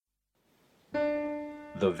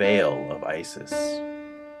The Veil of Isis.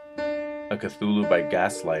 A Cthulhu by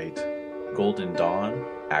Gaslight, Golden Dawn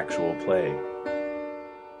actual play.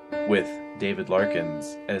 With David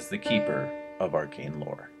Larkins as the keeper of arcane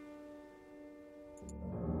lore.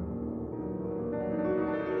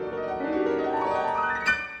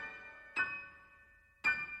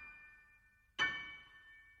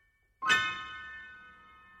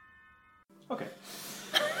 Okay.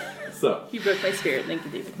 So. You broke my spirit. Thank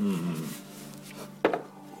you, David.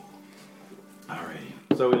 Alrighty.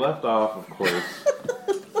 So we left off, of course,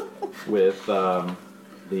 with the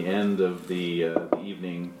end of the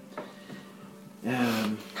evening.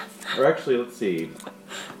 Or actually, let's see.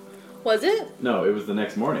 Was it? No, it was the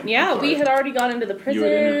next morning. Yeah, we had already gone into the prison. You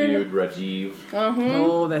had interviewed Rajiv.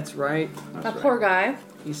 Oh, that's right. That poor guy.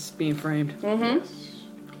 He's being framed. Yes.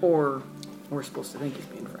 Or we're supposed to think he's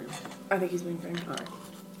being framed. I think he's being framed. All right.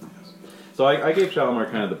 So I gave Shalimar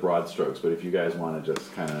kind of the broad strokes, but if you guys want to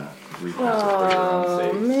just kind of recap it for your own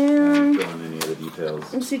sake, man. fill in any of the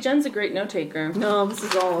details. See, Jen's a great note taker. No, this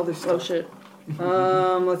is all other stuff. Oh shit.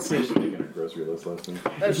 Let's She's see. taking a grocery list lesson.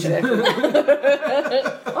 Oh shit.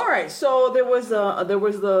 All right, so there was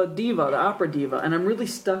the diva, the opera diva, and I'm really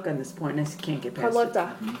stuck on this point, and I can't get past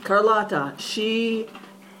Carlotta. it. Carlotta. She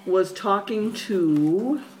was talking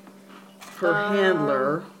to her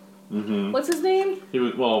handler, Mm-hmm. What's his name? He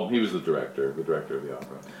was the director of the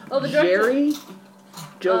opera. Oh, the director. Jerry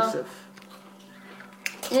Joseph.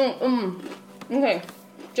 Okay.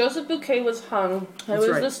 Joseph Bouquet was hung. He That's was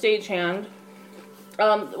right. the stagehand.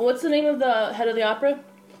 What's the name of the head of the opera?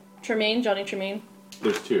 Tremaine, Johnny Tremaine.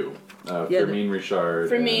 There's two. Yeah, Fermin Richard.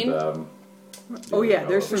 Fermin. And, Oh yeah,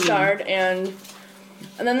 there's Fermin. Richard, and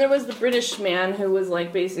then there was the British man who was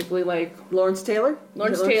like basically like Lawrence Taylor.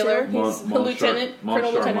 Lawrence Is it Taylor. Taylor? He's a lieutenant,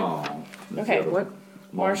 colonel lieutenant. Okay. What?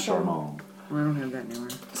 Marshall. Oh, I don't have that anywhere.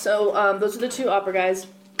 So those are the two opera guys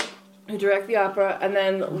who direct the opera, and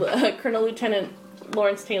then Colonel Lieutenant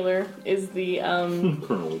Lawrence Taylor is the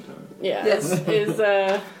Colonel Lieutenant. yeah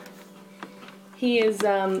Yes.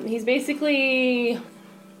 he's basically,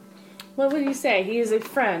 what would you say? He is a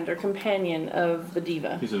friend or companion of the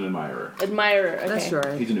diva. He's an admirer. Admirer. Okay. That's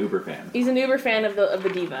right. He's an Uber fan. He's an uber fan of the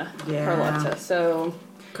diva, Yeah. Carlotta. So.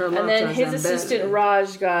 Carlotta And then his assistant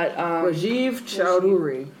Raj got Rajiv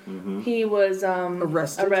Chowdhury. he was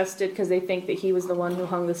Arrested. because they think that he was the one who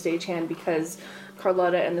hung the stagehand because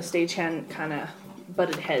Carlotta and the stagehand kind of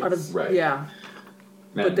butted heads. Right. Yeah.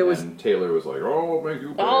 And, there was- and Taylor was like, "Oh, make you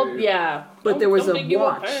pay." Oh yeah, But there was Don't a make you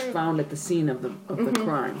watch pay. found at the scene of the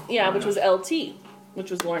crime. Yeah, which was LT, which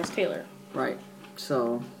was Lawrence Taylor. Right.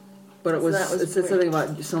 So, but it So that was it said weird. something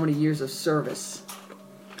about so many years of service.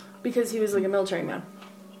 Because he was like a military man.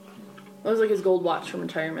 That was like his gold watch from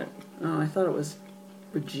retirement. Oh, I thought it was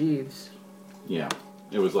Rajiv's. Yeah,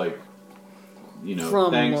 it was like,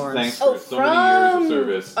 From thanks Lawrence. for so many years of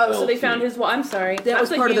service. Oh, so they LT. found his. I'm sorry. That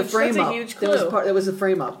was part of the frame That's up. a huge clue. That was a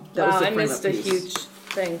frame up. That was the I frame missed up a piece. huge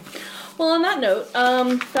thing. Well, on that note,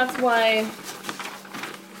 that's why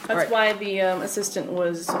Right. the assistant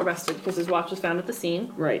was arrested because his watch was found at the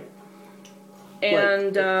scene, Right.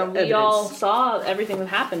 and we evidence. all saw everything that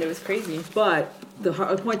happened. It was crazy. But the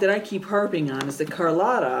point that I keep harping on is that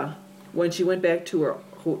Carlotta, when she went back to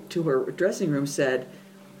her dressing room, said,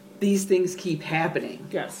 "These things keep happening."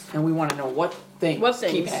 Yes. And we want to know what things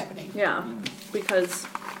keep happening. Yeah, because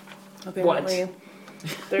apparently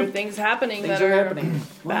there are things happening Things that are are happening.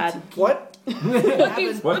 bad. What?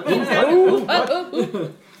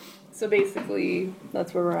 What? So basically,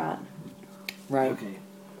 that's where we're at. Right. Okay.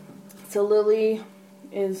 So Lily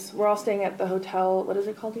we're all staying at the hotel. What is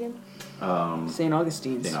it called again? St.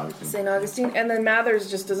 Augustine's. St. Augustine. St. Augustine. And then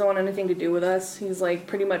Mathers just doesn't want anything to do with us. He's like,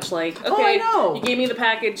 pretty much like, okay, Oh, I know. you gave me the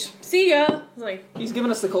package. See ya. It's like, He's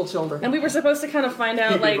giving us the cold shoulder. and we were supposed to kind of find You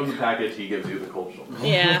out, give like, him the package, he gives you the cold shoulder.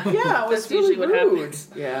 yeah. Yeah, it was That's usually really what rude. happens.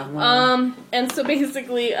 Yeah. Well, And so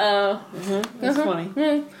basically, it's funny.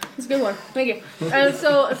 it's a good one. Thank you. And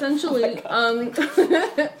so essentially,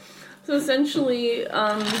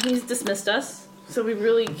 he's dismissed us. So we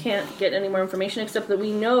really can't get any more information except that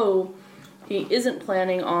we know he isn't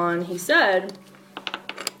planning on. He said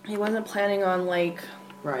he wasn't planning on like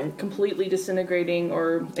Right. completely disintegrating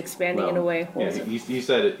or expanding in a way. What was it? He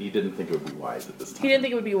said he didn't think it would be wise at this time. He didn't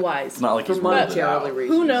think it would be wise. It's not like he's For ruled it monetarily out,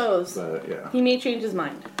 reasons. Who knows? but yeah. He may change his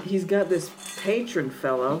mind. He's got this patron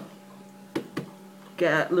fellow,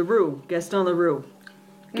 LaRue, Gaston LaRue.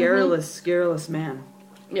 Garrulous man.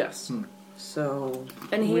 Yes. So,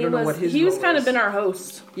 And we don't know what his he was role kind of is. been our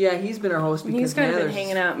host. Yeah, he's been our host because He's kind of been Mathers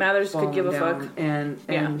hanging out. Mathers could give a fallen fuck. down, and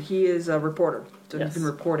Yeah. he is a reporter, so Yes. he's been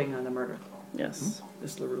reporting on the murder. Yes.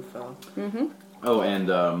 This LaRue fellow. Oh, and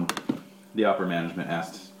the opera management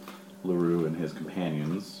asked LaRue and his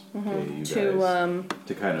companions, okay, you guys,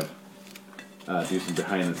 to kind of do some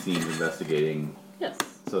behind-the-scenes investigating. Yes.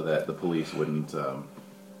 So that the police wouldn't,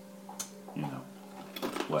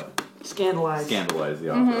 Scandalize the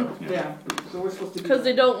opera. Yeah. So we're supposed to Because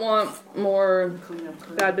they don't want more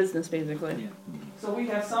bad business, basically. Yeah. So we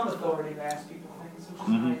have some authority to ask people things, which is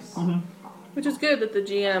nice. Mm-hmm. Which is good that the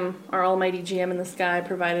GM, our almighty GM in the sky,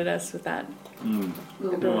 provided us with that.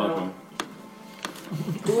 You're welcome.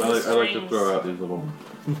 I like to throw out these little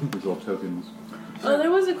tokens. Oh,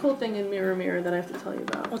 there was a cool thing in Mirror Mirror that I have to tell you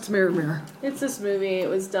about. What's Mirror Mirror? It's this movie. It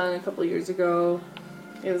was done a couple years ago.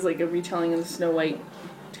 It was like a retelling of the Snow White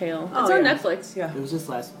tale. It's on Netflix. Yeah. It was just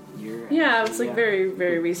last year. Yeah, it's like very,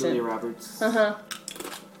 very recent. Julia Roberts.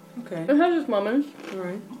 Okay. It has its moments.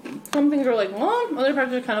 Alright. Some things are like, well, other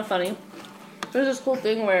parts are kind of funny. There's this cool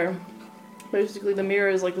thing where basically the mirror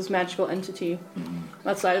is like this magical entity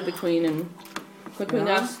outside of the queen, and the queen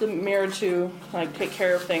asks the mirror to like take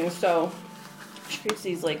care of things. So she creates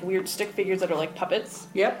these like weird stick figures that are like puppets.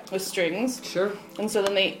 Yep. With strings. Sure. And so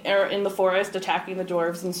then they are in the forest attacking the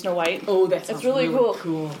dwarves and Snow White. Oh, that's it's really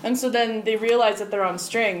cool. And so then they realize that they're on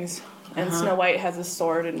strings, and Snow White has a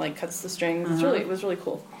sword and like cuts the strings. It was really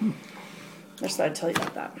cool. I just thought I'd tell you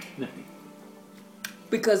about that.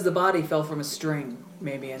 Because the body fell from a string,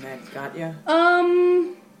 maybe, and that got you?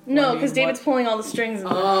 No, because David's pulling all the strings. There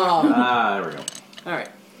we go. Alright.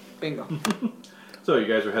 Bingo. So you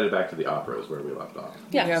guys are headed back to the opera is where we left off.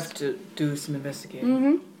 Yes. You have to do some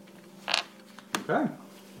investigating. Okay.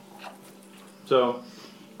 So,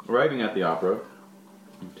 arriving at the opera,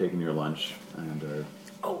 you've taken your lunch, and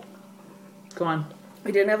Go on.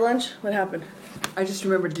 We didn't have lunch? What happened? I just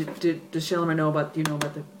remember, does Shalomar know about,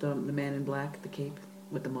 the man in black, the cape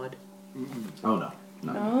with the mud? oh no.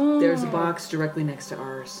 Oh. There's a box directly next to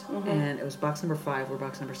ours, and it was box number 5, we're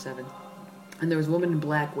box number 7. And there was a woman in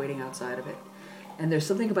black waiting outside of it. And there's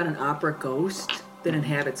something about an opera ghost that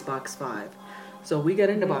inhabits box 5. So we got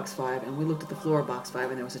into box 5, and we looked at the floor of box 5,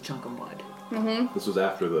 and there was a chunk of mud. This was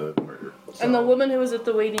after the murder. So. And the woman who was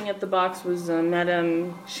waiting at the box was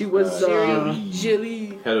Madame... She was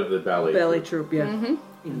Julie. Head of the ballet troupe, yeah.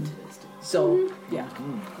 Interesting. So, yeah.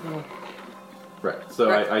 Right. So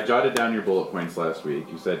Right. I jotted down your bullet points last week.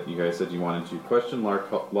 You guys said you wanted to question La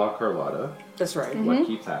Carlotta. That's right. What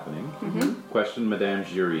keeps happening? Question Madame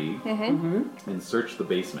Giry. And search the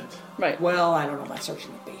basement. Right. Well, I don't know about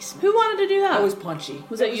searching the basement. Who wanted to do that? I was punchy.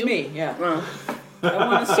 Was that you? me, yeah. Oh. I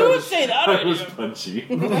want to Who would search. say that? I was punchy.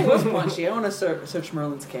 I was punchy. I want to search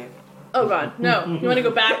Merlin's cave. Oh god, no. You want to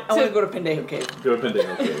go back I want to to... go to Pendejo Cave. Go to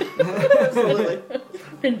Pendejo Cave. Absolutely.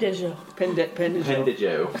 Pendejo.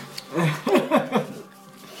 Pendejo.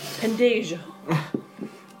 Pendejo.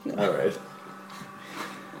 All right.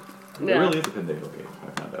 Yeah. It really is a Pendejo Cave,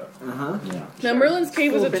 I found out. Yeah. No, Merlin's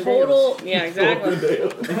cave was a Full of total... Yeah, exactly.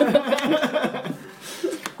 Pendejo.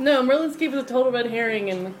 No, Merlin's cave was a total red herring,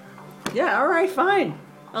 and... Yeah, alright, fine.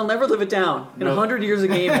 I'll never live it down. In 100 years of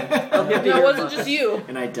gaming, I'll get to No, hear it wasn't about just you.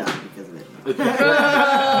 And I died because of it.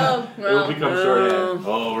 Oh, It will well, become shorthand.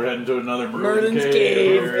 Oh, we're heading to another Merlin's Cave.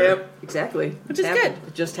 cave. Yep, exactly. Which is good.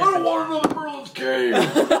 It just I don't happened. want another Merlin's Cave.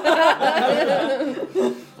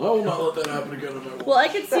 I will not let that happen again in my life. well, I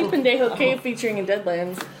could see Pendejo Cave featuring in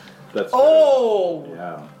Deadlands. That's true. Oh!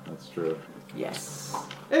 Yeah, that's true. Yes.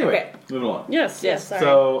 Anyway, Okay. moving along. Yes, sorry.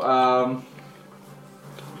 So,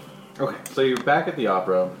 okay, so you're back at the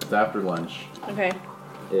opera. It's after lunch. Okay.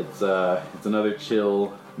 It's another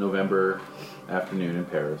chill November afternoon in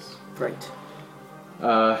Paris. Right.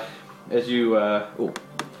 As you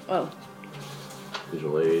Oh.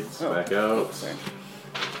 visual aids Oh. back out Sorry.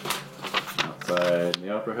 outside the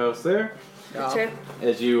opera house there. Sure.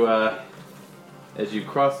 As you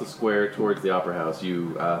cross the square towards the opera house,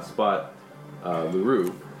 you spot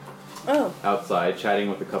LaRue Oh. outside chatting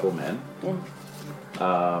with a couple men.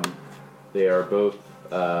 They are both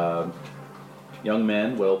young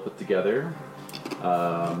men, well put together.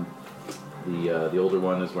 The older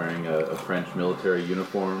one is wearing a French military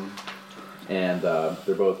uniform, and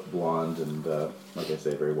they're both blonde and, like I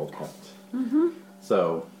say, very well kept.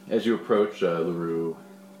 So, as you approach, LaRue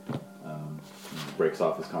breaks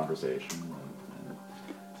off this conversation and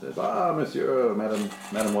says, "Ah, monsieur,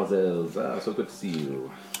 mademoiselles, so good to see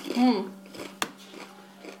you."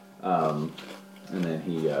 And then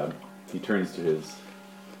he turns to his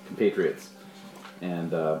compatriots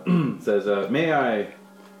and says, "May I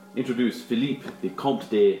introduce Philippe, the Comte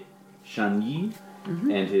de Chagny,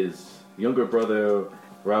 and his younger brother,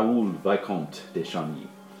 Raoul, Vicomte de Chagny."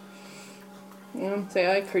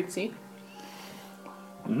 Say I curtsy.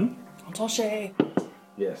 Attaché.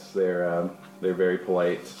 Yes, they're very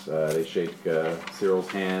polite. They shake Cyril's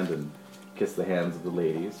hand and kiss the hands of the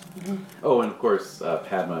ladies. Oh, and of course,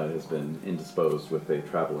 Padma has been indisposed with a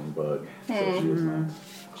traveling bug, so she is not.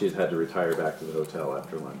 She's had to retire back to the hotel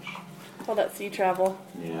after lunch. All that sea travel.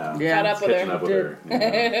 Yeah, Caught up it's with catching her. up with her.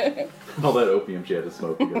 Yeah. All that opium she had to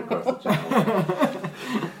smoke to get across the channel.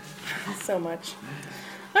 So much.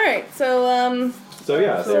 All right, so So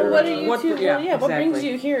yeah, so they're, what are you what- two? yeah, What brings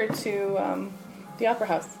exactly. you here to the opera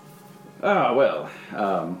house?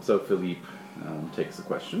 So Philippe takes the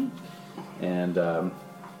question and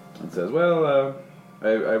says, well,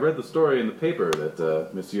 I read the story in the paper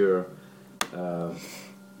that Monsieur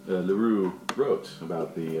Leroux wrote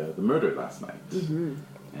about the murder last night.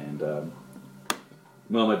 And,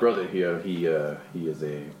 well, my brother here, he is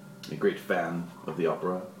a great fan of the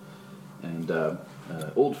opera and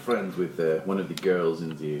old friends with one of the girls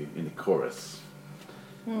in the chorus.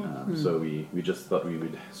 So we just thought we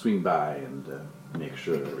would swing by and make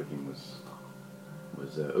sure everything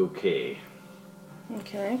was okay.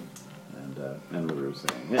 Okay. And Leroux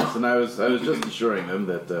saying yes, and I was just assuring them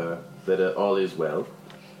that all is well.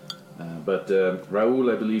 But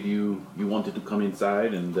Raoul, I believe you wanted to come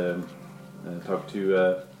inside and talk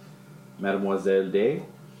to Mademoiselle Day.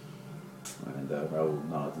 And Raoul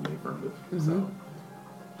nods in the affirmative. So.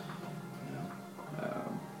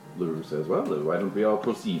 Leroux says, well, why don't we all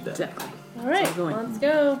proceed then? Exactly. All right, So going. let's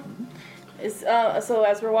go. Is so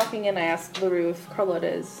as we're walking in, I asked Leroux if Carlotta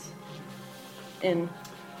is in.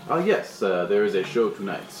 Yes, there is a show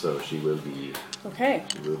tonight, so she will be Okay.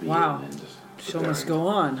 Wow. in and Show must go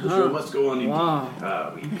on, The huh? show must go on indeed. Wow.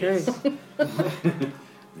 Ah, oui, Okay. yes.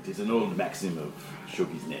 It is an old maxim of show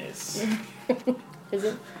business. Is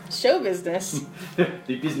it show business?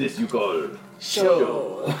 The business you call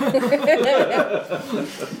Show.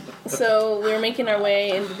 So we're making our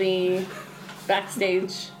way into the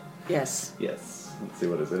backstage. Yes. Yes. Let's see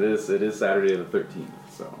what it is. It is Saturday the 13th,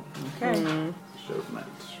 so Okay. show tonight.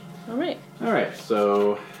 All right. All right,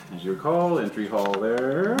 so as you recall, entry hall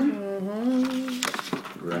there.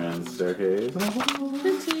 Grand staircase.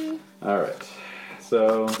 Pretty. All right,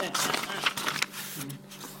 so I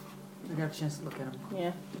got a chance to look at him.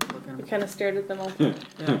 Yeah. Look at We him. kind of stared at them all.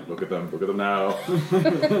 look at them now.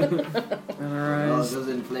 And our All eyes. goes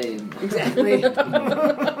in flame. Exactly.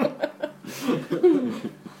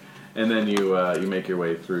 And then you make your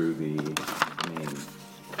way through the main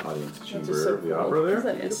audience Which chamber is so of the cool. opera there.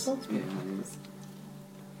 Isn't that Yes. beautiful?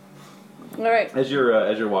 Yeah. All right. As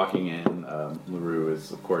you're walking in, Leroux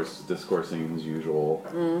is of course discoursing in his usual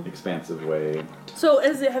expansive way. So,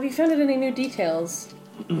 have you found out any new details?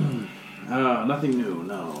 Nothing new,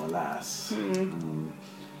 no, alas.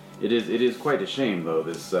 It is quite a shame though.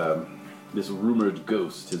 This rumored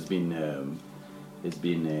ghost has been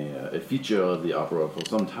a feature of the opera for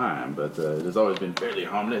some time, but it has always been fairly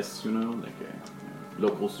harmless, you know, like a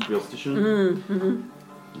local superstition.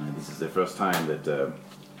 This is the first time that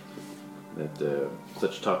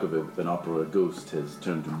such talk of an opera ghost has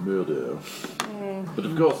turned to murder. But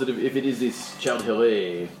of course, if it is this Child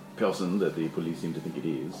Hare person that the police seem to think it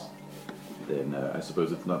is, then I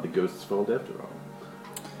suppose it's not the ghost's fault after all.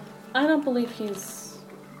 I don't believe he's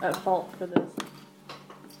at fault for this.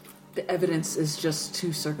 The evidence is just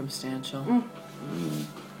too circumstantial.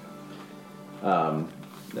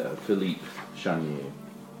 Philippe Chanier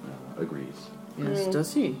agrees. Yes,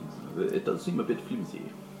 does he? It does seem a bit flimsy.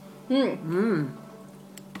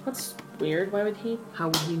 That's weird. Why would he? How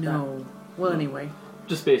would he know? Well, anyway.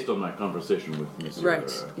 Just based on my conversation with Monsieur.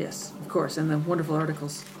 Right. Yes, of course. And the wonderful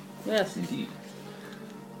articles. Yes, Indeed.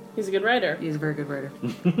 he's a good writer. He's a very good writer.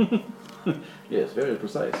 Yes, very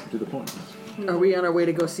precise, to the point. Are we on our way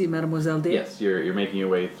to go see Mademoiselle D? Yes, you're making your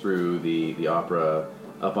way through the opera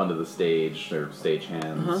up onto the stage. There are stage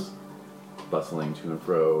hands bustling to and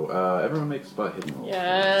fro. Everyone makes spot hidden rolls.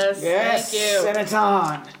 Yes. Thank you. and it's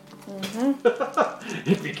on.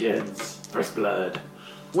 It begins. First blood.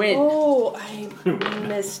 Win. Oh, I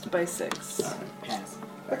missed by 6. Pass.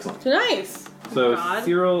 Excellent. Nice. So God.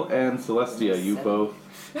 Cyril and Celestia, you both.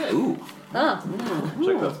 Ooh. Ah.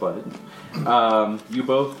 Check that spot hidden. You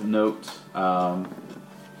both note,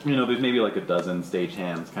 there's maybe like a dozen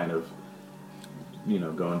stagehand kind of,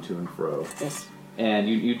 going to and fro. Yes. And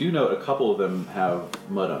you do note a couple of them have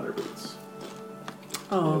mud on their boots.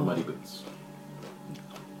 They have Oh. muddy boots.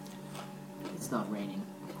 It's not raining.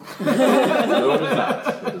 No, it does not.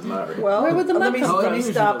 It does not rain. Well, Where would the mud come let from? me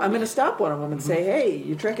stop. I'm going to stop one of them and say, hey,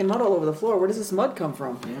 you're tracking mud all over the floor. Where does this mud come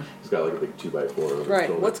from? Yeah. He's got like a big 2x4 over his Right.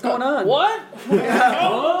 shoulder. What's going on? What?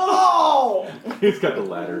 Oh! He's got the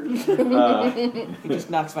ladder. He just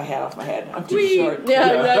knocks my hat off my head. I'm too Whee! short.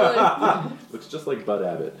 Yeah, exactly. Looks just like Bud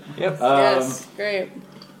Abbott. Yep. Yes, great.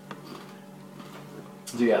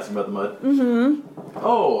 Do you ask him about the mud? Mm-hmm.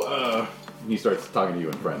 Oh, he starts talking to you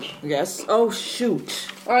in French. Yes. Oh, shoot.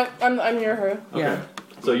 All right, I'm near her. Okay. Yeah.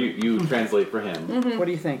 So you translate for him, What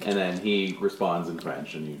do you think? and then he responds in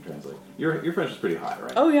French, and you translate. Your French is pretty high,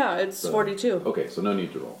 right? Oh yeah, it's So- 42. Okay, so no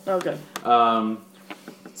need to roll. Okay.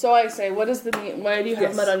 So I say, what is the mean? Why do you have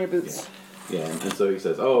Yes. mud on your boots? yeah, and so he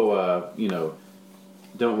says, don't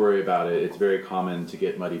worry about it. It's very common to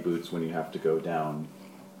get muddy boots when you have to go down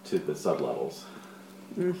to the sublevels.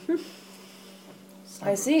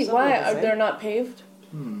 I see. Some Why? levels, They're not paved?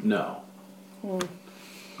 No.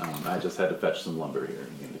 I just had to fetch some lumber here.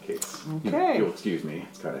 He indicates. Okay. You'll excuse me.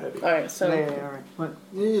 It's kind of heavy. All right, so Yeah, all right. What?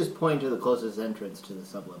 You just point to the closest entrance to the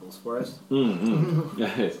sublevels for us.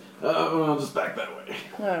 Yes. I'll just back that way.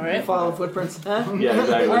 all right, Follow footprints. Huh? Yeah,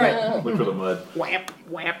 exactly. All right. Look for the mud. Whap,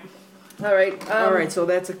 whap. all right, All right, so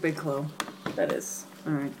that's a big clue. That is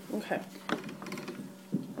All right. okay.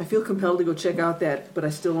 I feel compelled to go check out that, but I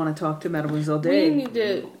still want to talk to Mademoiselle We Day need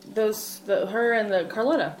to her and the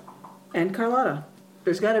Carlotta. and Carlotta.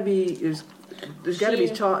 There's got to be there's got to be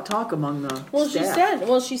She- talk among the Well,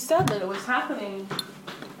 staff. she said that it was happening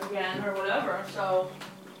again or whatever. So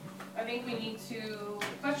I think we need to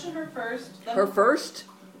question her first. Then Her first?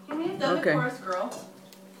 Then Okay. the chorus girl,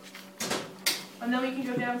 and then we can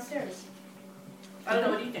go downstairs. I don't know.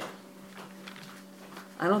 What do you think?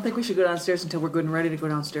 I don't think we should go downstairs until we're good and ready to go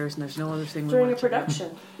downstairs, and there's no other thing we During a want to check out.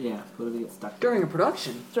 production. Yeah, what if we get stuck? During a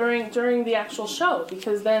production. During the actual show,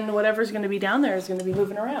 because then whatever's going to be down there is going to be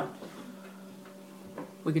moving around.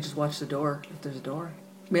 We could just watch the door if there's a door.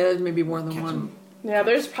 Maybe there's maybe more than Catch one. 'em. Yeah,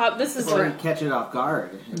 there's this is Or like catch it off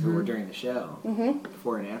guard if it were during the show.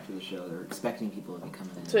 Before and after the show, they're expecting people to be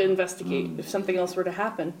coming in. to investigate if something else were to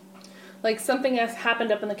happen. Like something has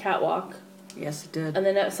happened up in the catwalk, Yes, it did. and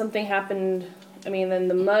then something happened. I mean, then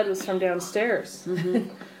the mud was from downstairs.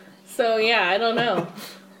 So yeah, I don't know.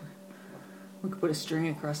 We could put a string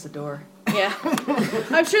across the door. Yeah,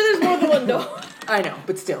 I'm sure there's more than one door. I know,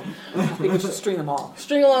 but still. We could just string them all.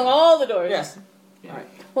 String along all the doors. Yes. Yeah. All right.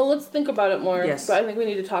 Well, let's think about it more. Yes. But I think we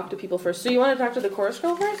need to talk to people first. So you want to talk to the chorus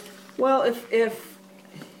girl first? Well, if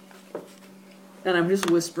and I'm just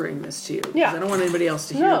whispering this to you because Yeah. I don't want anybody else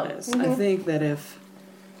to hear No. this. I think that if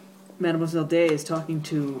Mademoiselle Day is talking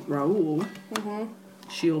to Raoul,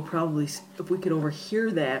 she'll probably, if we could overhear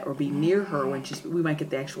that or be near her when we might get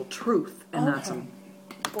the actual truth and not Okay. some.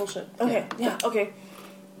 Bullshit. Okay. Yeah. Okay.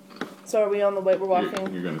 So are we on the way? We're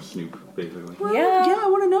walking. You're going to snoop, basically. Well, Yeah. yeah, I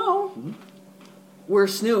want to know. We're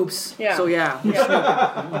Snoops. Yeah. So yeah.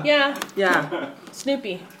 Yeah. Yeah.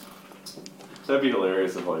 Snoopy. That'd be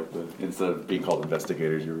hilarious if, like, instead of being called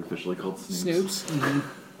investigators, you were officially called snoops. Snoops.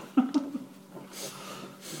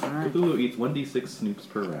 All right. Cthulhu eats 1d6 snoops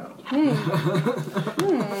per round.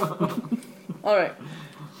 All right.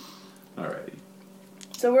 Alrighty.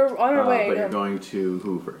 So we're on our way. But you're to going to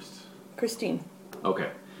who first? Christine. Okay.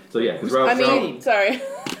 So yeah, because Sorry.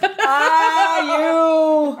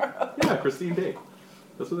 You. yeah, Christine Day.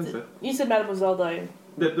 That's what they said. You said Mademoiselle Day.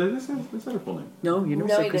 They said her full name. No, you never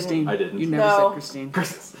No, said you Christine. I didn't. You never No. said Christine.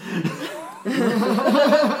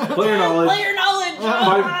 Player knowledge. Player knowledge.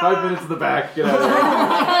 5 minutes in the back. Get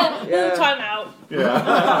out of here. Yeah. Time out.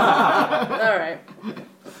 Yeah. All right.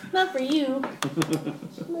 Not for you.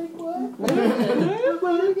 Like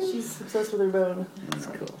what? She's obsessed with her bone. That's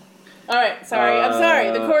cool. All right. Sorry. I'm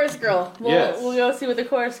sorry. The chorus girl. Yes. We'll go see what the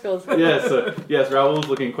chorus girl's. Yes, Raoul's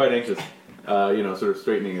looking quite anxious. Sort of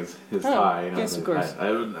straightening his tie. You know, yes, of course.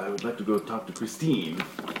 I would like to go talk to Christine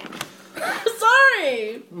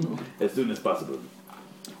Sorry. as soon as possible.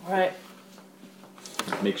 All right.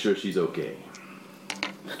 Make sure she's okay.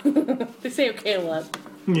 They say okay a lot.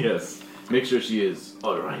 Yes. Make sure she is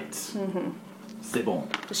all right. C'est bon.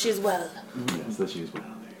 But she is well. Yes, that she is well.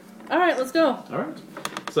 All right. Let's go. All right.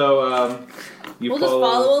 So you We'll just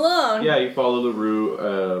follow along. Yeah, you follow LaRue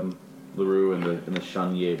and the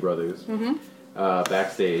Chanier brothers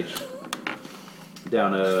backstage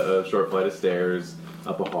down a short flight of stairs,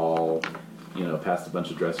 up a hall, past a bunch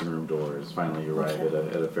of dressing room doors. Finally, you arrive at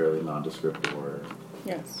a fairly nondescript door.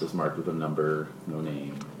 Yes. Just marked with a number, no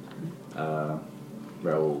name.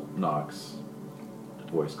 Raoul knocks.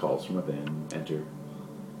 Voice calls from within. Enter.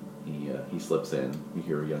 He slips in. You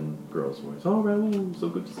hear a young girl's voice. Oh, Raoul, so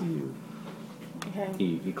good to see you. Okay.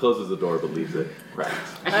 He closes the door but leaves it cracked.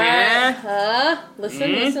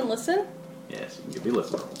 Listen. Yes, you can give me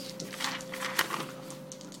listen rolls.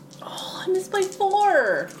 Oh, I missed by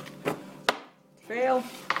 4. Fail.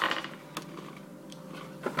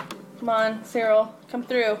 Come on, Cyril, come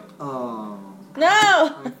through. Oh, No!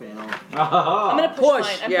 I failed. I'm gonna push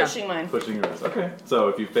mine. I'm yeah. pushing mine. Pushing yours. Okay. So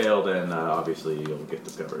if you fail, then obviously you'll get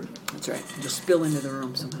discovered. That's right. Just spill into the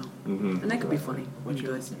room somehow. Mm-hmm. And that could be funny. What's When your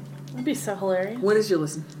you listen? That'd be so hilarious. What is your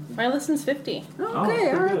listen? My listen's 50. Okay, pretty all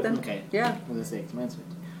right good. then. Okay. Yeah. What was I say? Mine's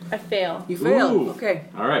 50. I fail. You fail. Ooh. Okay.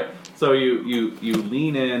 All right. So you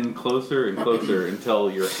lean in closer and closer until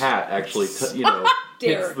your hat actually hits the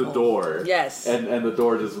Hysterical. door. Yes. And the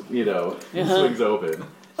door just swings open.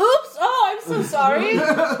 Oops! Oh, I'm so sorry.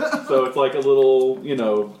 So it's like a little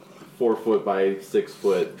 4 foot by 6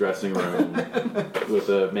 foot dressing room with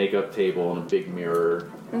a makeup table and a big mirror,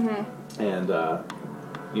 and a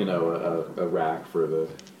rack for the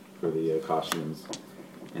costumes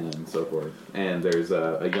and so forth. And there's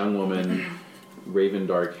a young woman, raven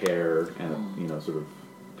dark hair and sort of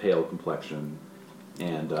pale complexion.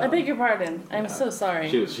 And I beg your pardon. I'm so sorry.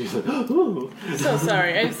 She's like, ooh. So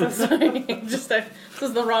sorry. I'm so sorry. This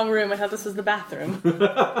is the wrong room. I thought this was the bathroom.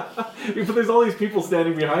 But there's all these people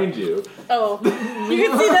standing behind you. Oh, you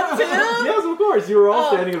can see them too. Yes, of course. You were all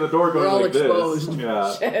standing at the door going We're all like exposed. this.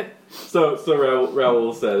 Yeah. Shit. So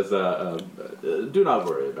Raoul says, "Do not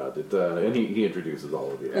worry about it," and he introduces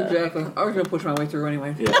all of you. Exactly. I was going to push my way through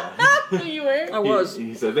anyway. Yeah. You were? I was.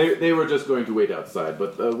 He said they were just going to wait outside,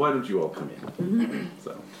 but why don't you all come in?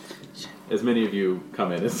 So, as many of you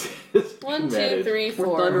come in as 1, 2, manage. 3, 4,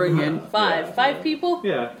 We're thundering in. 5. Yeah, 5 yeah. people?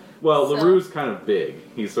 Yeah. Well, So- LaRue's kind of big.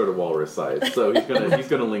 He's sort of walrus sized, so he's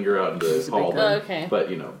gonna linger out in the He's a big hall. guy. then, Okay. But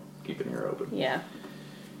keeping her open. Yeah.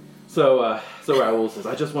 So Raoul says,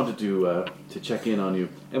 "I just wanted to check in on you,"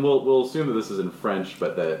 and we'll assume that this is in French,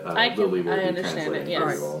 but that Lily will be understand translating it, for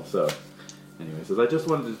yes. you all. So, anyway, he says, "I just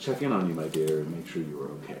wanted to check in on you, my dear, and make sure you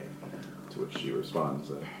were okay." To which she responds,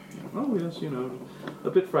 "Oh yes, a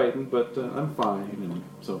bit frightened, but I'm fine," and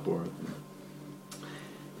so forth.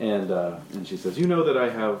 And she says, "You know that I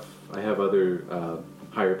have other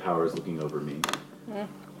higher powers looking over me."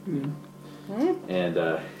 And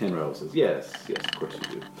Raoul says, yes, of course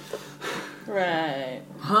you do. Right.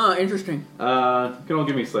 Huh, interesting. You can all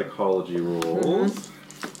give me psychology rolls.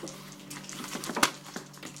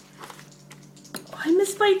 Oh, I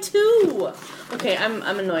missed by 2. Okay, I'm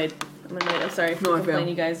annoyed. I'm sorry for No, I complaining, failed.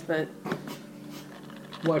 you guys, but...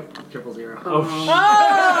 What? 000. Oh,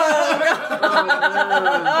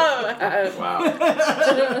 Oh! wow.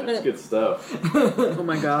 That's good stuff. Oh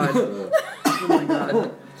my god. Oh my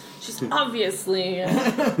god. She's obviously...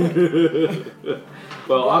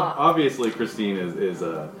 Well, obviously, Christine is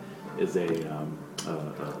a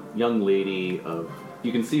young lady of.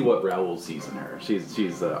 You can see what Raoul sees in her.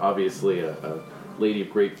 She's obviously a lady of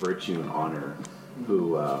great virtue and honor,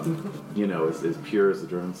 who is pure as the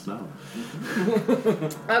driven snow.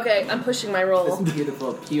 Okay, I'm pushing my roll.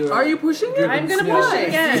 Beautiful, pure. Are you pushing it? I'm gonna push it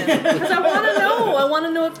again because I want to know. I want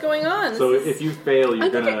to know what's going on. So if you fail, you're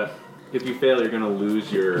gonna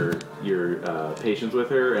lose your patience with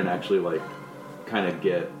her and actually kind of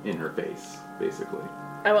get in her face, basically.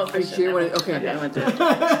 I won't Are you push sure? it. Okay. I won't do it.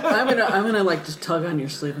 I'm gonna just tug on your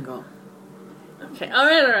sleeve and go. Okay. All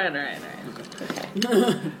right.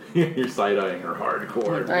 You're side-eyeing her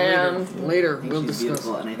hardcore. I am. Later, I think we'll she's discuss.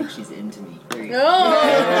 beautiful, and I think she's into me. There you No. go.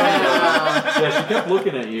 Yeah, she kept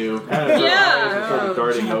looking at you. Kind of her eyes were sort of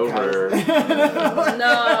darting over.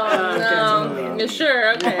 No. You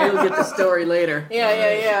sure? Okay. We'll get the story later. Yeah.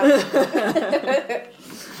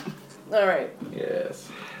 All right. Yes.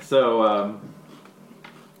 So,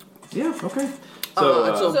 yeah, okay.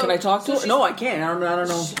 So, So can I talk to so her? she's- No, I can't. I don't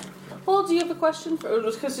know. Well, do you have a question for? Or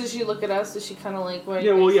just because does she look at us? Does she kind of like? What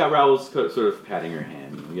yeah, well, yeah, Raoul's sort of patting her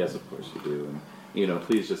hand. Yes, of course you do. And,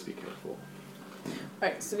 please just be careful. All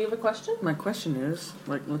right. So do you have a question? My question is,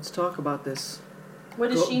 let's talk about this What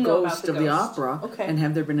does she know about ghost the of the ghost? opera. Okay. And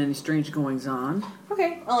have there been any strange goings on?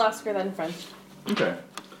 Okay, I'll ask her that in French. Okay.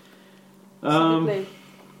 S'il vous plaît.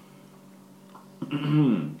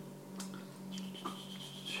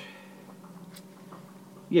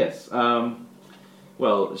 Yes.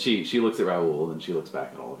 Well, she looks at Raoul and she looks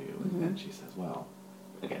back at all of you and she says, well,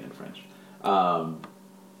 again in French,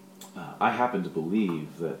 I happen to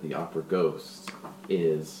believe that the opera ghost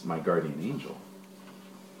is my guardian angel.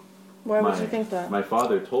 Why would you think that? My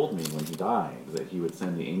father told me when he died that he would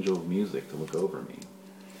send the angel of music to look over me.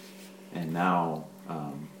 And now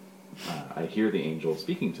I hear the angel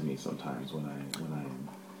speaking to me sometimes when I'm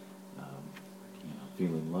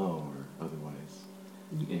feeling low or otherwise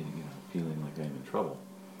feeling like I'm in trouble.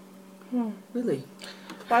 Really?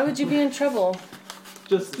 Why would you be in trouble?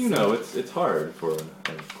 Just, it's hard for a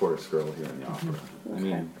chorus girl here in the opera. Okay. I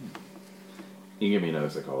mean, you give me another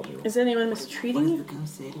psychology roll. Is anyone mistreating you?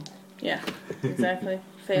 Yeah, exactly.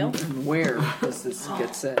 Fail? And where does this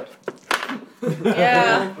get said?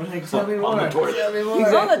 Yeah. Tell me more. On the toilet. Tell me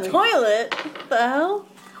more. On the toilet? What the hell?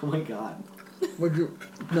 Oh my god. Would you?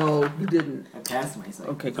 No, you didn't. I passed my psych.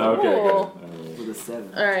 Okay, cool. Okay, Cool. good. With a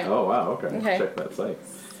 7. Alright. Oh, wow, okay. Okay. Check that site.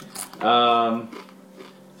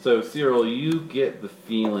 So, Cyril, you get the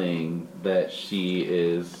feeling that she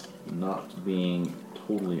is not being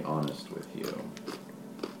totally honest with you.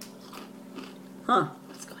 Huh.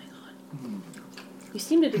 What's going on? You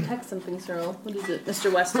seem to detect something, Cyril. What is it?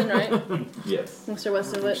 Mr. Weston, right? Yes. Mr.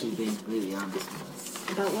 Weston, what? Actually, being completely honest with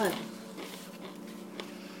us. About what?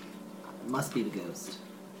 It must be the ghost.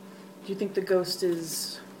 Do you think the ghost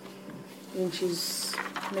is... I mean, she's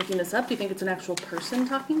making this up? Do you think it's an actual person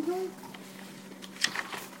talking to her?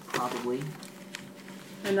 Probably.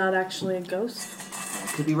 And not actually a ghost? I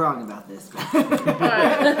could be wrong about this, but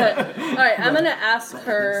Alright, I'm gonna ask but I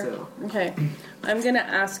her... think so. Okay. I'm gonna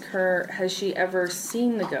ask her, has she ever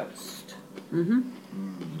seen the ghost? Mm-hmm.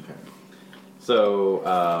 Okay. So,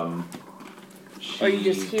 Or you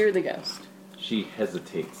just hear the ghost? She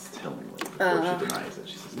hesitates tellingly before she denies it.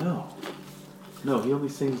 She says, No, he only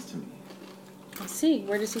sings to me. I see.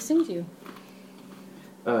 Where does he sing to you?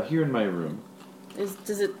 Here in my room. Does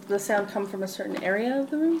the sound come from a certain area of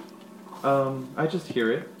the room? I just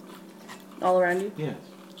hear it. All around you? Yes,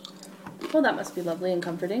 Well, that must be lovely and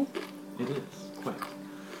comforting. it is. Quite.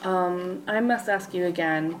 I must ask you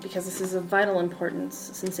again, because this is of vital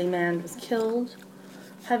importance, since a man was killed.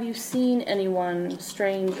 Have you seen anyone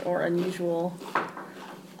strange or unusual?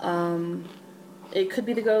 It could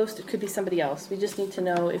be the ghost, it could be somebody else. We just need to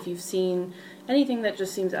know if you've seen anything that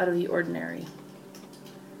just seems out of the ordinary.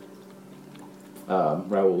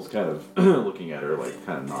 Raoul's kind of looking at her, like,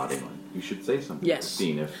 kind of nodding, like, you should say something. Yes.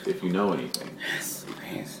 Christine, if you know anything. Yes,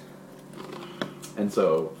 please. And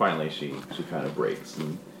so, finally, she kind of breaks,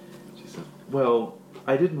 and she says, well,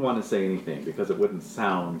 I didn't want to say anything because it wouldn't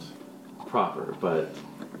sound proper, but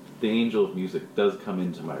the angel of music does come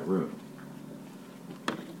into my room.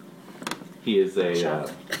 He is a...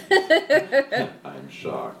 I'm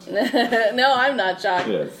shocked. No, I'm not shocked.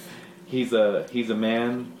 Yes. He's a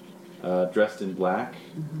man dressed in black,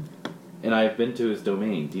 and I have been to his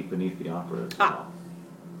domain deep beneath the opera as well.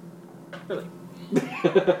 Really?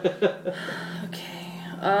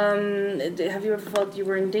 Okay. Have you ever felt you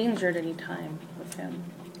were endangered any time with him?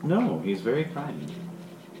 No, he's very kind.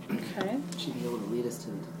 Okay. She'd be able to lead us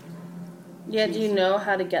to Yeah, do you know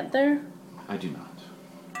how to get there? I do not.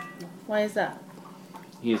 Why is that?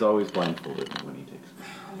 He is always blindfolded when he takes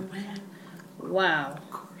me. Wow.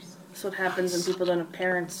 That's what happens when people don't have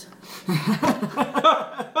parents.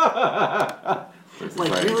 There's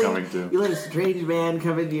like, the really? coming to. You let a strange man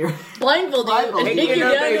come into your Blindfold you and take you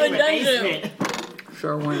down to a dungeon. basement.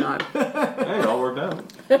 Sure, why not? Hey, it all worked out.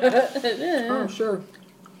 Oh, sure.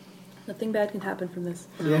 Nothing bad can happen from this.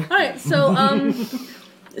 Yeah. All right, so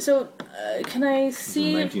can I It's the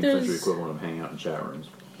see 19th if century there's? equivalent of hanging out in chat rooms.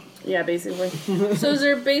 Yeah, basically. So is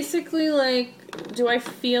there basically like? Do I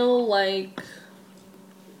feel like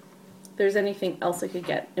there's anything else I could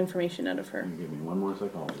get information out of her? Give me one more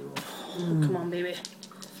psychology roll. Oh, come on, baby,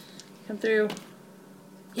 come through.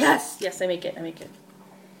 Yes, I make it.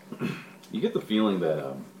 You get the feeling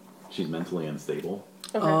that she's mentally unstable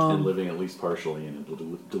Okay. and living at least partially in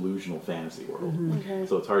a delusional fantasy world. Okay.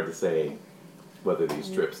 So it's hard to say whether these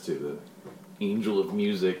trips to the angel of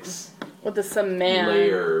music's With some man.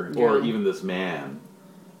 lair or Yeah. even this man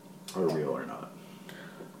are real or not.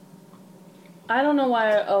 I don't know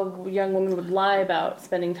why a young woman would lie about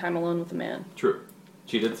spending time alone with a man. True.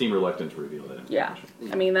 She did seem reluctant to reveal that Yeah.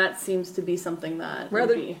 information. I mean, that seems to be something that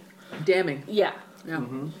Rather- would be... Damning. Yeah. Yeah.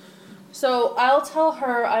 So I'll tell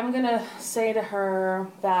her, I'm going to say to her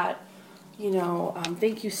that,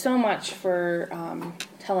 thank you so much for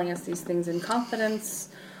telling us these things in confidence.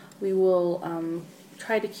 We will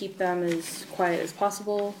try to keep them as quiet as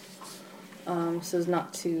possible so as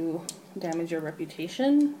not to damage your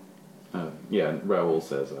reputation. Yeah, and Raoul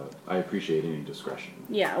says, I appreciate any discretion.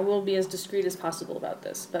 Yeah, we'll be as discreet as possible about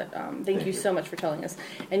this, but thank you so much for telling us.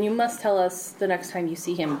 And you must tell us the next time you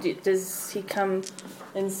see him. Does he come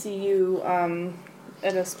and see you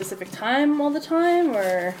at a specific time all the time,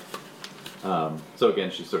 or...? So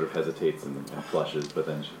again, she sort of hesitates and flushes, but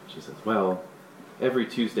then she says, well, every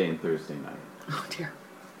Tuesday and Thursday night. Oh, dear.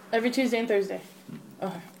 Every Tuesday and Thursday.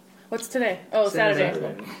 Okay. What's today? Oh, Saturday.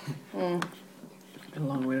 Saturday. A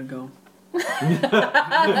long way to go.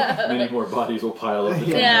 Many more bodies will pile up.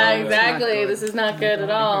 Yeah, no, exactly. that's This is not good at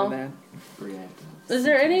I all. heard Is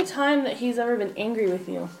there any time that he's ever been angry with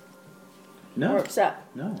you or No, upset?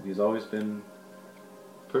 no, he's always been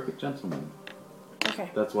perfect gentleman. Okay.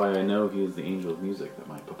 That's why I know he is the angel of music that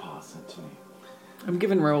my papa sent to me. I'm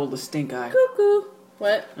giving Raoul the stink eye. Cuckoo.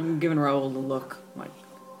 What? I'm giving Raoul the look. Like,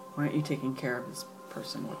 why aren't you taking care of this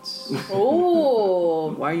person?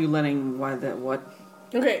 Oh. Why are you letting? What?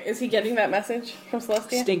 Okay, is he getting that message from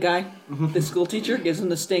Celestia? Stink eye. The school teacher gives him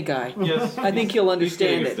the stink eye. Yes. I think he'll He's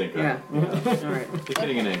getting understand a it. stink eye. Yeah. Yeah. All right. He's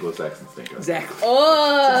getting an Anglo-Saxon stink eye. Exactly.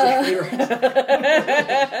 Oh.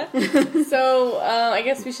 Exactly right. So, I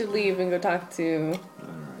guess we should leave and go talk to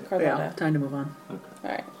Carlotta. Yeah. Time to move on.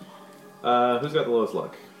 Okay. Alright. Who's got the lowest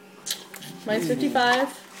luck? Mine's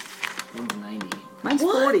 55. One's 90. Mine's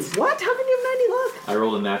What? 40. What? How can you have 90 luck? I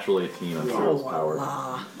rolled a natural 18 on Cyril's power.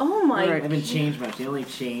 Oh my. Alright. I haven't changed much. The only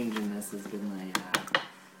change in this has been my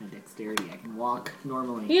dexterity. I can walk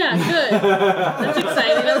normally. Yeah, good. That's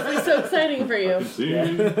exciting. That's like so exciting for you. See?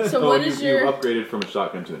 So what is your... You upgraded from a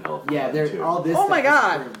shotgun to an helicopter. Yeah, they're all this. Oh my stuff is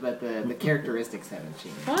God. different, but the characteristics haven't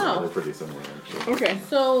changed. They're Wow. pretty similar, actually. Okay.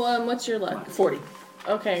 So, what's your luck? 40.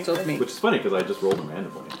 Okay. So it's me. Which is funny because I just rolled them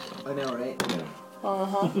randomly. So. I know, right? Yeah.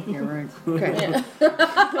 Uh-huh. You're right. Okay. Yeah. I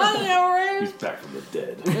know, right? He's back from the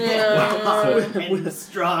dead. Yeah. And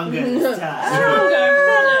stronger this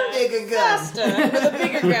time. Bigger gun. Faster. With a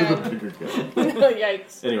bigger gun.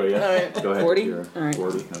 Yikes. Anyway, yeah. All right. Go ahead. 40? You're All right.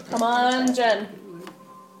 40. Okay. Come on, Jen.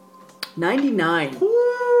 99.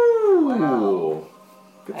 Ooh.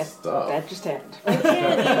 Good stuff. That just happened. I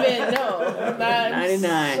can't even. No. That's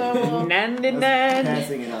 99. So... 99.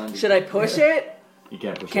 Passing it on. Should I push it? You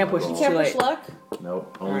can't push Can't it on push the it. roll. Can't push Too late. luck?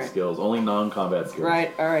 Nope. Only Alright. skills. Only non-combat skills.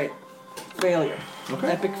 Right, alright. Failure.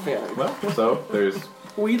 Okay. Epic failure. Well, so there's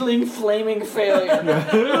Wheedling, flaming failure.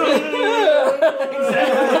 like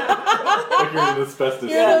you're in asbestos.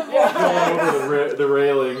 You're the- Over the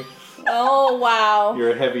railing. Oh, wow.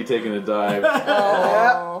 You're heavy taking a dive.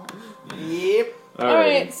 Oh. Yep.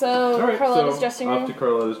 Alright, so Alright, Carlotta's so dressing off room. to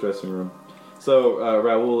Carlotta's dressing room. So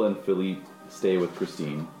Raoul and Philippe stay with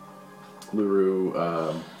Christine. LaRue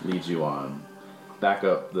leads you on. Back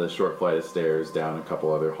up the short flight of stairs, down a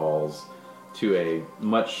couple other halls, to a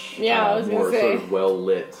much Yeah, I was gonna more say. sort of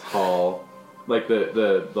well-lit hall. Like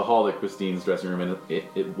the hall that Christine's dressing room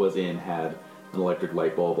it was in had an electric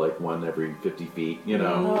light bulb, like one every 50 feet, you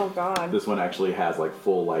know. Oh, God. This one actually has like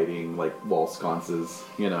full lighting, like wall sconces,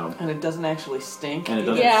 you know. And it doesn't actually stink. And it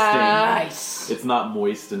doesn't Yeah. stink. Nice. It's not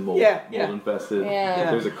moist and mold, Yeah. mold infested.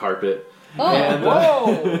 Yeah. There's a carpet. Oh, And,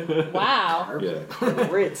 Whoa! wow. yeah.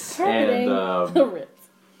 Ritz. Carpeting. And The Ritz.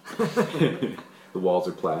 the walls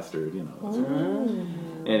are plastered, you know.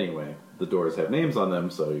 Anyway, the doors have names on them,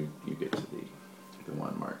 so you get to the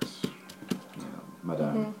one marked, you know,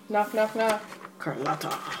 Madame Knock, knock, knock. Carlotta.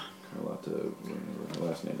 Carlotta, whatever her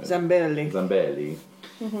last name is. Zambelli. Zambelli.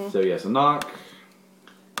 So yes, a knock.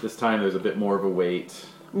 This time there's a bit more of a wait.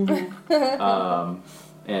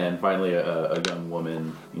 And finally a young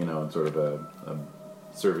woman, you know, in sort of a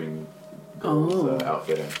serving girl's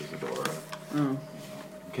outfit answers the door.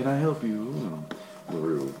 Can I help you? And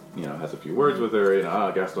LaRue, you know, has a few words with her. You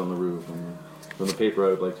know, Gaston LaRue from the paper. I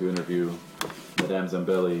would like to interview Madame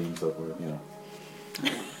Zambelli and so forth. You know.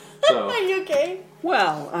 So Are you okay?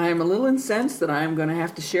 Well, I'm a little incensed that I'm going to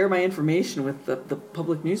have to share my information with the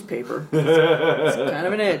public newspaper. It's kind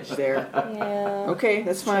of an edge there. Yeah. Okay,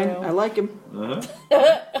 that's fine. True. I like him. Do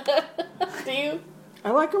you?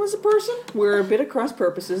 I like him as a person. We're a bit at cross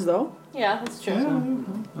purposes, though. Yeah, that's true.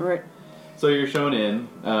 All right. So you're shown in.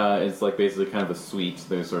 It's like basically kind of a suite.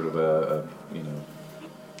 There's sort of a you know,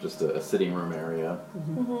 just a sitting room area.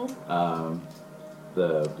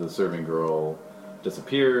 The serving girl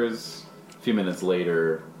disappears. A few minutes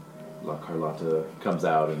later, La Carlotta comes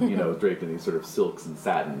out and, you know, draped in these sort of silks and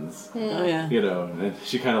satins. Oh, yeah. You know, and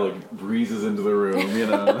she kind of like breezes into the room, you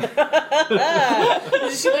know.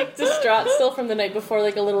 Is she like distraught still from the night before?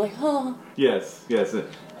 Like a little like, oh. Yes. You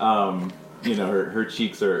know, her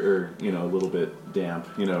cheeks are, you know, a little bit damp,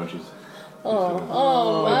 you know, and she's...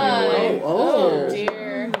 Oh my. away. Oh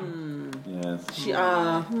dear. Yes.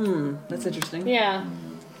 That's interesting. Yeah.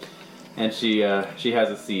 And she has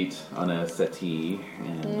a seat on a settee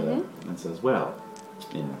and says, well,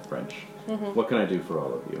 in French, what can I do for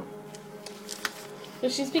all of you?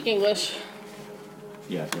 Does she speak English?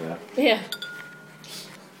 Yeah, see that? Yeah.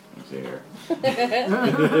 Let's see here.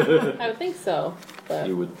 I would think so. But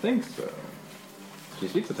You would think so. She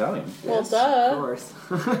speaks Italian. well, Of duh. course.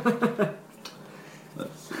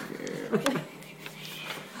 Let's see here.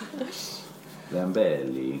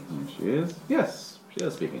 Zambelli. Here she is. Yes. She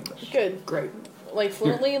does speak English. Good. Great. Like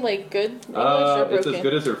fluently, like good English or It's broken? as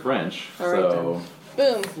good as her French. All right, so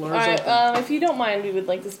Boom. Floor's Alright, open. if you don't mind, we would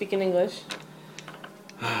like to speak in English.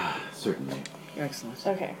 certainly. Excellent.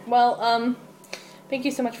 Okay. Well, thank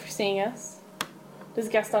you so much for seeing us. Does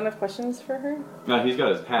Gaston have questions for her? He's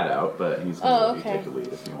got his pad out, but he's Oh, gonna let okay. you take the lead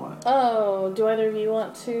if you want. Oh, do either of you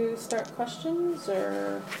want to start questions,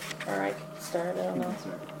 or I can start? I don't know.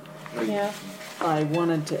 Yeah. I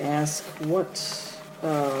wanted to ask what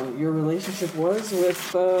your relationship was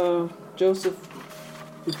with Joseph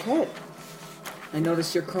Bouquet. I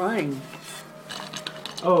noticed you're crying.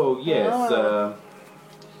 Oh yes, Oh.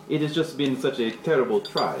 it has just been such a terrible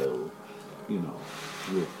trial,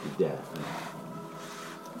 with the death.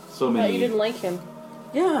 So I thought many. you didn't like him.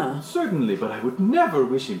 Yeah. Certainly, but I would never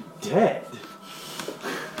wish him dead.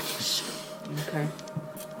 Okay.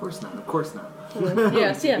 Of course not. Of course not.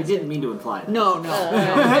 Yes, We yes. didn't mean to imply that. No.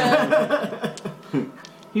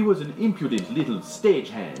 He was an impudent little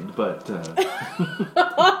stagehand, but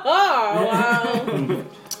Oh, wow.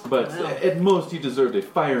 but at most he deserved a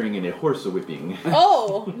firing and a horse whipping.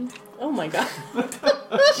 Oh. Oh my god.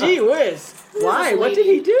 Gee whiz. Why? What did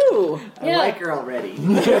he do? Yeah. I like her already.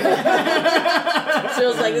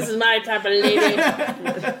 Feels like this is my type of lady.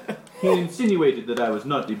 He insinuated that I was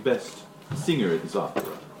not the best singer at this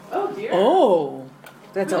opera. Oh dear. Oh,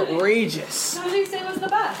 that's Really? outrageous. Who did he say was the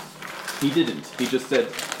best? He didn't. He just said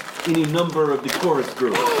any number of the chorus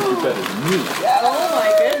girls do better than me. Oh my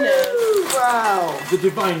goodness. Wow. The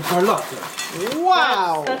divine Carlotta.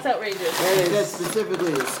 Wow. That's outrageous. That's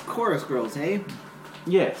specifically the chorus girls, eh?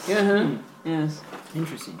 Yes. Uh-huh. Yes,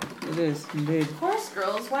 Interesting. it is indeed. Chorus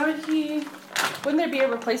girls, why would he... Wouldn't there be a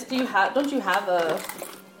replacement? Don't you have a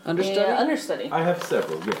Understudy? understudy? I have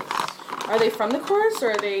several, yes. Are they from the chorus, or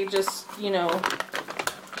are they just,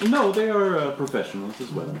 No, they are professionals as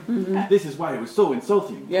well. This is why it was so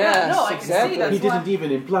insulting. Yes, no, I can see exactly. that. He That's why- didn't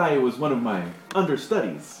even imply it was one of my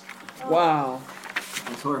understudies. Wow.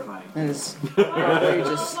 That's horrifying. That is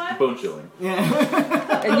outrageous. Bone chilling.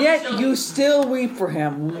 And yet you still weep for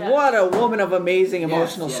him. Yeah. What a woman of amazing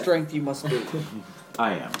emotional yes. strength you must be.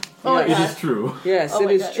 I am. Oh my It God. is true. Yes, Oh it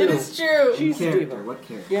my is God. true. It is true. She's a Character. diva. What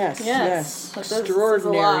character? Yes, Yes. yes. That says a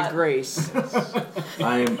Extraordinary lot. grace.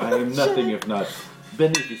 I am nothing if not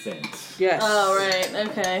beneficent. Yes. Oh, right.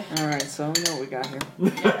 Okay. All right, so we know what we got here.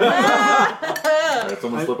 Alright,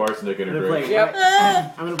 someone slip arsenic in I'm her gonna play. drink. Yep.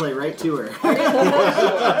 I'm gonna play right to her.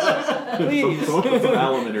 Please. Someone put some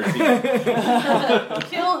alum in her teeth.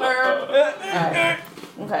 Kill her.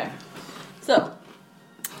 Okay. So,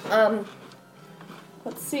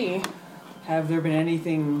 let's see. Have there been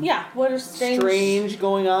anything Yeah, what is strange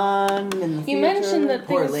going on in the You theater? mentioned that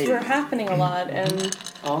Poor things lady. were happening a lot,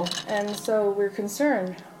 Oh. and so we're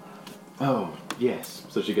concerned. Oh, yes.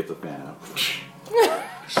 So she gets a fan out.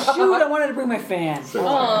 Shoot, I wanted to bring my fan. So-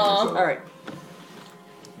 Aw. All right.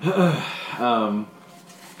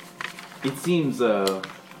 It seems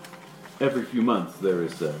every few months there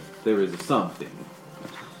is something.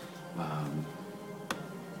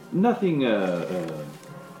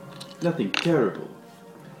 Nothing terrible,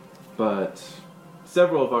 but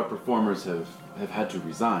several of our performers have had to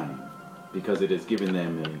resign because it has given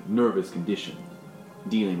them a nervous condition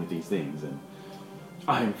dealing with these things, and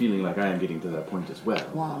I am feeling like I am getting to that point as well.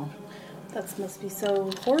 Wow. That must be so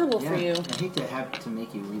horrible for you. I hate to have to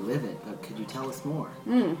make you relive it, but could you tell us more?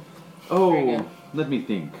 Very Oh, good. let me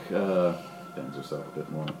think. Bends herself a bit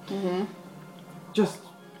more. Just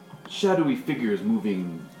shadowy figures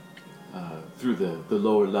moving through the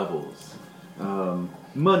lower levels.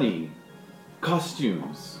 Money,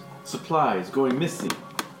 costumes, supplies going missing.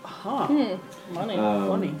 Huh. Money.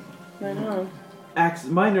 Funny. I know.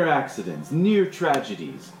 Minor accidents, near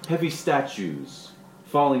tragedies, heavy statues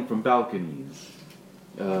falling from balconies,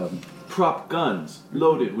 prop guns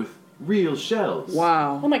loaded with real shells.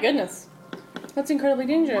 Wow. Oh my goodness. That's incredibly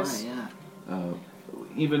dangerous. Why, yeah.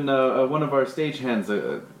 Even one of our stagehands,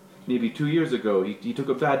 maybe 2 years ago, he took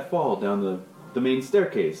a bad fall down the main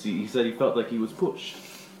staircase. He said he felt like he was pushed.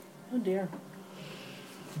 Oh dear.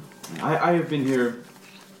 I have been here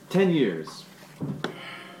 10 years,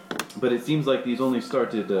 but it seems like these only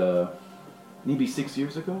started maybe 6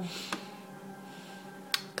 years ago.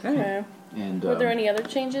 Okay. And Were there any other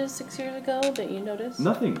changes 6 years ago that you noticed?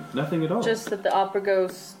 nothing at all. Just that the opera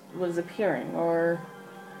ghost was appearing, or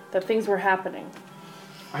that things were happening.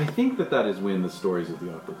 I think that is when the stories of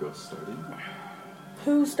the opera ghost started.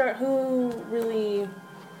 Who really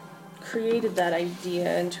created that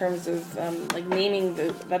idea in terms of like naming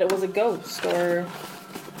that it was a ghost, or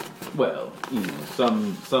Well,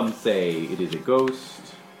 some say it is a ghost.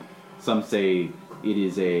 Some say it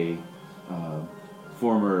is a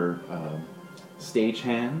former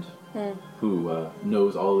stagehand who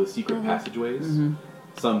knows all the secret passageways.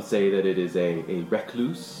 Some say that it is a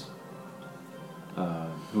recluse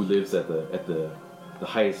who lives at the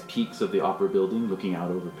highest peaks of the opera building, looking out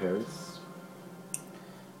over Paris.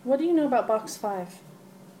 What do you know about Box 5?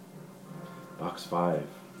 Box 5.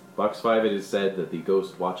 Box 5, it is said that the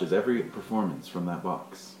ghost watches every performance from that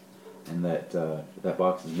box, and that that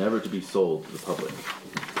box is never to be sold to the public.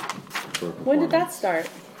 When did that start?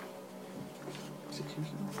 6 years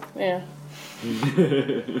ago. Yeah.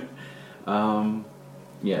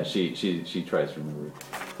 Yeah, she tries to remember.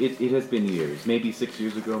 It has been years. Maybe 6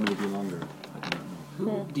 years ago, maybe longer. I don't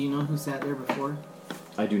know. Do you know who sat there before?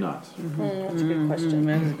 I do not. That's a good question.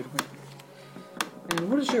 That is a good question. And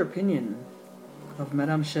what is your opinion of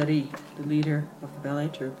Madame Cherie, the leader of the ballet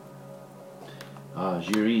troupe?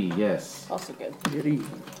 Jury, yes. Also good. Cherie.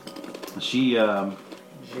 She, I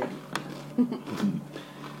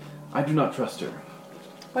do not trust her.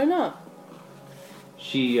 Why not?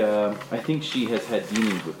 She, I think she has had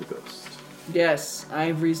dealings with the ghost. Yes, I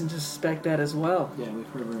have reason to suspect that as well. Yeah, we've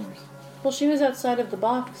heard rumors. Well, she was outside of the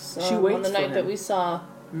box She on waits the for night that him. we saw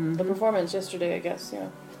the performance yesterday, I guess, yeah.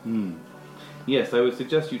 Yes, I would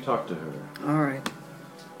suggest you talk to her. All right.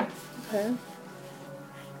 Okay.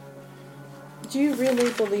 Do you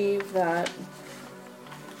really believe that...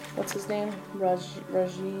 What's his name?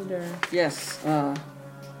 Rajid or... Yes,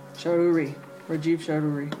 Chaudhuri. Rajiv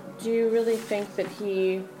Chaudhuri. Do you really think that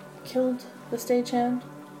he killed the stagehand?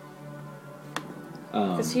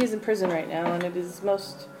 Because he is in prison right now, and it is his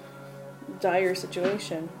most dire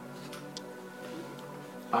situation.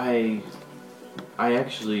 I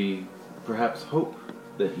actually perhaps hope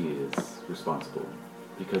that he is responsible,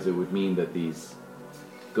 because it would mean that these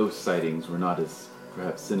ghost sightings were not as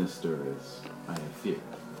perhaps sinister as I have feared.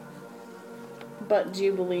 But do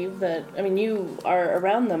you believe that... I mean, you are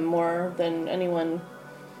around them more than anyone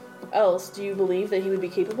else. Do you believe that he would be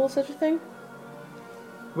capable of such a thing?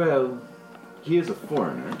 Well, he is a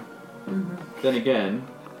foreigner. Then again,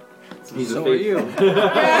 he's So a are you.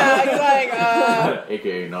 Yeah, he's like,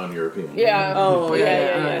 AKA non-European. Yeah. Oh, yeah.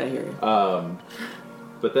 Yeah. I hear you.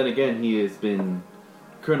 But then again, he has been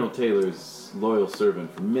Colonel Taylor's loyal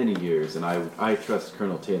servant for many years, and I trust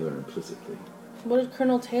Colonel Taylor implicitly. What did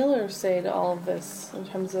Colonel Taylor say to all of this in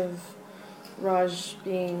terms of Raj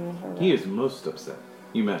being... He is most upset.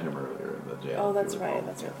 You met him earlier in the jail. Oh, if that's you right. recall.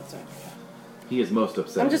 That's right. He is most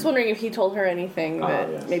upset. I'm just wondering if he told her anything that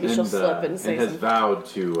Yes. maybe she'll slip and say and has something. vowed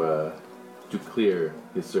to clear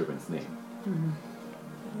his servant's name.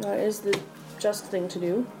 That is the just thing to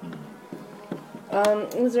do.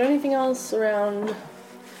 Was there anything else around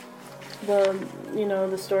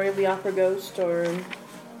the story of the opera ghost or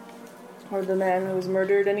the man who was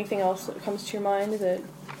murdered? Anything else that comes to your mind that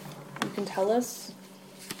you can tell us?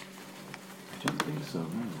 I don't think so. No.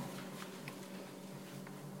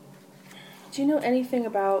 Do you know anything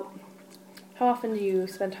about how often do you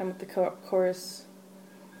spend time with the chorus?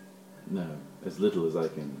 No, as little as I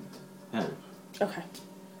can help. Okay.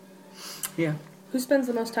 Yeah. Who spends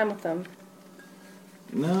the most time with them?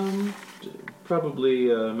 Probably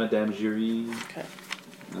Madame Giry, Okay.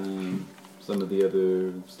 some of the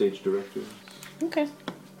other stage directors. Okay.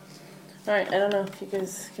 Alright, I don't know if you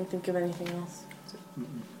guys can think of anything else.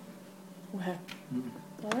 Okay.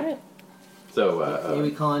 Alright. So, Maybe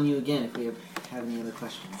we call on you again if we have any other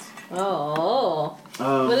questions. Oh.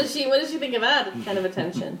 What does she think of that kind of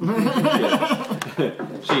attention?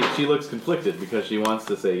 she looks conflicted because she wants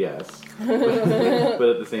to say yes, but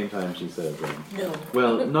at the same time she says, No.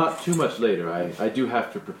 well, not too much later. I do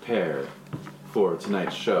have to prepare for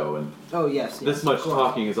tonight's show, and Oh, yes. this much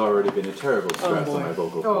talking has already been a terrible stress on my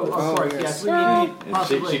vocal Oh, cords. of course, yes. yes. We And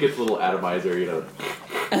possibly, she gets a little atomizer,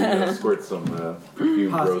 squirts some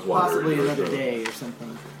perfumed rose water. possibly into her another throat. day or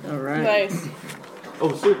something. All right. Nice.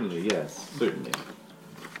 Oh, certainly, yes, certainly.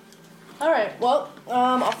 Alright, well,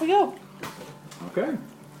 off we go. Okay.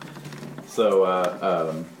 So,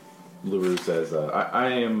 LaRue says, I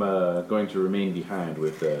am going to remain behind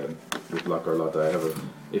with La Carlotta. I have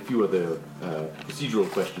a few other procedural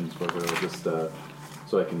questions for her, just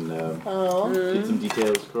so I can get some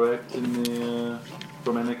details correct in the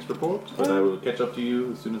for my next report. But I will catch up to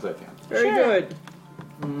you as soon as I can. Very Sure. good.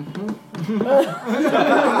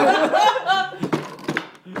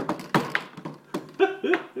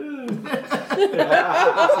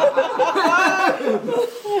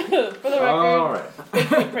 For the All record, right. big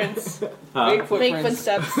footprints. Huh? Big Make footprints.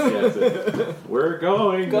 footsteps. Yes, we're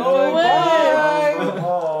going. Going.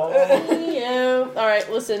 Yeah.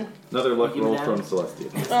 Alright, listen. Another luck Give me roll that. from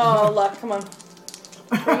Celestia. Oh, luck, come on.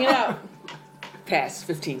 Bring it out. Pass.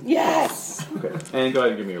 15. Yes! Okay. And go ahead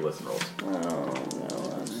and give me your listen rolls. Oh,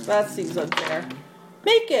 no. That seems unfair.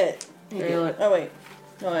 Make it! Fail it. Oh, wait.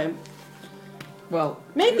 No, Well,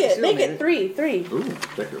 Make you it! still Make made it! 3. Ooh,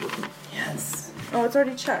 check your listen. Yes. Oh, it's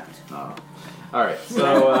already checked. Oh. All right.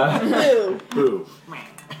 So, Boo. boo.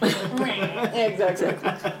 Yeah,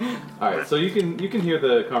 exactly. All right. So you can hear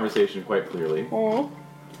the conversation quite clearly. Mhm.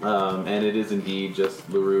 And it is indeed just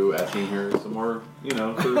LaRue asking her some more, sort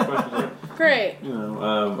of questions. Like, Great.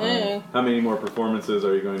 Hey. How many more performances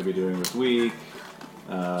are you going to be doing this week?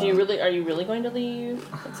 Are you really going to leave,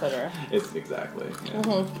 etc. It's exactly.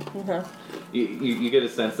 Yeah. Okay. You get a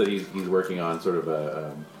sense that he's working on sort of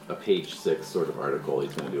a page 6 sort of article.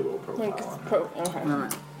 He's going to do a little profile on her.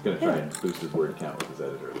 Okay. He's going to try and boost his word count with his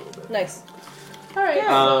editor a little bit. Nice. All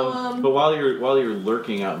right. But while you're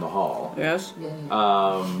lurking out in the hall, Yes.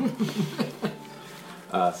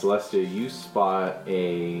 Celestia, you spot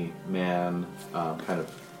a man kind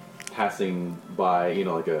of passing by.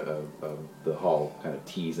 Like the hall kind of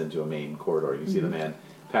tees into a main corridor. You see the man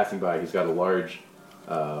passing by. He's got a large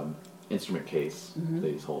instrument case that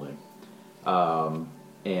he's holding,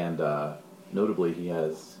 and notably he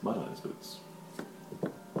has mud on his boots.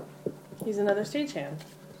 He's another stagehand.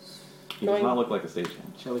 He does not look like a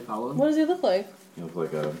stagehand. Shall we follow him? What does he look like? He looks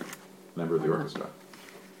like a member of the orchestra.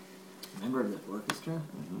 Member of the orchestra?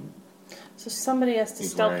 So somebody has to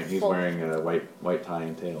stealth. He's wearing a white tie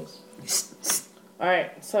and tails. All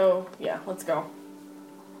right. So yeah, let's go.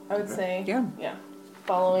 I would say Yeah.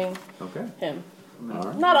 following Okay. him. All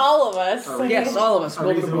right. Not all of us. Yes, all of us.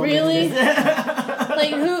 Really?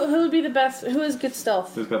 Like who would be the best? Who is good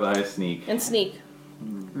stealth Who's got the highest sneak? and sneak?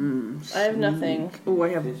 I have nothing. Oh, I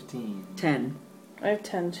have 15. 10. I have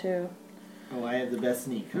 10 too. Oh, I have the best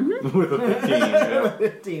sneak. With a 15, yeah.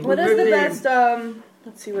 15. What is the best?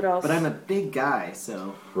 Let's see what else. But I'm a big guy,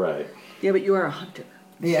 so... Right. Yeah, but you are a hunter.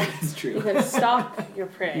 Yeah, it's You true. can stalk your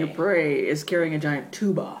prey. Your prey is carrying a giant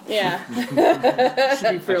tuba. Yeah. Should be fairly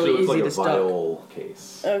Actually, it's easy like to a stalk. viol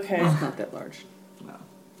case. Okay. It's not that large. No.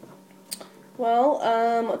 Well,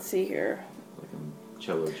 let's see here. Like a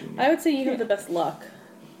cello junior. I would say you have the best luck.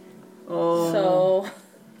 Oh. So,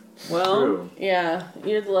 well, True. yeah,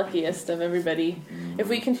 you're the luckiest of everybody. If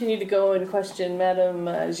we continue to go and question Madame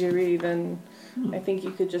Giry, then I think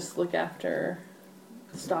you could just look after,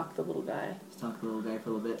 stalk the little guy. Stalk the little guy for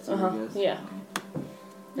a little bit, see where he goes. Yeah. Okay.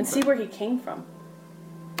 And see where he came from.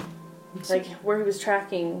 Like, where he was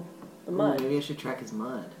tracking the mud. Ooh, maybe I should track his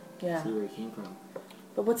mud. Yeah. See where he came from.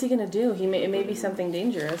 But what's he gonna do? It may be something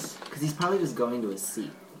dangerous. Because he's probably just going to his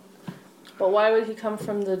seat. But why would he come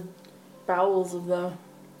from the bowels of the...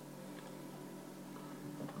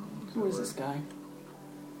 who is this guy?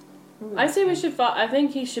 I say we should I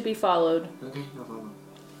think he should be followed. Okay, no problem.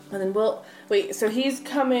 And then we'll... Wait, so he's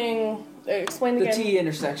coming... Explain The again. T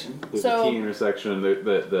intersection. There's So- a T intersection.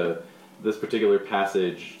 This particular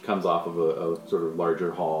passage comes off of a sort of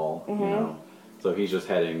larger hall. So he's just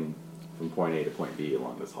heading from point A to point B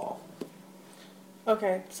along this hall.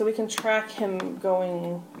 Okay, so we can track him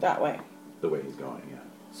going that way. The way he's going, yeah.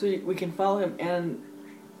 So we can follow him, and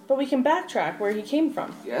But we can backtrack where he came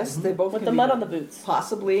from. yes, they both With can the be mud done. on the boots.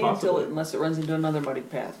 Possibly. Possibly. Unless it runs into another muddy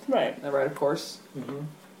path. Right. Is that right? Of course.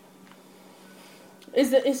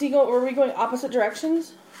 Is he going... Were we going opposite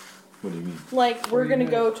directions? What do you mean? Like, we're gonna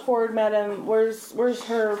go toward Madame... Where's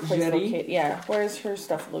her place Jetty? located? Yeah, where's her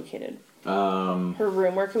stuff located? Um, Her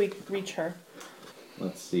room. Where can we reach her?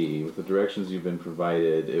 let's see. With the directions you've been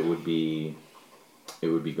provided, it would be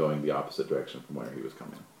going the opposite direction from where he was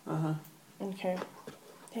coming. Okay.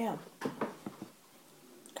 Damn.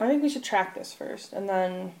 I think we should track this first, and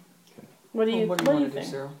then... What do you What do you want to do, think?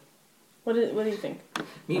 Sarah? What do you think?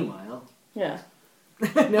 Meanwhile... Yeah.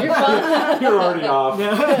 no. You're fine. You're already off.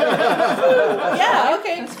 Yeah,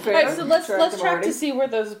 okay. That's fair. Alright, so let's Track track them already. to see where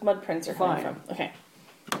those mud prints are coming Fine. from. Okay.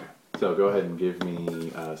 So go ahead and give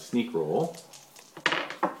me a sneak roll.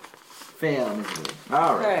 Fail miserably.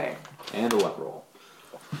 All right. Okay. And a luck roll.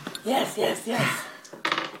 Yes. Pass. Yes.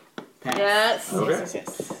 Okay. Yes.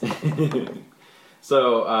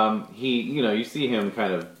 So you see him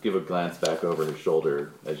kind of give a glance back over his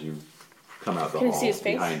shoulder as you come out the Can you hall see his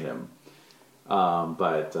face? behind him.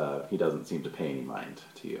 But he doesn't seem to pay any mind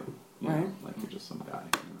to you. You know, Right. like you're just some guy.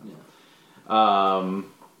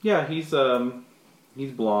 Yeah.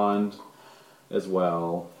 He's blonde as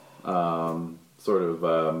well. Sort of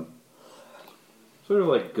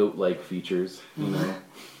like goat-like features, you know,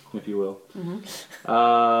 if you will.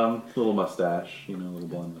 Little mustache, little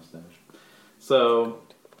blonde mustache. So,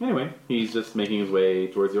 anyway, he's just making his way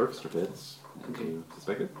towards the orchestra pits. Okay. You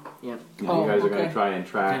suspect it? Yeah. You guys are going okay. to try and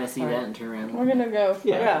track. Kind of see that and turn around. We're gonna go.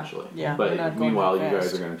 Yeah, Yeah. eventually. Yeah, we're not But going meanwhile, that you guys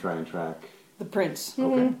fast. are going to try and track. The prince.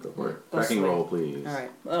 Okay, go for it. Thus Tracking way. roll, please. All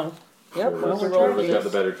right. Oh, Yep. Whoever's Well, whoever's got the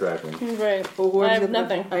better tracking. right. Well, whoever's I have got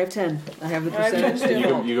the- nothing. I have 10. I have the I have 10 percentage.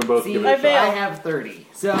 too. You can both See, give it I a fail. I shot. have 30.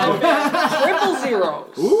 So. Triple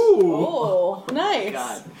zeros. Ooh! Oh, nice.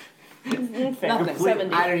 God. Okay. Nothing.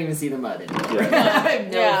 70. I don't even see the mud anymore. Yeah. I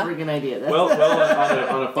have no Yeah. freaking idea. That's Well,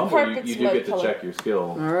 on a fumble, carpet's you do mud get to color. check your skill.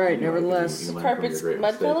 All right, You know, nevertheless. you The learn from your carpet's great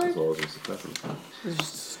mud mistakes color? as well as your successes. There's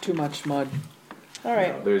just too much mud. All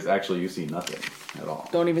right. There's actually, you see nothing at all.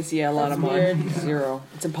 Don't even see a lot That's of mud. weird. Zero.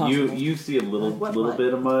 It's impossible. You see a little What little mud?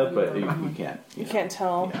 bit of mud, but you can't. You can't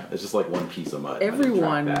tell. Yeah, it's just like one piece of mud.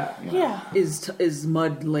 Everyone- You track that, you know. Yeah. is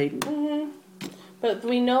mud laden. But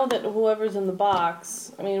we know that whoever's in the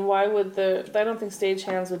box, I mean, why would I don't think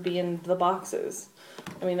stagehands would be in the boxes.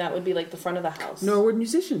 I mean, that would be like the front of the house. Nor would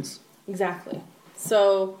musicians. Exactly.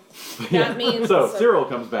 So Yeah. that means. So Cyril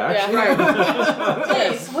comes back. Yeah.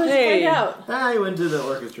 Nice. What did Hey. you find out? I went to the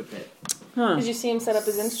orchestra pit. Huh. Did you see him set up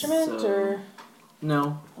his instrument, So- or?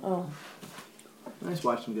 No. Oh, I just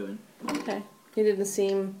watched him go in. okay. He didn't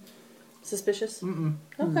seem suspicious. Mm-mm.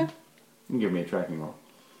 Okay. You can give me a tracking roll.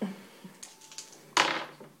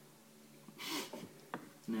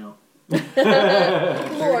 No.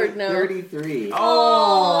 Lord, no. 33.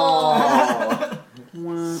 Oh.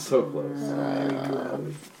 Wow. So close.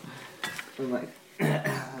 I'm like,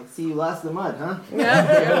 let's see, you lost the mud, huh?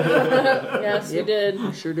 Yeah. Yes, you Yep. did.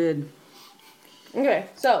 I sure did. Okay,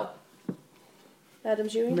 so. Madame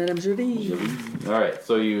Julie? Madame Judy. All right,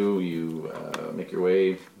 so you make your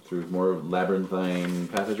way through more labyrinthine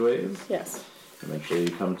passageways. Yes. Eventually,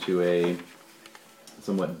 you come to a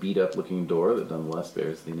somewhat beat-up-looking door that nonetheless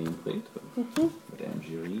bears the nameplate of Madame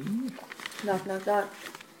Julie. Knock, knock, knock.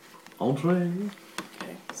 Entree.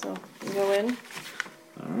 Okay, so you go in.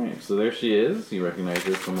 All right, so there she is. You recognize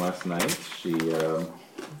her from last night. She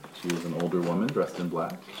is an older woman dressed in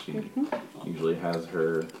black. She usually has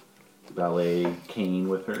her ballet cane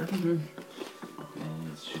with her,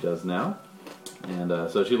 as she does now. And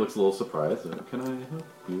so she looks a little surprised. Can I help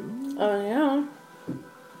you? Oh,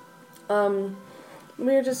 yeah.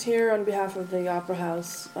 We're just here on behalf of the Opera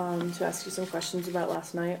House to ask you some questions about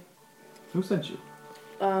last night. Who sent you?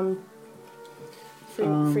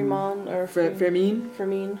 Fremont or Fermin?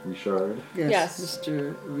 Fermin. Richard. Yes.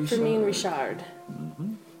 Mr. Richard. Fermin Richard.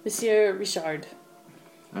 Monsieur Richard.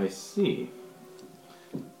 I see.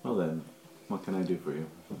 Well then, what can I do for you?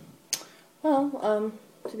 Well,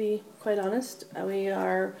 to be quite honest, we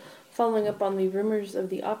are following up on the rumors of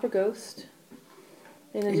the opera ghost.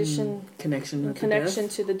 In addition, Connection. in with the connection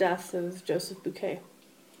death? to the death of Joseph Bouquet.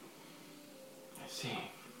 I see.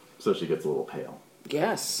 So she gets a little pale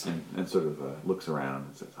Yes. and sort of looks around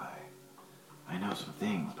and says, I know some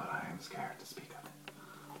things, but I am scared to speak of it.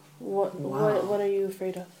 What are you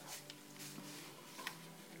afraid of?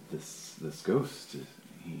 This ghost,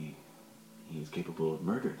 he's capable of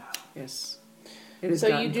murder now. Yes. It has So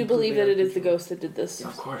you gotten do believe that completely it is the out of ghost that did this?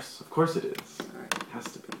 Of course it is. It has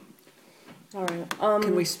to be. All right. control.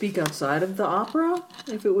 Can we speak outside of the opera?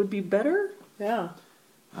 If it would be better? Yeah.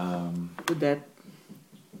 Would that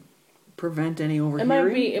prevent any overhearing? It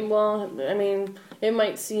might be. Well, I mean, it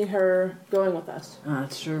might see her going with us. Ah,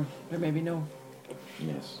 that's true. There may be no.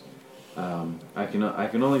 Yes. I can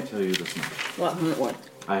only tell you this much. What?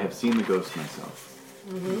 I have seen the ghost myself.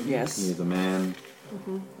 Yes. He is a man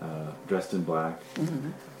dressed in black,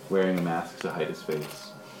 wearing a mask to hide his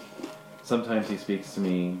face. Sometimes he speaks to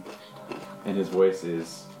me, and his voice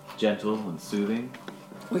is gentle and soothing.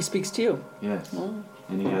 Oh, he speaks to you. Yes.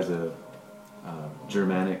 And he has a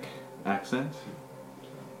Germanic accent.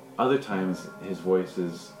 Other times, his voice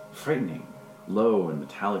is frightening, low and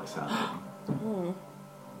metallic sounding.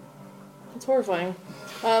 It's horrifying.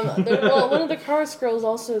 Well, one of the chorus girls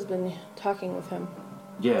also has been talking with him.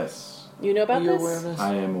 Yes, You know about You're this? aware of this?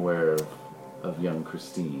 I am aware of young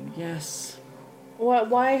Christine. Yes.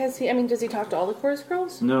 Why has he? I mean, does he talk to all the chorus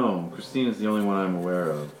girls? No, Christine is the only one I'm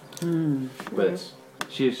aware of. But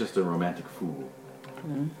she is just a romantic fool.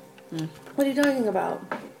 What are you talking about?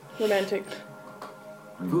 Romantic.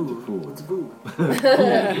 Romantic fool. It's boo.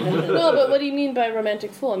 No, but what do you mean by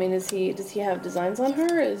romantic fool? I mean, does he have designs on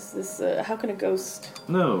her? Is this how can a ghost?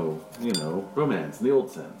 No, romance in the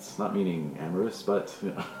old sense. Not meaning amorous, but,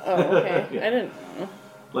 Oh, okay. Yeah. I didn't.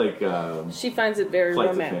 like, She finds it very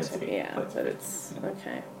Flights of romantic. fancy. Yeah, Flights but of it's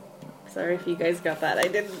okay. Sorry if you guys got that. I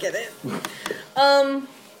didn't get it.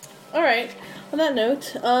 All right. On that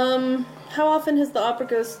note, how often has the opera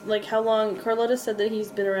ghost? Like, how long? Carlotta said that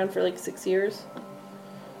he's been around for like 6 years.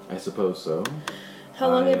 I suppose so. How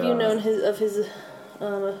long have you known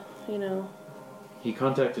He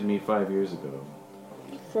contacted me 5 years ago.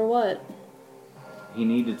 for what? He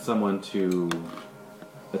needed someone to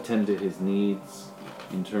attend to his needs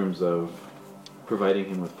in terms of providing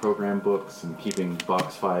him with program books and keeping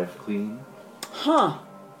Box 5 clean. Huh.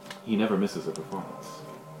 He never misses a performance.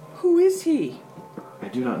 Who is he? I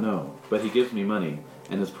do not know, but he gives me money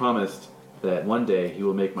and has promised that one day he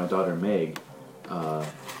will make my daughter Meg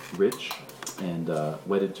rich and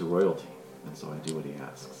wedded to royalty. And so I do what he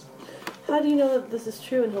asks. How do you know that this is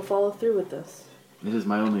true and he'll follow through with this? It is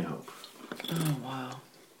my only hope. Oh, wow.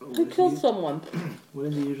 He killed someone. What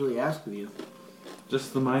does he usually ask of you?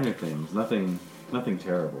 Just the minor things, nothing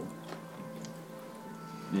terrible.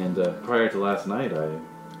 And prior to last night,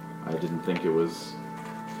 I didn't think it was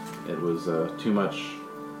too much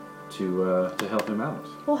to help him out.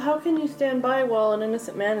 Well, how can you stand by while an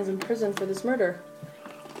innocent man is in prison for this murder?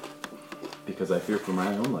 Because I fear for my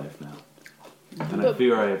own life now. And I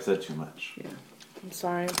fear I have said too much. Yeah. I'm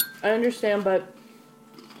sorry. I understand, but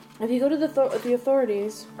if you go to the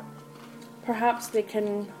authorities, perhaps they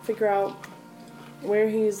can figure out where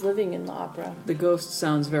he is living in the opera. The ghost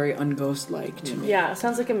sounds very unghost-like to me. Yeah, it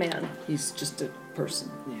sounds like a man. He's just a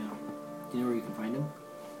person. Yeah. Do you know where you can find him?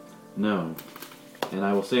 No. And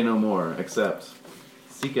I will say no more, except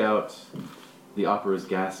seek out the opera's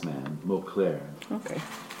gas man, Mauclair. Okay.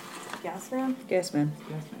 Gas man? Gas man.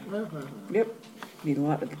 Yep. Need a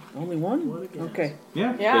lot. Only one? What a gas. Okay.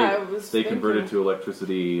 Yeah, they, I was They converted thinking. to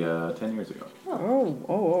electricity 10 years ago. Oh,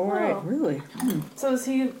 all right. Oh. Really? So does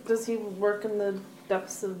he work in the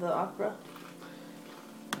depths of the opera?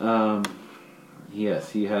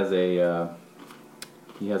 Yes, he has a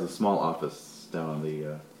small office down on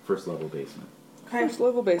the first level basement. Okay. First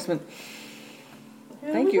level basement.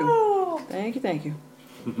 Here Thank we you. go. Thank you.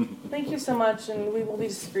 Thank you so much, and we will be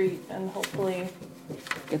discreet and hopefully,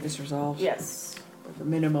 Get this resolved. yes, With a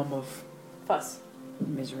minimum of fuss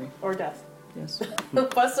misery. or death. Yes.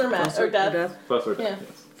 Fuss or Fuss or death. Fuss or Yeah.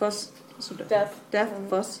 yes. Fuss. So death. Death. Death.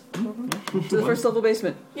 Fuss. To the first level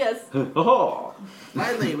basement. Yes. Oh!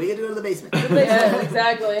 Finally, we get to go to the basement. Yeah, To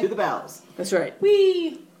exactly. the bowels. That's right.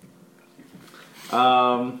 Wee.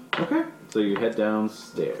 Okay. So you head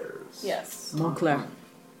downstairs. Yes. Montclair.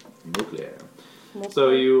 Mauclair. So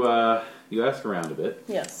you ask around a bit.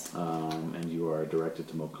 Yes. And you are directed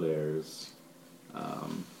to Mauclair's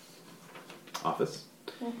office.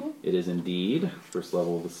 It is indeed first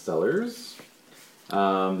level of the cellars.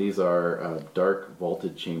 These are dark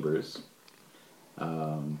vaulted chambers.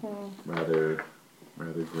 Rather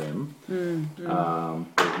grim. They've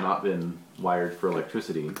not been wired for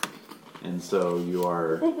electricity, and so you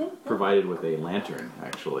are provided with a lantern,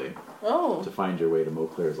 actually, Oh. to find your way to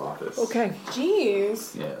Mauclair's office. Okay.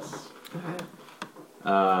 Jeez. Yes.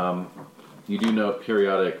 Alright. You do note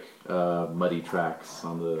periodic muddy tracks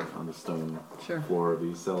on the stone Sure. floor of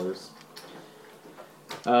these cellars.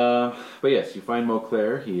 But yes, you find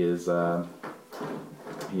Mauclair. He is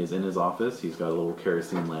in his office. He's got a little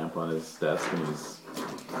kerosene lamp on his desk, and he's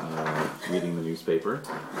reading the newspaper.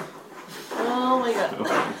 Oh my god.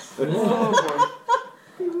 Oh boy.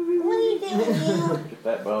 What are you doing? Get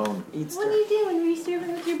that bone. Eats What are you doing? Are you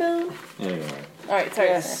serving with your bone? Anyway, Alright, sorry.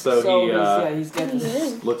 Yes. So he, he's got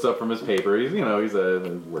this. looks up from his paper. He's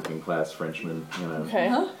a working class Frenchman. Okay.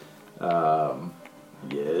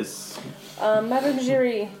 Yes. Madame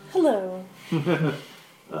Giry, hello.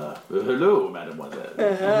 Hello, mademoiselle.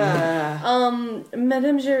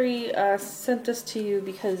 Madame Giry sent us to you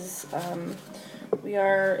because we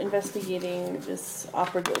are investigating this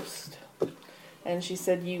opera ghost. And she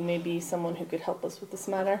said you may be someone who could help us with this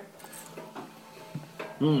matter.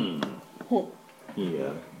 He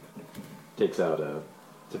takes out a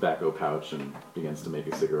tobacco pouch and begins to make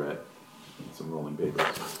a cigarette and some rolling papers.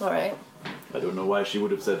 Alright. I don't know why she would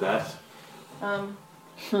have said that. I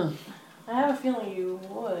have a feeling you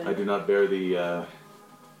would. I do not bear the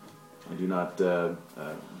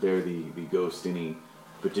ghost any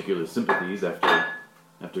particular sympathies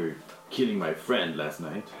after killing my friend last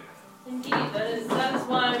night. Indeed, that is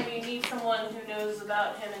why we need someone who knows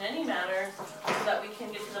about him in any matter, so that we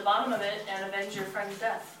can get to the bottom of it and avenge your friend's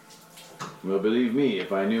death. Well, believe me,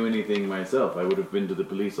 if I knew anything myself, I would have been to the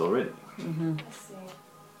police already. I see.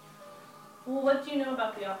 Well, what do you know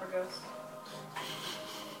about the opera ghost?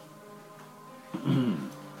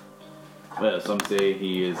 Well, some say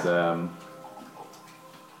he is,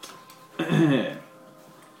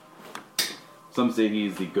 some say he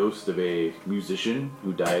is the ghost of a musician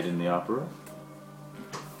who died in the opera.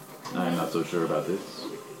 I'm not so sure about this.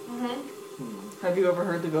 Have you ever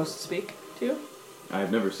heard the ghost speak to you?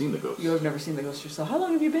 I've never seen the ghost. You have never seen the ghost yourself. How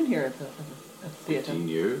long have you been here at the at the theater. 15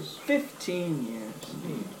 years. 15 years.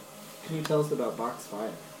 Can you tell us about Box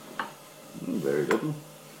 5? Very little.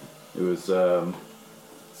 It was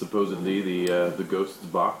supposedly the ghost's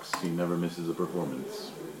box. He never misses a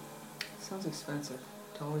performance. Sounds expensive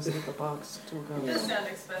to always leave the box to a ghost. It does sound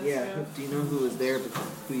expensive. Yeah. Do you know who was there, but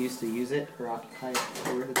who used to use it or occupy it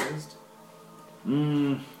for the ghost?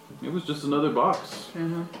 It was just another box.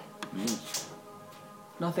 Mm-hmm. Yes.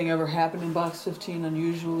 Nothing ever happened in box 15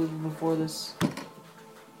 unusual even before this.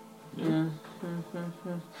 Yeah.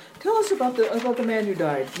 Tell us about the man who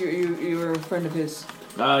died. You were a friend of his,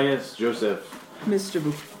 Ah, yes, Joseph. Mr.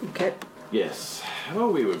 Bouquet. Yes. Oh,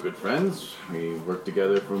 we were good friends. We worked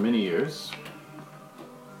together for many years.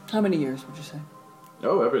 How many years would you say?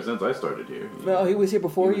 Oh, ever since I started here. Well, he was here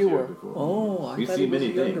before He was you here were. before. Oh, I We've thought seen he was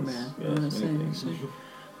many a younger things. man. Yes, I many see. things.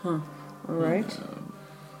 Huh. All right.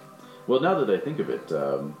 Well, now that I think of it,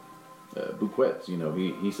 Bouquet,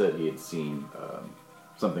 he said he had seen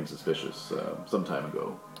something suspicious some time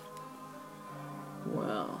ago.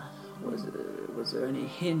 Well, was there any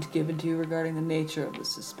hint given to you regarding the nature of the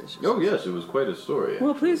suspicious? Oh, yes, it was quite a story.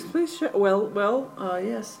 Well, please share. Well,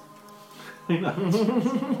 yes.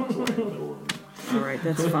 All right,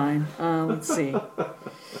 that's fine. Let's see.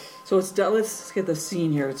 So let's get the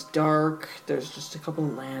scene here. It's dark. There's just a couple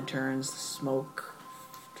of lanterns, smoke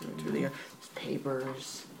through the air. There's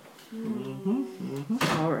papers.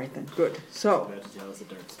 All right then, good. So About to tell us a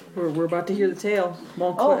dark story. we're about to hear the tale.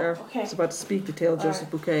 Montclair okay. is about to speak the tale of Joseph All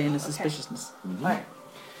right. Bouquet and his Okay. suspiciousness. Alright.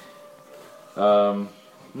 No,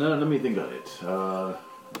 let me think about it. I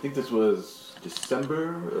think this was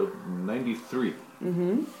December of '93.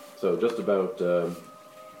 Mm-hmm. So just about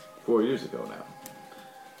 4 years ago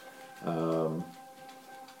now.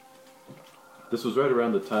 This was right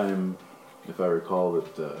around the time, if I recall,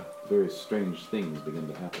 that very strange things began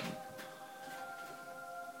to happen.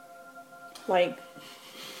 Like,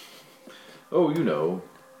 Oh,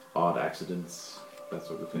 odd accidents, that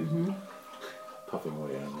sort of thing. Mm-hmm. Puffing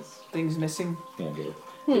away on his Things missing. candle.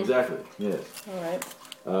 Exactly, yes. alright.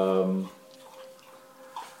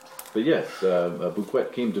 But yes, Bouquet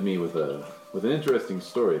came to me with an interesting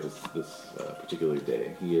story this particular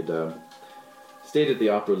day. He had stayed at the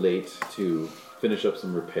opera late to finish up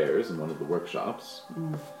some repairs in one of the workshops.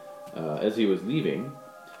 As he was leaving,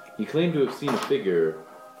 he claimed to have seen a figure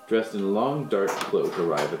dressed in a long dark cloak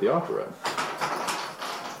arrive at the opera.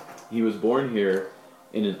 He was borne here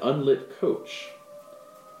in an unlit coach,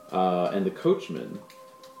 and the coachman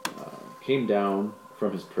came down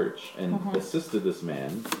from his perch and assisted this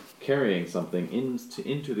man carrying something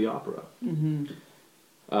into the opera.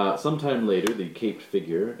 Sometime later, the caped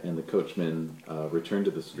figure and the coachman returned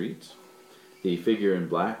to the street. The figure in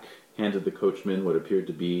black handed the coachman what appeared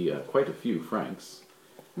to be quite a few francs,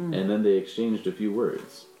 and then they exchanged a few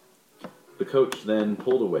words. The coach then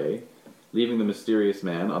pulled away, leaving the mysterious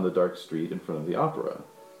man on the dark street in front of the opera.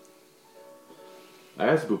 I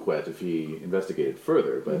asked Bouquet if he investigated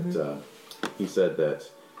further, but he said that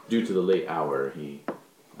due to the late hour, he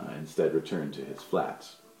instead returned to his flat.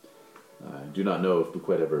 I do not know if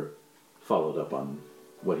Bouquet ever followed up on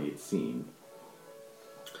what he had seen.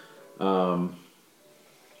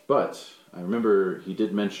 But I remember he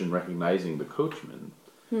did mention recognizing the coachman.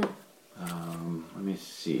 Let me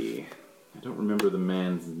see. I don't remember the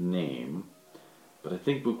man's name, but I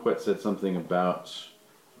think Bouquet said something about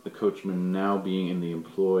the coachman now being in the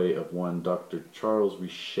employ of one Dr. Charles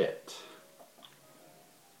Richet.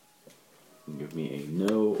 You can give me a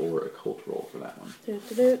no or a cult roll for that one.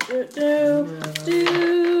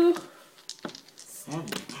 Do. 7.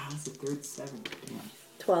 How's the third 7? Damn.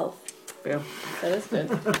 12. Yeah. That is good.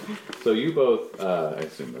 So you both, I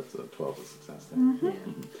assume that's a 12 is success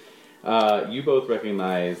there. You both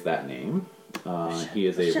recognize that name. He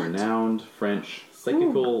is a renowned French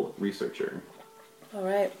psychical researcher.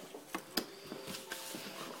 Alright.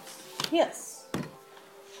 Yes.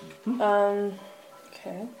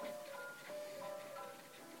 Okay.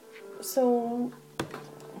 So,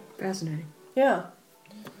 Fascinating. yeah.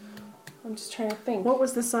 I'm just trying to think. What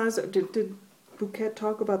was the size? Did Bouquet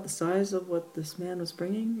talk about the size of what this man was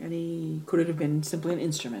bringing? And could it have been simply an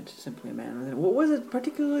instrument, simply a man? What was it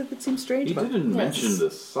particularly that seemed strange He about it? didn't mention the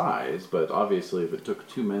size, but obviously if it took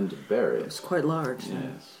 2 men to bear It it, was quite large.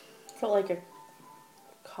 yes, Felt like a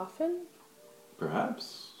coffin?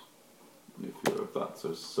 perhaps. If your thoughts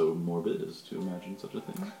are so morbid as to imagine such a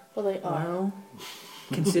thing. Well, they are. Well,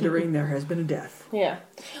 considering there has been a death. Yeah.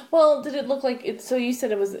 Well, did it look like it? So you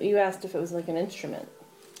said it was. You asked if it was like an instrument.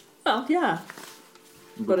 Well, yeah.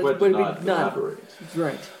 But it Bouquet would did be not not- elaborate.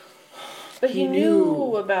 Right. But He he knew.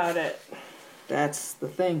 knew about it. That's the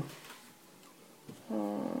thing.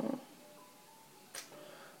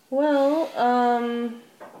 Well,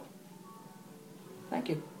 Thank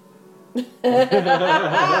you. Thank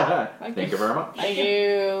you very much. thank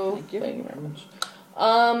you. Thank you. Thank you very much.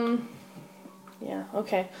 Yeah,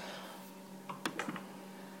 okay.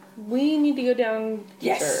 We need to go down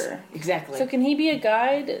Yes, deeper. exactly. So can he be a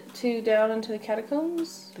guide to down into the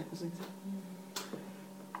catacombs? That was exactly.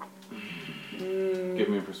 Give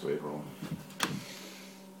me a persuade roll.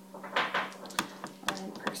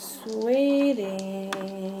 I'm persuading.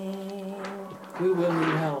 We will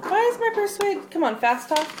need help. Why is my persuade? Come on, fast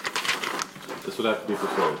talk. This would have to be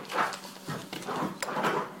persuade.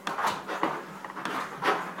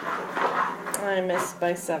 I missed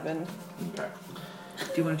by 7. Okay.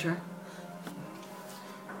 Do you want to try?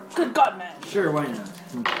 Good God, man. Sure, why not?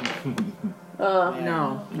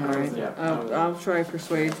 No. All right. Yeah. I'll try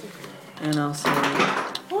persuade, and I'll say,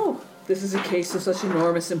 Oh, this is a case of such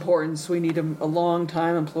enormous importance. We need a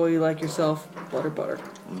long-time employee like yourself, butter.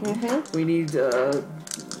 mm-hmm. We need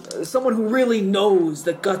someone who really knows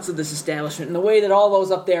the guts of this establishment in the way that all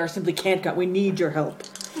those up there simply can't gut. We need your help.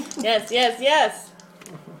 Yes.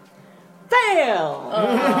 Fail!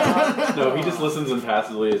 No, he just listens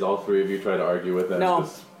impassively as all three of you try to argue with him. No.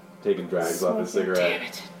 Just taking drags off his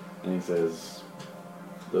cigarette. And he says,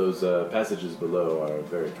 those passages below are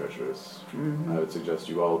very treacherous. I would suggest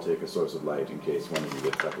you all take a source of light in case one of you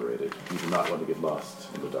gets separated. You do not want to get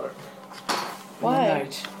lost in the dark. Why?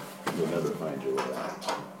 Night, You'll never find your way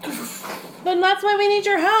out. Then that's why we need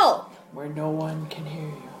your help. where no one can hear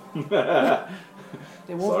you.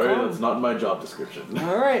 They won't Sorry, come. that's not in my job description.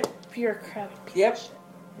 All right. Bureaucratic piece. Yep.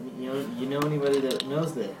 You know anybody that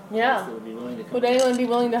knows that? Yeah. That would be willing to come? Would anyone be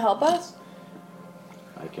willing to help us?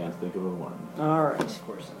 I can't think of a one. All right. Of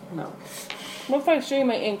course. No. What if I show you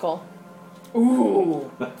my ankle?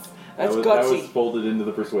 Ooh. That's That was gutsy. folded into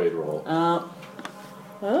the persuade roll.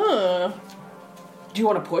 Oh, Do you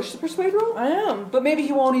want to push the persuade roll? I am. But maybe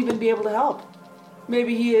he won't even be able to help.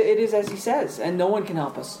 Maybe it is as he says, and no one can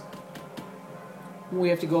help us. We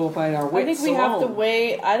have to go by our wits I think we have to alone.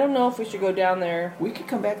 wait. I don't know if we should go down there. We could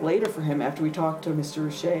come back later for him after we talk to Mr.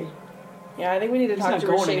 Richer. Yeah, I think we need to He's talk not to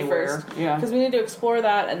going Richer anywhere. first. Yeah. Because we need to explore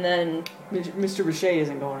that and then... Mr. Richer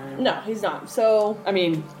isn't going anywhere. No, he's not. So, I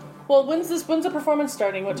mean, well, when's the performance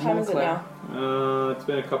starting? What time is it Claire. now? It's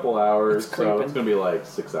been a couple hours, It's so creeping. it's going to be like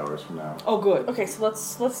 6 hours from now. oh, good. Okay, so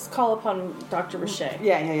let's call upon Dr. Richer.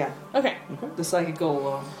 Yeah. Okay. The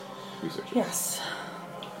psychical Research. Yes.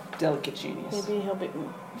 delicate genius. Maybe he'll be...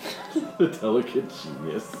 The delicate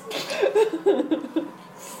genius.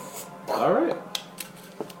 Alright.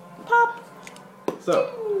 Pop!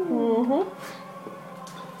 So,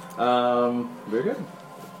 Mm-hmm. very good.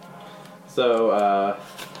 So,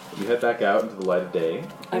 you head back out into the light of day.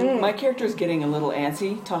 My character is getting a little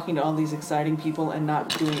antsy, talking to all these exciting people and not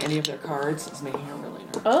doing any of their cards. It's making her really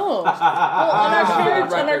nervous. Oh.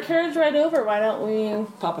 Well, on our carriage ride over, why don't we...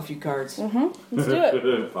 Pop a few cards. Let's do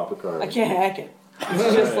it. Pop a card. I can't hack it.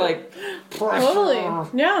 It's just like... Totally.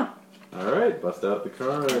 Yeah. Alright, bust out the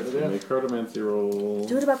cards. Make cartomancy rolls.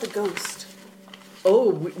 Do it about the ghost.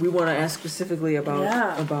 Oh, we want to ask specifically about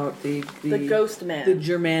Yeah. about the ghost man. the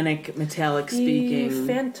Germanic metallic The speaking.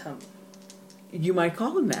 phantom. You might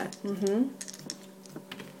call him that. Mm-hmm.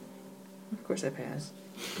 Of course, I pass.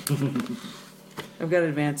 I've got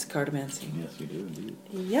advanced cartomancy. Yes, you do indeed.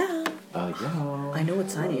 Yeah. Yeah. I know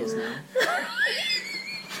what sign he is now.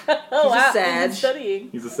 Oh, He's a wow. Sag. He's studying.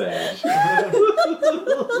 He's a Sag.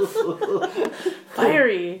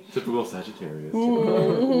 Fiery. Typical Sagittarius.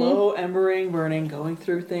 Low, embering, burning, going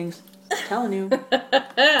through things. Telling you.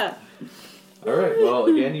 Alright, well,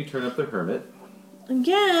 again, you turn up the Hermit.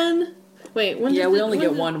 Again. Wait, when Yeah, did we the- only when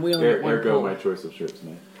get did- one. We only get one. Ergo, pull. my choice of shirt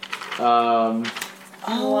tonight.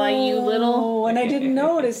 Why, you little... Oh, and I didn't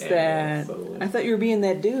notice that. Subtly. I thought you were being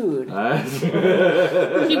that dude.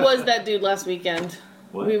 He was that dude last weekend.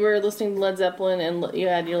 What? We were listening to Led Zeppelin, and you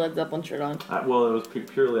had your Led Zeppelin shirt on. Well, it was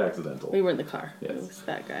purely accidental. We were in the car. Yes. It was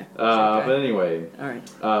that guy. But anyway, All right.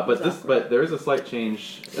 but there is a slight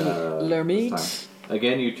change. L'Hermite. This time.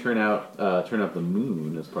 Again, you turn up the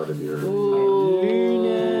moon as part of your.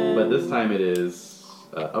 Ooh. But this time it is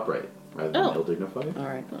upright rather than ill-dignified, All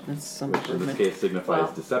right. That's some which in this improvement. case signifies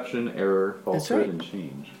Wow. deception, error, falsehood, right. and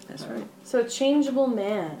change. That's right. So, changeable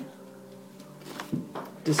man.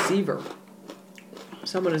 Deceiver.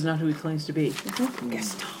 Someone is not who he claims to be.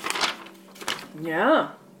 Gaston. Yeah.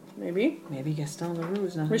 Maybe. Maybe Gaston Leroux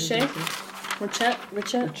is not who he Richer? claims to Richette. be.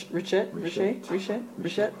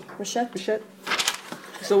 Richette.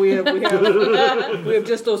 So we have we have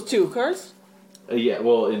just those two cards. Yeah,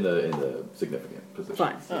 well, in the significant position.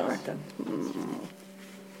 Fine. Oh. All right then.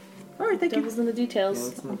 All right, thank you. Devil's in the details.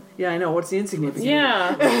 it's not- Yeah, I know. What's the insignificant?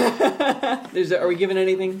 Yeah. Are we given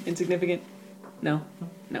anything insignificant? No.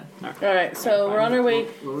 No. All right. All right, so we're on our way.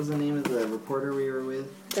 What was the name of the reporter we were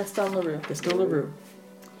with? Gaston Leroux. Gaston Leroux.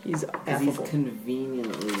 He's Because he's affable.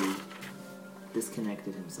 conveniently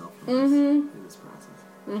disconnected himself from this process.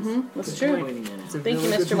 That's Just true. pointing that out. It's a Thank you,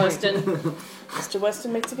 really Mr. good point. Weston. Mr.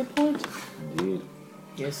 Weston makes a good point. Indeed.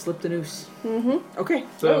 Yeah, slipped the noose. Okay.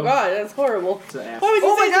 So, Oh God, that's horrible. So after, Why would you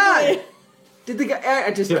Oh say my God! something? Did the guy?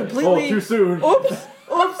 I just yeah, completely. oh, too soon. Oops! Oops!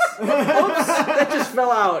 Oops! That just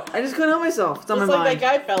fell out. I just couldn't help myself. It's on Just my like mind.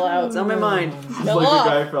 that guy fell out. It's on my mind. Just Fell like off. the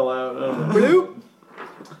guy fell out. Bloop.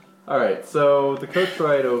 All right, so the coach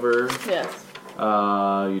ride over. Yes.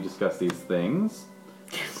 You discuss these things.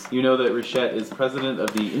 You know that Richette is president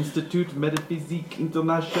of the Institut Métaphysique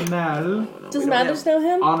International, Does Mathers know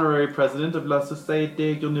him? honorary president of la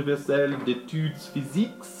Société Universelle d'études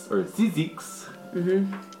physiques, or CISIX, We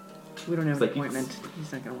don't have an Psychics. appointment.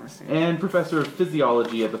 He's not gonna want to say. and professor of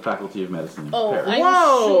physiology at the Faculty of Medicine in Oh, Paris. I'm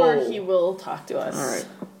Whoa! sure he will talk to us.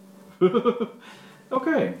 All right.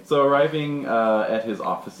 Okay, so arriving at his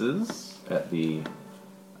offices at the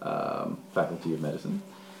Faculty of Medicine,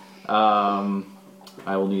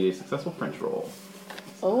 I will need a successful French roll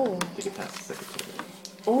Oh. to get past the secretary.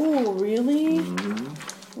 Oh, really?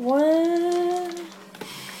 What?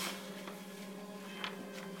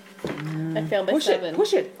 I failed by Push 7. it.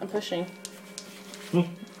 Push it. I'm pushing.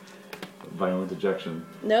 Violent ejection.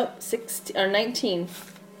 Nope, 16 or 19.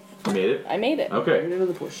 You made it? I made it. Okay.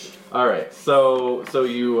 Another push. All right. So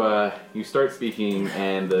you start speaking,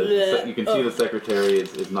 and you can see the secretary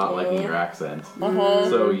is not liking your accent.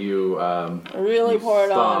 So you Really you pour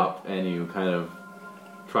it on. stop and you kind of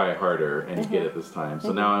try harder, and you get it this time.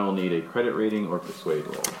 So now I will need a credit rating or persuade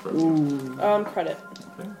roll from you. Credit.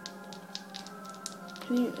 Okay.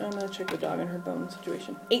 Can you? I'm gonna check the dog and her bone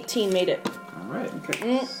situation. 18 made it. All right.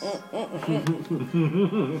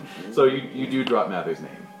 So you do drop Mather's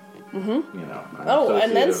name. You know. I'm Oh,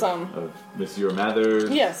 and then associate some. Of Monsieur Mathers.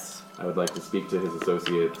 Yes, I would like to speak to his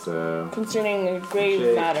associate. concerning a grave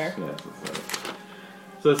Shakes. matter. Yes, that's right.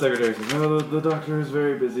 So the secretary says, "No, the doctor is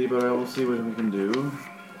very busy, but I will see what we can do."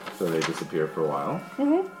 So they disappear for a while.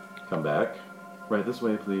 Come back. Right this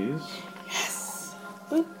way, please. Yes.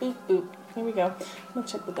 Boop boop boop. Here we go. I'm gonna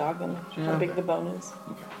check the dog and how big the bone is.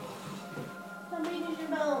 How big is your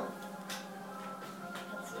bone?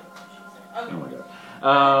 Oh my god.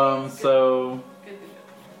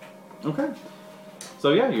 Okay.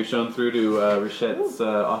 So yeah, you're shown through to Richette's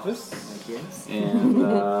office, Yes.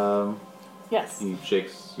 and Yes. he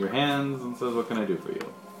shakes your hands and says, "What can I do for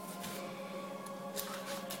you?"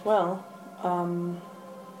 Well,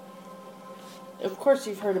 of course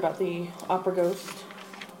you've heard about the opera ghost.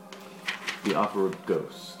 The opera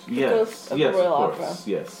ghost. Ghost of the yes, Royal of course. Opera.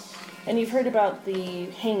 Yes. And you've heard about the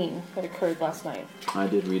hanging that occurred last night. I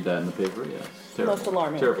did read that in the paper. Yes. Terrible. Most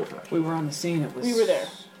alarming. Terrible fact. We were on the scene. It was. We were there.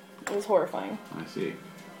 It was horrifying. I see.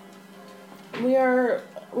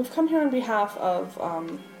 We've come here on behalf of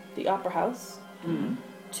the Opera House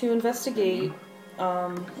to investigate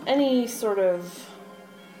any sort of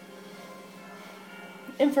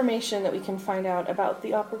information that we can find out about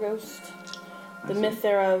the Opera Ghost, the myth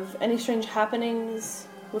thereof, any strange happenings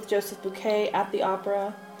with Joseph Bouquet at the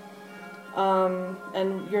opera,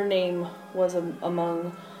 and your name was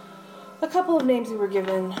among a couple of names we were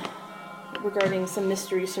given regarding some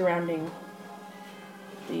mystery surrounding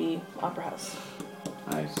the Opera House.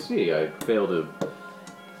 I see. I fail to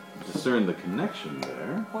discern the connection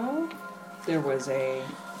there. Well, There was a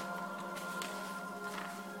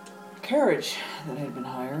carriage that had been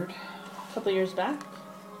hired a couple years back.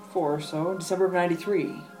 4 or so, December of '93.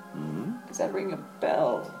 Mm-hmm. Does that ring a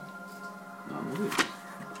bell? Not in the least.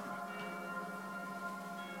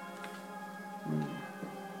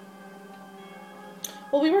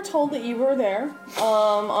 Well, we were told that you were there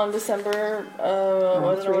on December, I don't know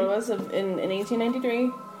what it was, in 1893.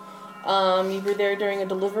 You were there during a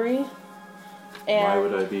delivery. And Why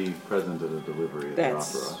would I be present at a delivery at the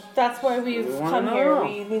opera? That's why we've We wanna come know. here.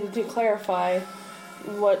 We needed to clarify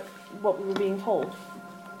what we were being told.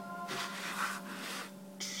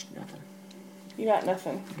 Nothing. You got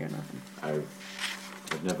nothing. I got nothing.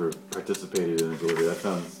 I've never participated in a delivery. That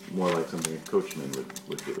sounds more like something a coachman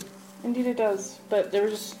would do. Indeed it does. But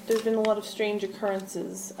there's been a lot of strange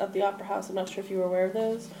occurrences at the Opera House. I'm not sure if you were aware of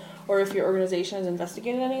those, or if your organization has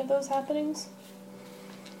investigated any of those happenings.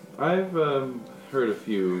 I've heard a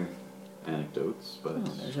few anecdotes, but Oh,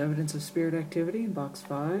 there's evidence of spirit activity in box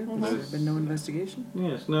 5. Has there been no investigation?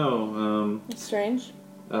 yes, no. It's strange.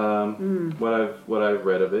 What I've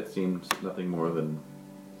read of it seems nothing more than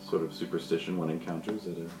sort of superstition one encounters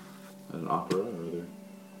at a an opera or other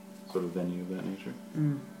sort of venue of that nature.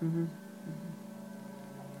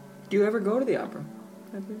 Do you ever go to the opera?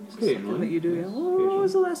 Is this something Occasionally, that you do? yes, Yeah. What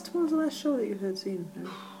was the last show that you had seen?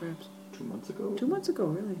 Perhaps 2 months ago. 2 months ago,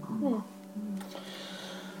 really. Well,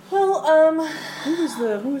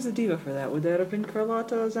 Who was the diva for that? Would that have been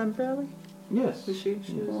Carlotta Zamprelli? Yes. Was she?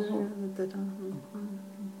 She was there at that time.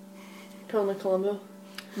 Colonel Colombo.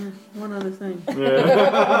 One other thing.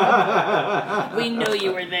 We know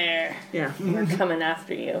you were there. Yeah. We're coming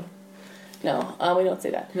after you. No, we don't say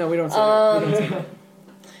that. No, we don't say that. We don't say that.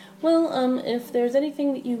 Well, if there's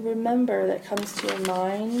anything that you remember that comes to your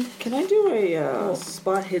mind, Can I do a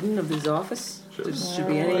spot hidden of his office? Sure. There should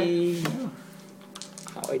be any.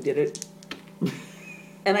 How I did it.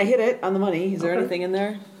 And I hit it on the money. Is there Okay. anything in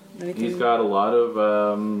there? Anything? He's got a lot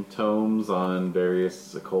of tomes on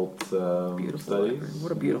various occult Beautiful studies. library.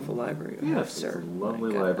 What a beautiful library you have, Yes, sir. it's a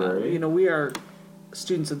lovely My God. library. You know, we are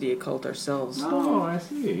students of the occult ourselves. Oh, I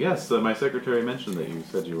see. Yes, my secretary mentioned that you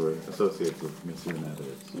said you were associates with Monsieur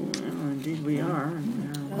Nabbit. Indeed we are.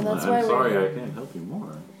 and that's why I'm sorry we're I can't help you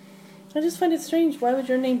more. I just find it strange. Why would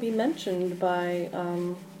your name be mentioned by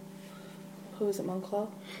who is it, Monclar?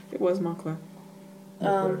 It was Montclair,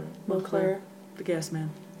 Monclar. the gas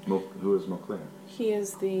man. Who is Moncler? He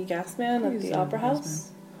is the gas man at He's the the Opera gas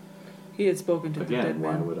House. He had spoken to the dead Again,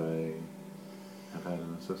 why man. would I have had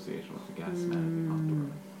an association with the gas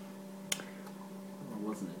man? It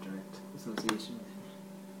wasn't a direct association.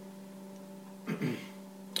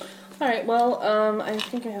 All right. Well, I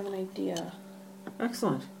think I have an idea,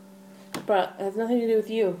 Excellent. but it has nothing to do with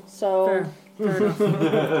you. So Fair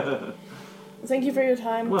enough. thank you for your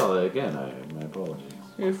time. Well, again, my apologies.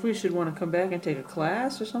 If we should want to come back and take a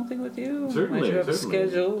class or something with you, Certainly, might you have a certainly.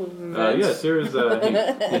 schedule of events? Yes, here is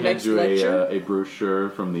he hands you lecture? a brochure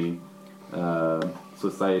from the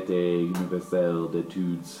Société Universelle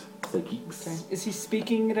d'Études Psychiques. Okay. Is he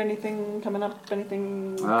speaking at anything coming up?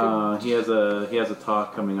 Anything? He has a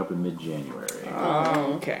talk coming up in mid-January.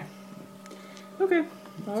 Oh, okay. Okay.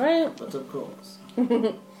 All right. But of course.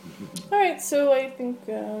 All right. So I think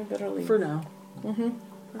we better leave. For now. Mm-hmm.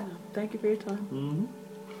 For now. Thank you for your time. Mm-hmm.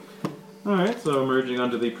 All right, so emerging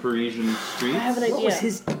onto the Parisian streets. I have an idea. What was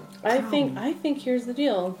his? I think here's the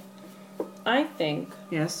deal. I think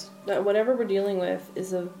Yes. that whatever we're dealing with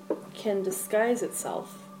can disguise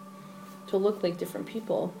itself to look like different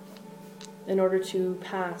people in order to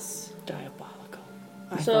pass. Diabolical.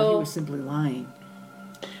 I So- thought he was simply lying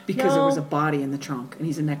because there No. was a body in the trunk, and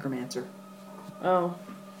he's a necromancer. Oh,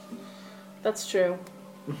 that's true.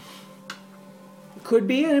 Could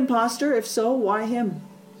be an imposter. If so, why him?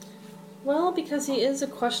 Well, because he is a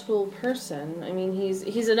questionable person. I mean,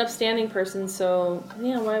 he's an upstanding person, so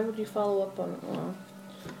yeah. Why would you follow up on? Well,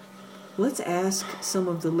 Let's ask some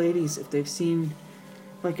of the ladies if they've seen,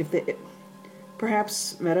 like if they,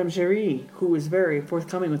 perhaps Madame Géry, who is very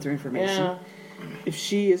forthcoming with her information, yeah. if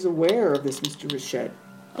she is aware of this Mr. Richet.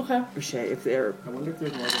 Okay. Richet, if they're I wonder if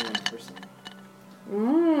there's more than one person.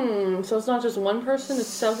 So it's not just one person; it's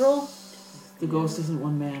several. the ghost isn't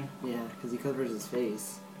one man. Yeah, because he covers his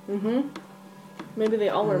face. Mm-hmm. Maybe they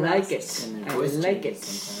all wear Like masks. it. And their I voice like changes it.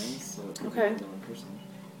 sometimes, so it could Okay. be more than one person.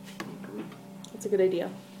 Group. That's a good idea.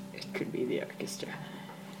 It could be the orchestra.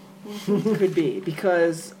 Could be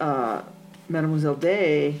because Mademoiselle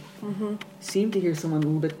Day seemed to hear someone a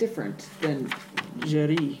little bit different than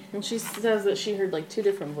Géry. And she says that she heard like two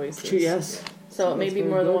different voices. Yes, So it may That's be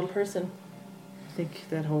very more than good. one person. I think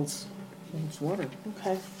that holds water.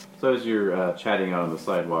 Okay. So as you're chatting out on the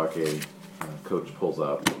sidewalk, a coach pulls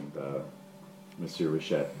up, and Monsieur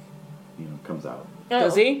Richet, comes out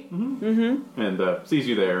Does he? and sees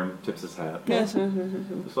you there and tips his hat. Yes.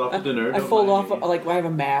 Just off to dinner. I don't fold mind off me. like I have a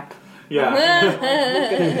map. Yeah. Look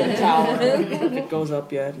at the tower. If it goes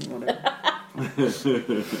up yet, and whatever.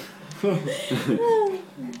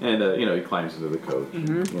 And he climbs into the coach.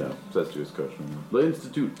 And, says to his coachman,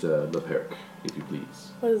 "L'Institut Le Perc, if you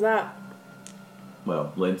please." What is that?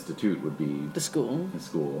 Well, L'Institut would be The school. the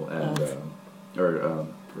school, and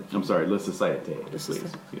I'm sorry, Le Société, please. Société.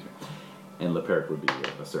 Excuse me. And Le Perc would be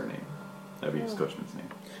a surname. That'd be his coachman's name.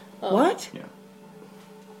 Oh, What? Yeah.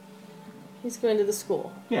 He's going to the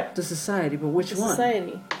school. Yeah. The society, but which The one?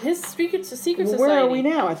 society. His secret Well, society. where are we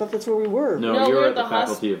now? I thought that's where we were. No, No, you're we're at the the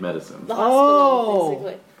Faculty of Medicine. The Oh. hospital,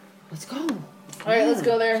 basically. Let's go. All right, let's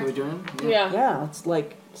go Shall there. we join him? Yeah. Yeah, let's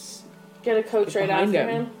like Get a coach right behind after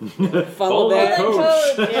him. him. follow the that.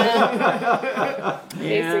 coach. Yeah.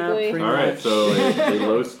 Basically. pretty All right, much. so a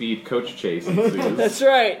low-speed coach chase ensues. That's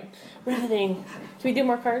right. Riveting. Can we do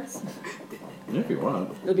more cards? If you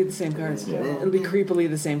want. It'll be the same cards. Yeah. It'll be creepily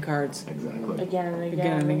the same cards. Exactly. Again and again,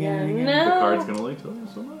 Again and again and again. No. The cards can only tell you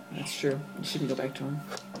so much. That's true. You shouldn't go back to him.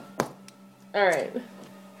 All right.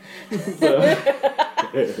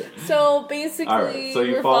 So basically, All right. So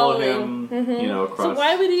you we're follow following. him, across. So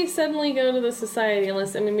why would he suddenly go to the society?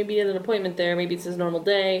 Unless maybe he had an appointment there. Maybe it's his normal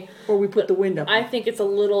day. Or we put the wind up. I think it's a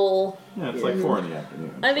little. Yeah, it's like 4 in the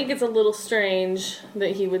afternoon. I think it's a little strange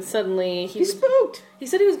that he would suddenly. He's spooked. He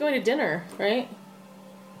said he was going to dinner, right?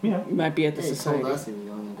 Yeah. He might be at the He told society. us he was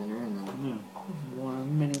going to dinner, and then One of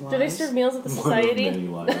many lies. Do they serve meals at the One of society? many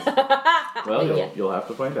lies. Well, you'll have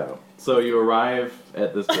to find out. So you arrive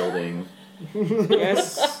at this building.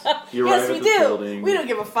 Yes. You arrive at this building. We don't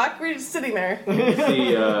give a fuck. We're just sitting there.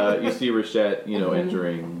 You see Richette,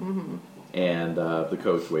 entering, and the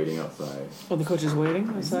coach waiting outside. Oh, the coach is waiting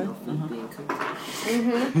outside? no food being cooked.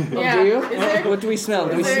 Oh, Yeah. do you? Is there- What do we smell?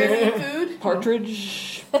 Do we Is there smell any food?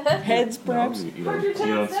 partridge heads, perhaps? No, you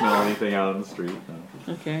don't smell anything out on the street.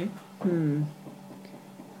 No. Okay.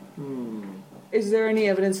 Is there any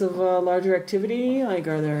evidence of larger activity? Like,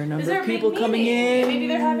 are there a number there of a big people coming in? meeting? Maybe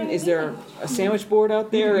they're having a Is there a sandwich board out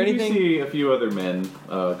there or You anything? see a few other men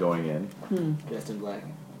going in. Dressed in black.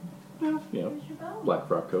 Black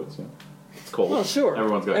frock coats. Yeah. It's cold. Well, sure.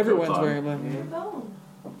 Everyone's got Everyone's coats on. wearing a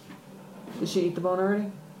black. Did she eat the bone already?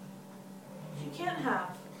 You can't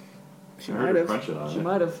have. She I might heard her have. crunching on She it.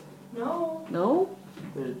 might have. No. No?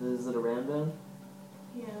 Is it a rambone?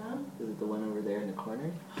 Yeah. Is it the one over there in the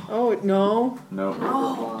corner? Oh, no. No.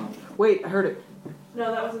 Long. Wait, I heard it.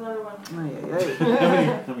 No, that was another one. Ay, ay,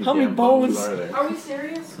 ay. How many damn bones? are there? Are we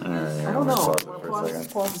serious? All right, I don't know. pause it for a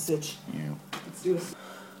second. Pause the stitch. Yeah. Let's do this.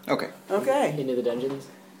 Okay. Okay. Into the dungeons?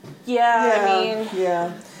 Yeah,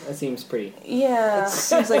 yeah. That seems pretty. Yeah. It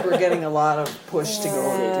seems like we're getting a lot of push to go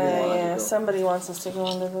over there. Yeah, somebody wants us to go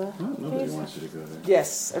into the... Oh, nobody wants you to go there.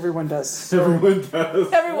 Yes, everyone does. Everyone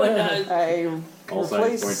does. Everyone does. I All signs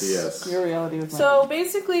replace point to yes. your reality with mine. So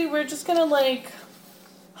basically, we're just gonna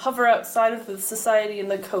hover outside of the society in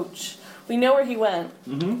the coach. We know where he went,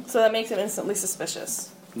 so that makes him instantly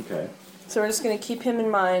suspicious. Okay. So we're just gonna keep him in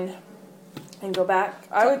mind and go back.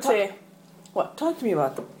 I would say, what? Talk to me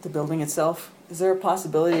about the building itself. Is there a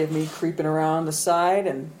possibility of me creeping around the side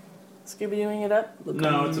and Scooby-Dooing it up?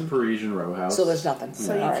 No, it's a Parisian row house. so there's nothing?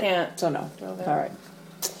 So you All right. can't. So no. go there. All right.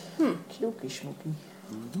 Smoky, smoky.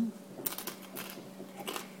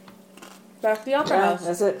 Back to the opera Yeah, house.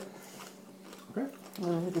 that's it. Okay. I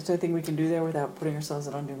don't think there's anything we can do there without putting ourselves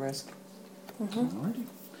at undue risk. Alrighty.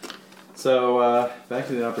 So back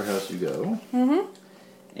to the opera house you go.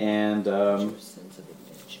 And Sense of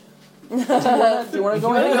adventure. Do you want to go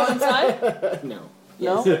Want to in? go inside? No.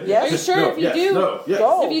 No? Are you Yes? sure? If you do, No. Yes.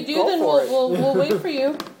 Go. if you do, Go then for it. we'll wait for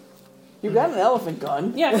you. You've got an elephant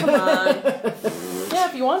gun. Yeah, come on. Yeah,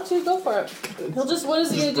 if you want to, go for it. He'll just. What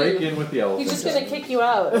is he Just gonna break do? in with the elephant. He's just gonna kick you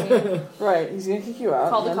out. I mean, Right, he's gonna kick you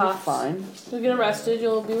out. Call the and then you're cops. Fine. you'll get arrested.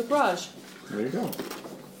 You'll be with Raj. There you go.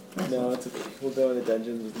 No, it's okay. We'll go in the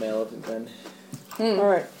dungeons with my elephant gun. All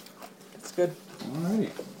right, it's good. Alrighty.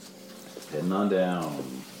 Heading on down.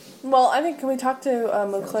 Well, I think can we talk to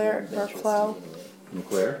Claire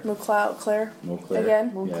Claire?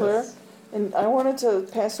 again? Montclair. And I wanted to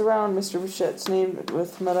pass around Mr. Richette's name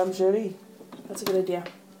with Madame Géry. That's a good idea.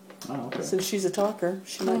 Oh, okay. Since she's a talker,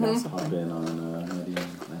 she might know Hop something. in on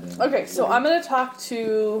Nadine. Okay, so I'm gonna talk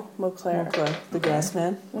to Montclair. Montclair, the gas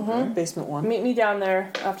man. Basement one. Meet me down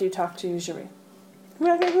there after you talk to Jury. We're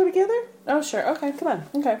not gonna go together? Oh, sure. Okay, Come on.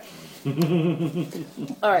 Okay.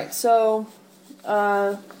 All right. So,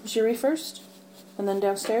 Jury first, and then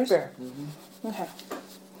downstairs. Fair. Okay.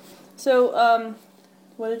 So,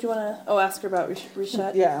 what did you want to? Oh, ask her about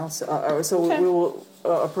Richette. Yeah. So Okay. we will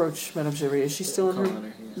approach Madame Géry. Is she still in her Call on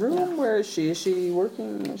her, yeah. room? Where is she? Is she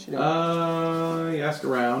working? What is she doing? You ask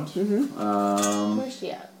around. Where's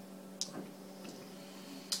she at?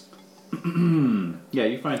 Yeah,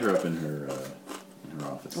 you find her up in her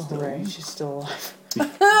office. Oh, still. hooray! She's still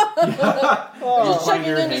alive. Just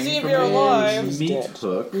checking in to see if you're alive. She's Meat dead.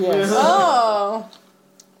 hook. Yes. Oh.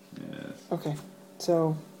 Yes. Okay.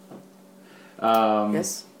 So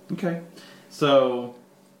yes. Okay. So,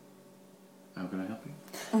 how can I help you?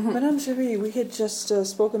 Madame Géry, we had just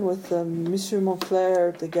spoken with Monsieur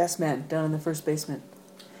Montclair, the gas man, down in the first basement.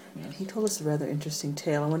 And he told us a rather interesting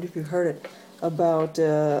tale. I wonder if you've heard it, about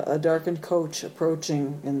a darkened coach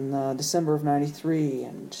approaching in December of '93,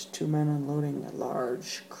 and two men unloading a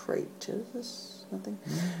large crate. Is this nothing?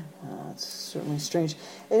 It's certainly strange.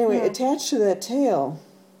 Anyway, attached to that tale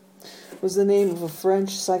was the name of a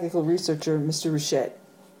French psychical researcher, Mr. Richette,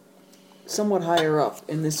 somewhat higher up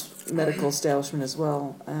in this medical establishment as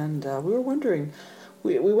well. And we were wondering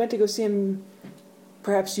We went to go see him.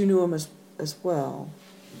 Perhaps you knew him as well.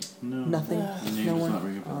 No. Nothing. The name No does one. not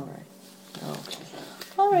ring a bell. All right. Okay.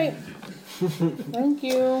 All right. Thank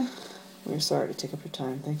you. We're sorry to take up your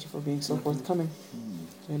time. Thank you for being so forthcoming.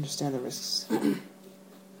 We understand the risks.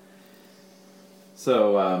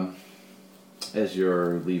 So, as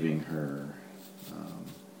you're leaving her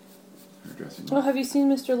dressing Well, room. have you seen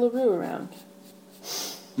Mr. LaRue around?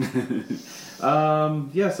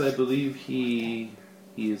 Yes, I believe he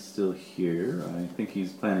is still here. I think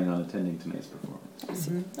he's planning on attending tonight's performance.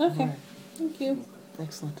 Okay. Right. Thank you.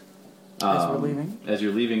 Excellent. As we're leaving. As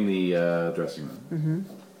you're leaving the dressing room,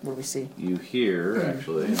 What do we see? you hear,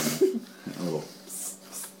 actually, a little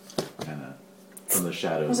kind of from the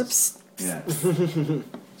shadows. Yeah.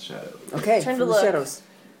 Shadows. Okay, Turn from to the look. shadows.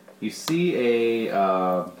 You see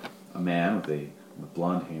a man with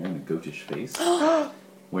blonde hair and a goatish face,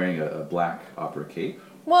 wearing a black opera cape,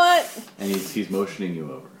 What? and he's motioning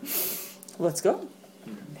you over. Let's go.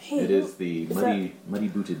 Hey, It is the is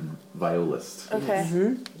muddy-booted violist. Okay.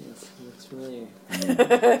 Yes, looks familiar.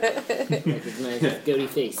 Recognize his goatee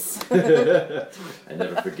face. I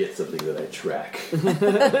never forget something that I track.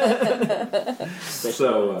 Especially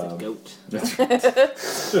So, when it's a goat. That's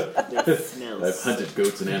right. That smells. I've hunted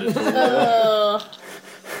goats in Anatolia.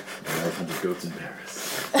 And I've hunted goats in Paris.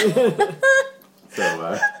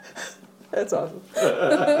 So, That's awesome.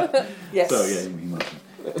 Yes. so yeah, he mentioned,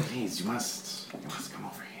 please, you must come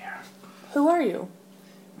over here. Who are you?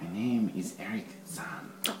 My name is Eric Zahn.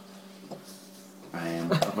 I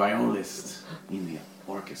am a violist in the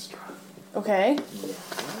orchestra. Okay.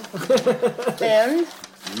 And?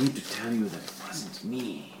 I need to tell you that it wasn't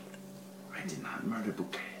me. I did not murder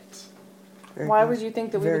Bouquet. Very Why good. would you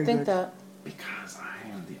think that we Very would think good. that? Because I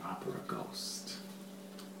am the opera ghost.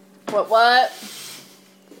 What?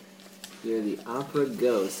 You're the opera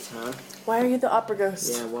ghost, huh? Why are you the opera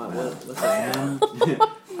ghost? Yeah, what's I that? am.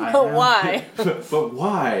 But why? But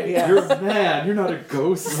why? Yeah. You're a man. You're not a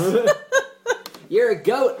ghost. You're a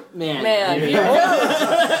goat, man. Man, You're you're a goat.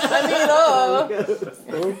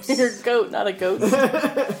 I mean, Oops. you're a goat, not a goat.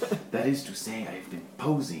 That is to say, I've been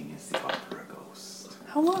posing as the opera ghost.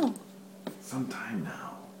 How long? Some time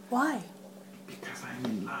now. Why? Because I'm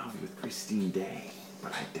in love with Christine Day,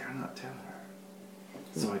 but I dare not tell her.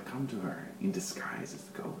 So I come to her in disguise as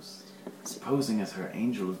the ghost, posing as her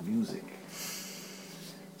angel of music.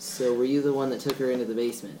 So were you the one that took her into the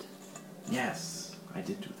basement? Yes, I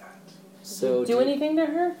did do that. So Do anything to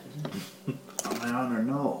her? On my honor,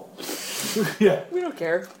 no. Yeah. We don't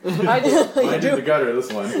care. I do. I did the gutter,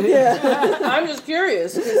 this one. I'm just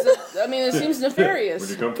curious because I mean it seems When nefarious.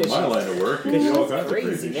 you come to my line of work, you do all kinds of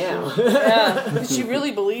crazy crazy now. shit. Yeah, she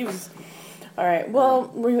really believes. All right.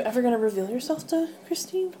 Well, were you ever going to reveal yourself to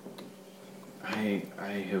Christine? I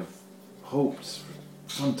have hoped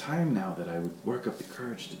for some time now that I would work up the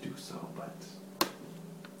courage to do so, but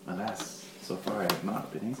alas, so far I have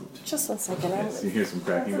not been able to. Just 1 second. Yes, you hear some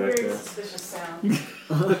cracking back there? suspicious sound.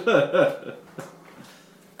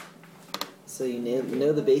 So you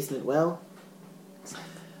know the basement well?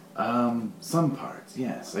 Some parts,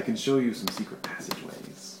 yes. I can show you some secret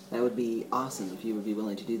passageways. That would be awesome if you would be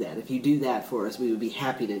willing to do that. If you do that for us, we would be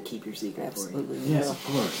happy to keep your secret Absolutely. for you. Yes, of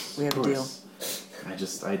course. We have of a course.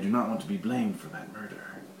 I do not want to be blamed for that murder.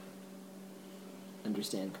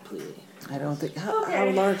 Understand completely. I don't think. How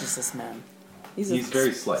large is this man? He's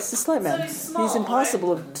very slight. He's a slight man. he's small,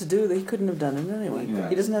 impossible to do. That he couldn't have done it anyway. Yeah.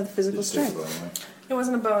 He doesn't have the physical Just take it strength. away. It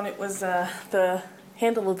wasn't a bone. It was the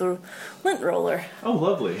handle of the lint roller. Oh,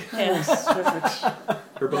 lovely. Yeah.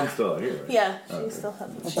 Her bone's still out here, right? Yeah. She Okay. still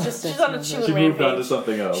has it. She's on a chewing She moved on to rampage.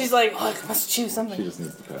 something else. She's like, oh, I must chew She something. just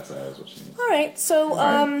needs to pass out, is what she needs. All right.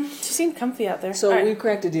 So she seemed comfy out there. So All right. we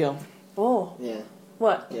cracked a deal. Oh. Yeah,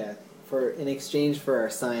 What? yeah. In exchange for our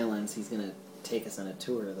silence, he's gonna take us on a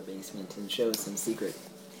tour of the basement and show us some secret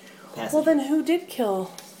passages. Well, then who did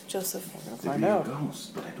kill Joseph? We'll There find be a out.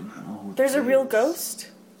 ghost, but I do not know who. There's it a real is. ghost?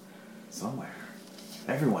 Somewhere.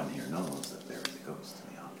 Everyone here knows that there is a ghost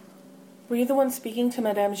in the opera. Were you the one speaking to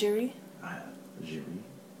Madame Giry? Jury?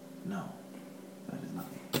 No. That is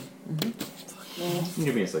not me. You can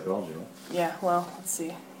give me a psychology roll. Yeah, well, let's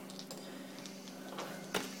see.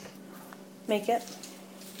 Make it.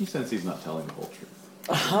 You sense he's not telling the whole truth.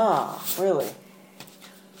 Aha! Really?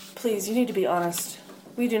 Please, you need to be honest.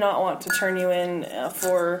 We do not want to turn you in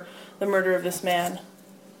for the murder of this man.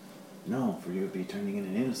 No, for you to be turning in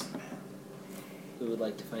an innocent man. We would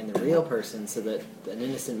like to find the real person so that an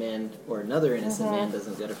innocent man or another innocent man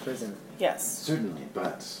doesn't go to prison. Yes. Certainly,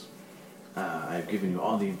 but I've given you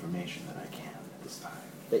all the information that I can at this time.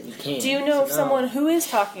 But you can't. Do you know of someone who is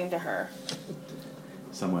talking to her?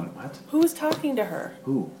 Someone, what? Who was talking to her?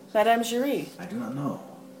 Who? Madame Giry. I do not know.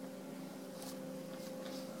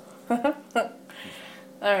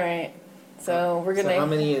 All right. So we're gonna. So how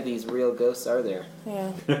many of these real ghosts are there?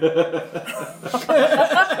 Yeah.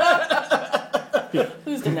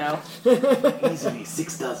 Who's to know? Easily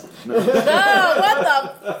 6 dozen. No. Oh, what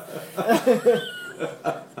the?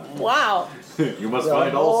 Wow. You must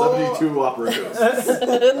find all 72 opera ghosts.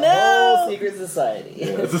 No. Whole secret society.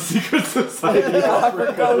 Yeah, it's a secret society of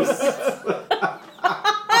opera ghosts.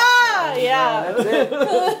 Yeah. That's it.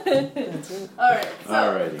 All right. So.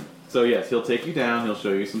 Alrighty. So yes, he'll take you down. He'll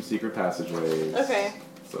show you some secret passageways. Okay.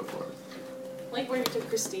 So forth. Like where you took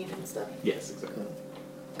Christine and stuff. Yes, exactly.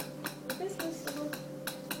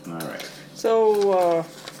 All right. So,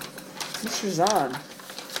 Mr. Zahn,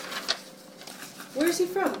 Where's he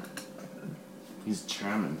from? He's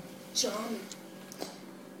charming. John.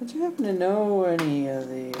 would you happen to know any of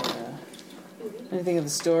the anything of the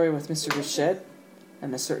story with Mr. Bichette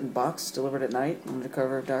and a certain box delivered at night under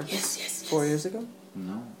cover of darkness? Yes. 4 years ago?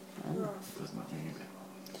 No, Oh. does not ring a bell.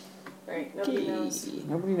 Right. Nobody knows.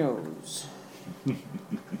 Nobody knows.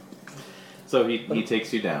 So he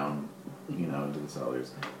takes you down, you know, into the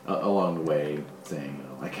cellars along the way, saying, you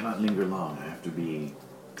know, I cannot linger long. I have to be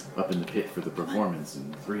up in the pit for the performance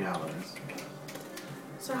in 3 hours.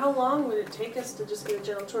 So how long would it take us to just get a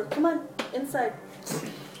general tour? Come on, inside.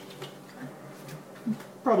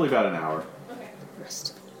 Probably about an hour. Okay.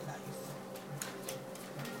 Rest of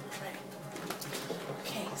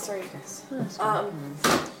Okay. Sorry, guys. All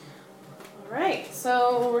right.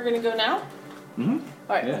 So we're gonna go now. Mm-hmm.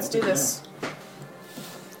 All right. Yeah, Let's do this.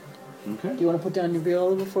 Okay. Do you want to put down your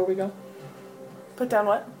viola before we go? Put down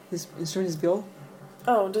what? His instrument is viola?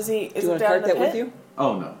 Oh, does he? Do Is you it want to down cart in the that pit? with you?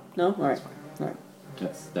 Oh, no. No? All right. All right.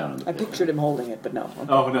 That's down in the I pit. pictured him holding it, but no. Okay.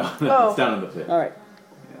 Oh, no. Oh. It's down in the pit. All right.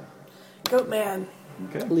 Goat man.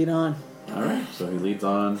 Okay. Lead on. All right. So he leads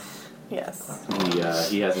on. Yes.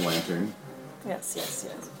 He has a lantern. Yes.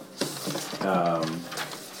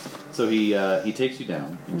 So he takes you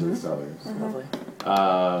down into the cellars. Lovely.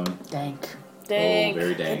 Dank. Dank. Oh,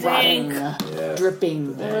 very dank. Rotting. Yes.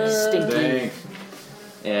 Dripping. Dank. Stinking.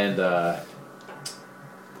 And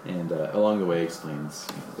along the way explains,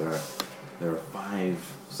 you know, there are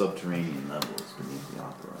 5 subterranean levels beneath the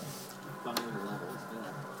opera. 5 levels. Yeah.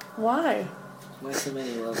 Why? Why so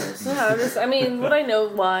many levels? Yeah. I mean, would I know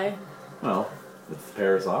why? Well, it's the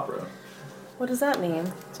Paris Opera. What does that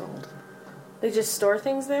mean? It's old. They just store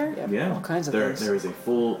things there? Yeah, All kinds of there, things. There is a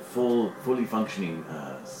fully functioning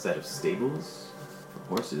set of stables for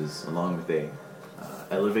horses, along with a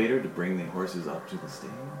elevator to bring the horses up to the stage.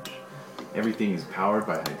 Everything is powered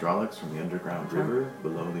by hydraulics from the underground river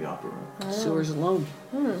below the opera. Sewers alone.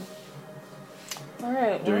 All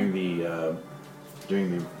right. During the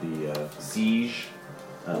siege,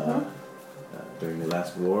 during the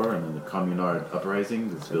last war, and then the Communard uprising,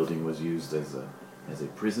 this building was used as a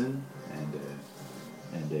prison and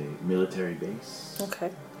a military base. Okay.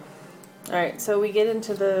 All right. So we get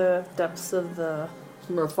into the depths of the.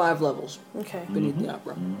 There are 5 levels Okay. beneath the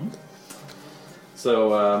opera.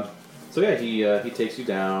 So yeah, he takes you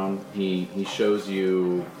down. He shows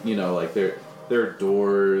you, you know, like there are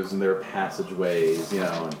doors and there are passageways, you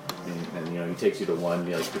know, and you know, he takes you to one,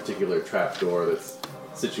 you know, like particular trap door that's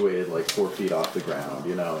situated like 4 feet off the ground,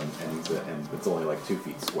 you know, and it's only like 2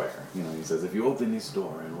 feet square. You know, he says, if you open this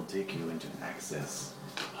door, it will take you into an access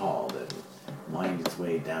hall that will wind its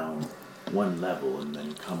way down 1 level and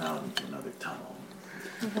then come out into another tunnel.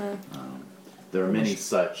 There are many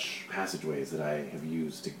such passageways that I have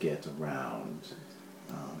used to get around,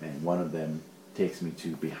 and one of them takes me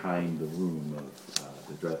to behind the room of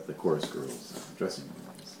the chorus girls' dressing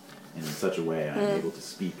rooms, and in such a way I am able to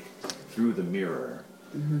speak through the mirror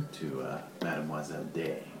to Mademoiselle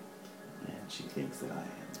Day, and she thinks that I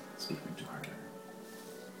am speaking to her.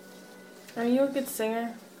 Are you a good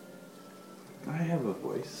singer? I have a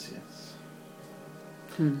voice, yes.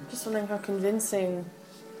 Just wondering how convincing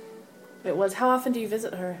it was. How often do you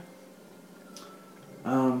visit her?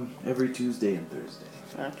 Every Tuesday and Thursday.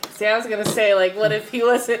 Okay. See, I was gonna say, like, what if he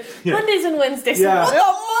wasn't Mondays and Wednesdays? Yeah.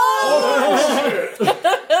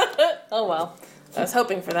 Oh well. I was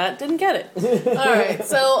hoping for that. Didn't get it. All right.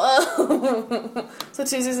 So, so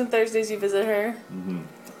Tuesdays and Thursdays you visit her.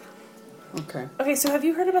 Okay. Okay. So have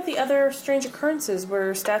you heard about the other strange occurrences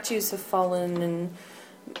where statues have fallen and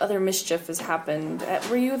other mischief has happened?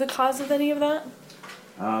 Were you the cause of any of that?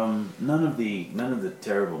 None of the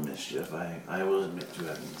terrible mischief. I will admit to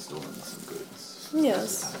having stolen some goods.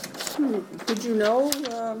 Yes. Did you know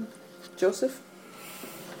Joseph?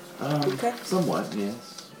 Okay. Somewhat,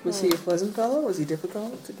 yes. Was he a pleasant fellow? Was he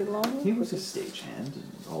difficult to get along with? He was a stagehand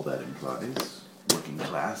and all that implies. Working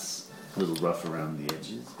class, a little rough around the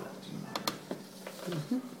edges, but you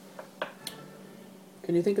know.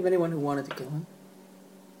 Can you think of anyone who wanted to kill him?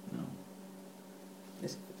 No.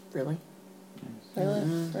 Really? Really?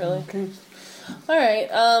 Really? Okay. All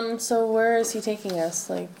right. So where is he taking us?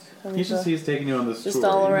 Like, He's taking you on this just tour.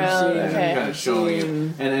 all you know, around. and Okay. kind of showing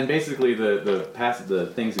you, and basically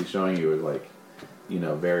the things he's showing you are like, you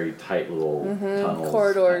know, very tight little tunnels,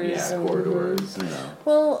 corridors. Yeah, and, corridors. You know,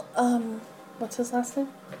 Well, what's his last name?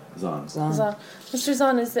 Zon. Zahn. Mr.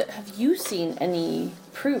 Zahn, have you seen any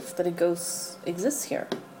proof that a ghost exists here?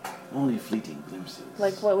 Only fleeting glimpses.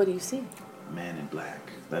 Like, what would you see? A man in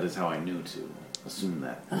black. That is how I knew to assume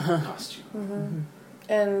that costume.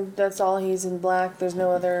 And that's all. He's in black. There's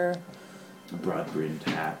no other. A broad-brimmed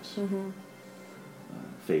hat.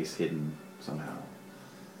 Face hidden somehow.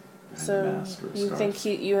 Behind a So mask or a you scarf.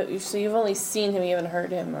 think so you've only seen him. You haven't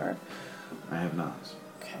heard him, or I have not.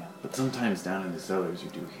 okay. But sometimes down in the cellars you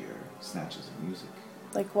do hear snatches of music.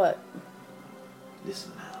 Like what?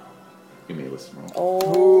 Listen now. Give me a listen roll.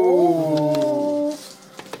 Oh.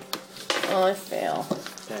 Oh, I fail.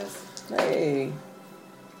 Hey.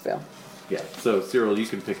 Phil. Yeah, so Cyril, you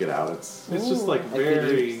can pick it out. It's just like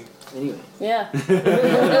very... Anyway. Yeah.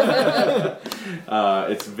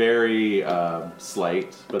 it's very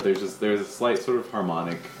slight, but there's a slight sort of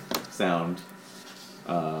harmonic sound.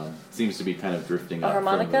 Seems to be kind of drifting A up.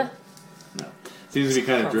 harmonica? No. Seems to be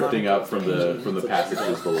kind of drifting up from the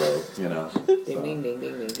passages below, you know. Ding, ding, ding, ding,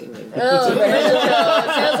 ding, ding, ding. Oh, banjo.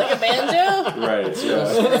 It sounds like a banjo. Right,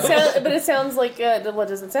 yeah. But it sounds like what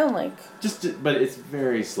does it sound like? But it's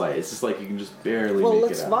very slight. It's just like you can just barely Well, make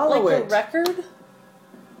let's it out. follow Like it. a record?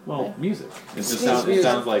 Well, music. It Music.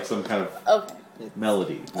 sounds like some kind of Okay.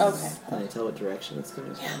 melody. Okay. Can I tell what direction it's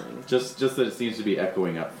coming from? Just that it seems to be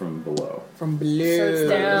echoing up from below. From So blue.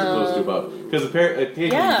 it's As opposed to above. Because occasionally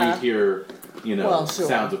Yeah. you hear, you know, Well, sure.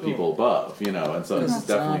 sounds of people above, you know, and so it's It's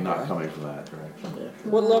definitely not not coming from that direction.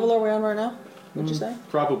 What level are we on right now? What'd you say?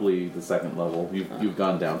 Probably the second level. You've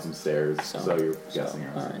gone down some stairs, so you're guessing.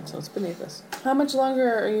 Alright, so it's beneath us. How much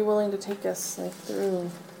longer are you willing to take us through?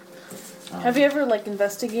 Have you ever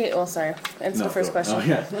investigated? Oh, sorry. Answer the first question. Oh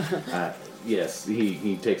yeah. Yes,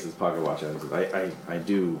 he takes his pocket watch out and says, I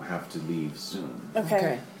do have to leave soon.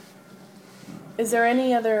 Okay. Is there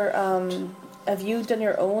any other? Have you done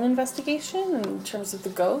your own investigation in terms of the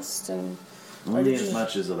ghost and? Only as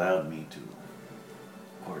much as allowed me to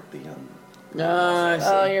court the young. I see.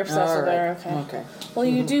 Oh, you're obsessed with her. Alright. Okay. Okay. Well,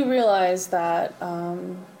 you do realize that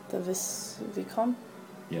the Vicomte.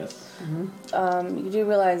 Yes. You do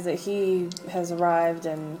realize that he has arrived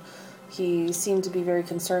and he seemed to be very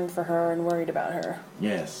concerned for her and worried about her.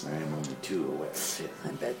 Yes, I am only too aware of it.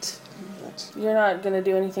 I bet. You're not going to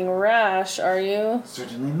do anything rash, are you?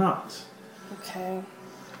 Certainly not. Okay.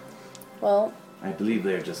 Well, I believe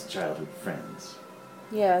they're just childhood friends.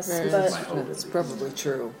 yes, Right. but my hope. That's probably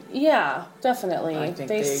true. yeah, definitely. I think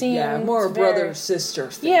they seem more very... brother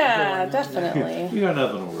sister thing. Yeah, going on. definitely. You got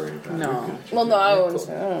nothing to worry about. No. You're good. Well, no, I wouldn't.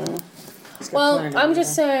 Cool. He's got Well, plenty I'm of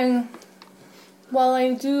just them. saying. While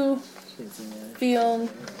I do feel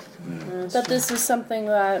That's that true. this is something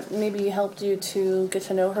that maybe helped you to get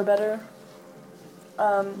to know her better.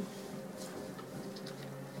 I'm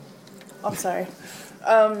sorry.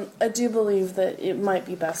 I do believe that it might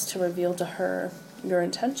be best to reveal to her your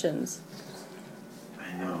intentions.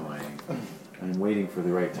 I know. I'm waiting for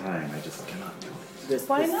the right time. I just cannot do it. This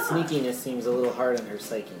Why not? sneakiness seems a little hard on her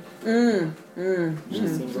psyche. She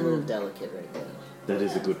seems a little delicate right now. That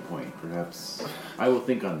is a good point. Perhaps I will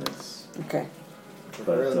think on this. Okay. For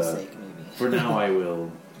But, her own uh, sake, maybe. For now, I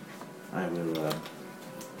will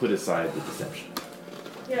put aside the deception.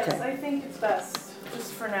 Yes, Okay. I think it's best,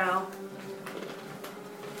 just for now.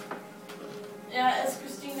 Yeah, has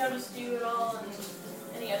Christine noticed you at all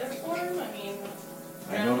in any other form? I mean,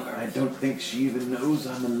 I don't think she even knows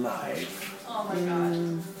I'm alive. oh my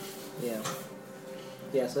god. Yeah.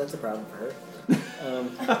 Yeah, so that's a problem for her.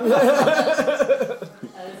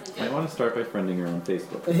 I want to start by friending her on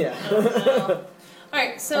Facebook. Yeah.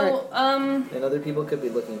 Alright, so, And other people could be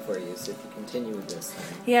looking for you, so if you continue with this,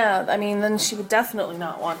 yeah, I mean, then she would definitely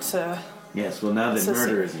not want to. Yes, well, now that So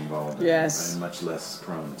murder is involved, Yes. I'm much less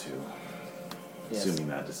prone to yes. assuming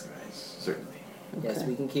that disguise. Certainly. Yes, Okay.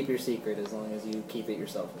 we can keep your secret as long as you keep it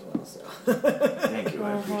yourself as well. So. Thank you.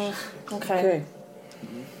 I appreciate it. Okay. Okay.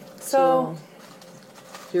 So,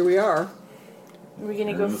 Here we are. we're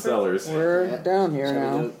gonna In go the for. cellars. We're Yeah. down here Shall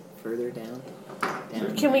now. we go further down?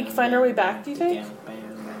 Can we find our way back, do you think?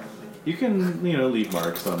 You can, leave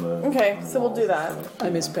marks on the. Okay, on the so we'll do walls that. and stuff. I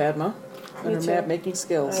miss Padma. On her too. map making I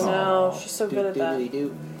skills. know. She's so good at that.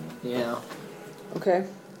 Do. Yeah. Okay.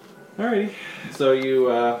 Alrighty. So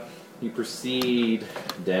you proceed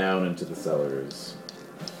down into the cellars.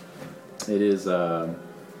 It is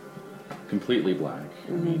completely black.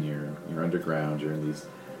 I mean, you're underground. You're in these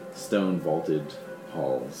stone vaulted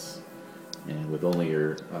halls, and with only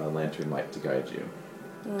your lantern light to guide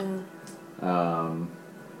you.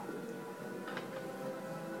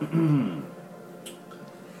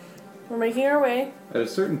 We're making our way. At a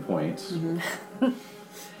certain point,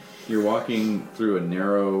 you're walking through a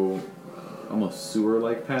narrow, almost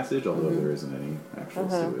sewer-like passage, although there isn't any actual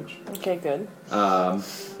sewage. Okay, good.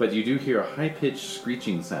 But you do hear a high-pitched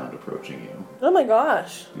screeching sound approaching you. Oh my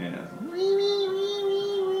gosh. Yeah.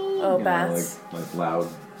 Oh, You know, bats. like loud,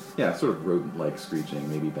 yeah, sort of rodent-like screeching.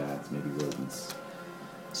 Maybe bats, maybe rodents.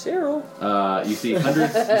 Cyril. You see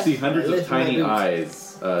hundreds of lift my tiny boots.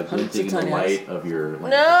 eyes glinting in the tiny light of your lamp.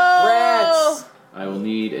 No! Rats. I will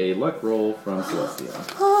need a luck roll from Celestia.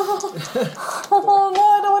 Oh no,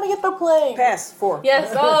 I don't want to get the plague. Pass. 4.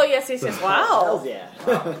 Yes, oh yes. Wow. Hells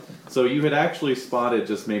yeah. So you had actually spotted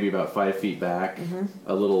just maybe about 5 feet back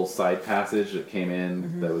a little side passage that came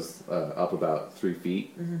in that was up about 3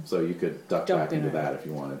 feet. So you could duck Jump back in into it. that if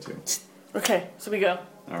you wanted to. Okay, so we go.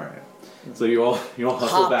 All right. So you all hustle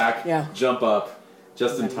Hop, back, yeah. jump up,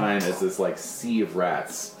 just in time as this like sea of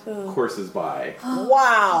rats courses by.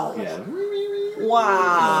 Wow. Yeah,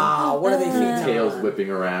 Wow. What are they feeding? tails whipping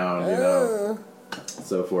around, you know,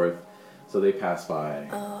 so forth. So they pass by,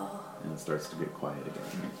 and it starts to get quiet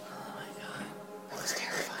again.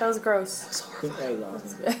 That was gross. That was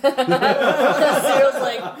awesome. Cyril's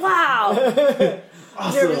like, wow.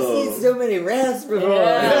 Never seen so many rats before.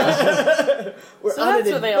 Yeah. We're So on that's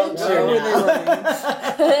an what they all adventure. do.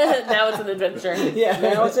 Now it's an adventure. Yeah.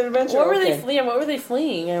 Now it's an adventure. What were okay. they fleeing? What were they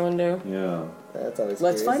fleeing? I wonder. Yeah. That's always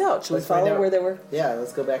Let's curious. find out. Should Let's we find follow out. where they were? Yeah,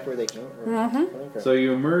 let's go back where they came from. So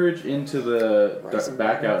you emerge into the Rising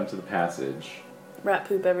back water. out into the passage. Rat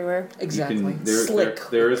poop everywhere. Exactly. You can, Slick.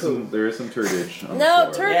 there is some turdage. On No,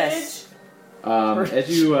 the floor. turdage.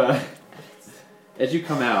 Yes. As you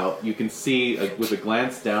come out, you can see with a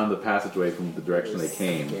glance down the passageway from the direction they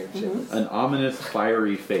came, Scared shitless. an ominous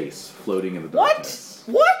fiery face floating in the darkness.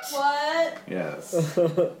 What? What? Yes.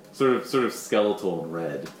 sort of skeletal and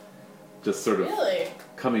red, just sort of Really?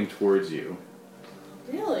 coming towards you.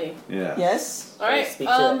 Really? Yeah. Yes. All right. Speak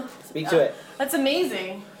to it. Speak to it. That's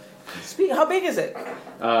amazing. How big is it?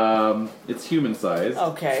 It's human sized.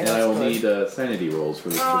 Okay, And that's I will good. need sanity rolls for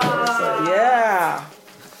this bizarre sight. Yeah.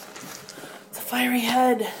 It's a fiery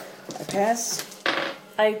head. I pass.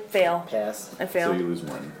 I fail. Pass. I So fail. you lose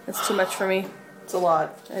one. It's too much for me. It's a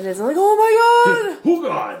lot. It is. I'm like, oh my god. Oh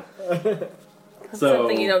God! That's So-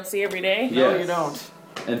 something you don't see every day. No, Yes. you don't.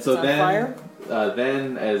 And so It's on fire?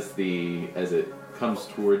 then as it comes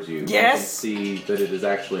towards you, you can Yes? see that it is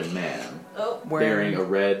actually a man Oh. bearing a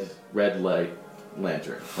red light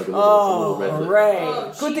lantern, like a little Oh, red lit. hooray.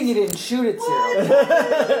 Oh, Good thing you didn't shoot it, Cyril.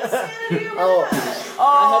 Oh,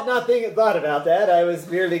 I had not thought about that. I was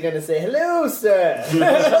merely going to say, hello, sir.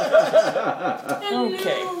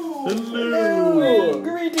 Okay. Hello.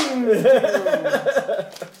 Greetings.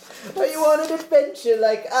 Are you on an adventure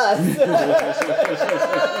like us?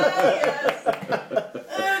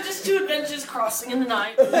 Just two adventures crossing in the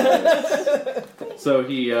night. So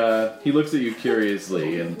he looks at you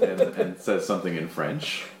curiously and says something in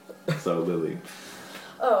French. So Lily,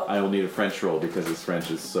 Oh. I will need a French roll because his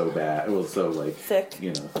French is so bad. Well, so like Thick. thick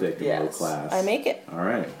and low Yes. class. I make it. All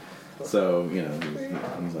right. So he's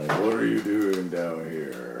like, "What are you doing down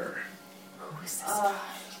here?"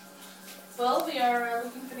 Well, we are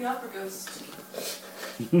looking for the opera ghost.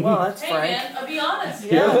 Well, that's Hey, Frank. man, I'll be honest.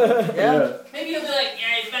 Yeah. Maybe you'll be like,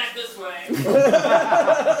 yeah, he's back this way.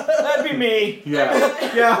 That'd be me. Yeah.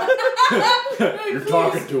 You're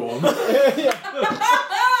talking to him.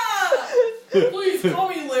 Please call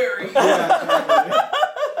me Larry.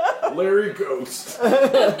 Larry Ghost.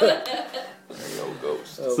 Oh,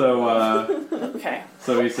 So Okay.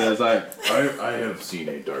 so he says, I have seen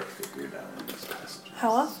a dark figure down in this passage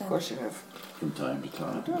How often? Of course you have. from time to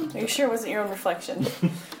time. Are you sure it wasn't your own reflection?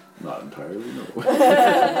 Not entirely, no.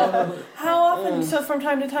 How often? So from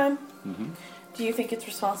time to time? Do you think it's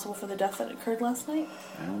responsible for the death that occurred last night?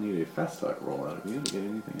 I don't need a fast talk roll out of you to get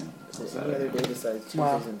anything else. So What's any other that? day besides Tuesdays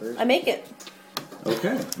Wow. and Thursdays? I make it.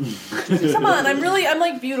 Okay. Come on, I'm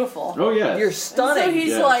like beautiful. Oh yeah. You're And stunning. so he's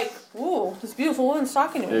Yes. like, ooh, this beautiful woman's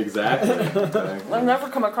talking to me. Exactly. I've never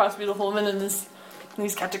come across beautiful women in these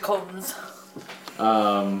catacombs.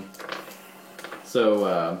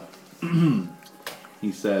 So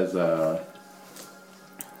he says,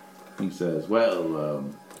 well,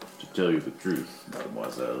 To tell you the truth,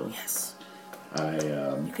 mademoiselle, Yes.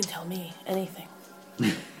 You can tell me anything.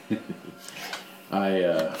 I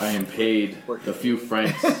am paid a few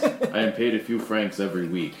francs. I am paid a few francs every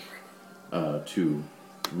week to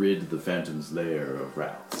rid the Phantom's lair of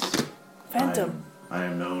rats. Phantom. I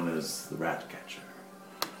am known as the rat catcher.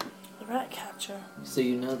 The rat catcher. So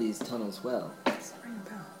you know these tunnels well.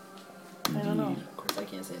 I don't know. Of course, I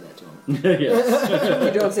can't say that to him.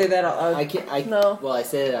 Yes. You don't say that out loud. I can't. No. Well, I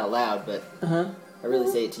said it out loud, but Uh-huh. I really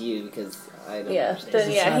say it to you because I don't Yeah, understand.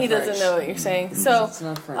 then yeah, not he doesn't French. know what you're saying. So, It's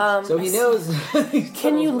not French. So he knows.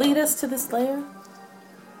 can you lead us to this lair?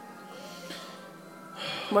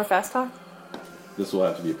 More fast talk? This will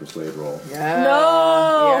have to be a persuade roll. Yeah.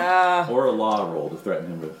 No! Yeah. Or a law roll to threaten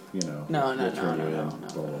him with, No, we'll turn you in. no.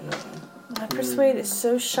 Blah, blah, blah. My persuade is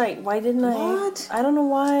so shite. Why didn't I? What? I don't know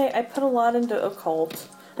why. I put a lot into occult.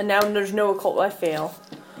 And now there's no occult. I fail.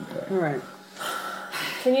 Okay. All right.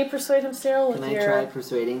 Can you persuade him, Cyril, with Can I your... try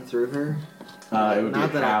persuading through her? It would be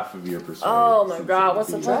Not that I- half of your persuade. Oh my since god, it would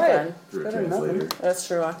what's the be point then? through a Better than nothing. translator. That's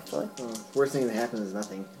true, actually. Well, worst thing that happens is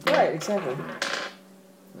nothing. Right, exactly.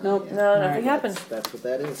 Nope. Yeah. No, All nothing right, happened. That's what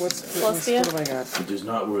that is. What's Plus the- what have I got? It is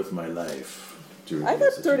not worth my life. To I reveal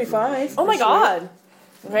got such 35. information. Oh my god!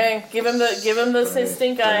 Okay, give him the Try-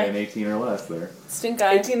 stink try eye. an 18 or less there. Stink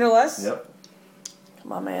eye. 18 or less? Yep.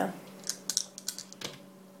 Come on, man.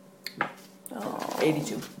 Oh.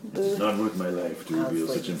 82. It's not worth my life to That's reveal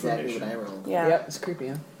like such exactly information. what I rolled. Yeah. Yep, it's creepy,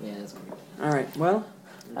 huh? Yeah, it's cool. All right, well,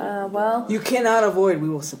 Well, you cannot avoid. We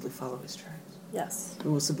will simply follow his tracks. yes.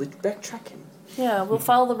 We will simply backtrack him. Yeah, we'll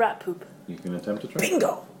follow the rat poop. You can attempt to try.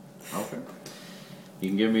 Bingo! Okay. You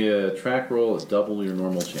can give me a track roll at double your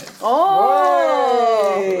normal chance.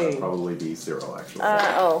 Oh! That'll probably be Cyril, actually.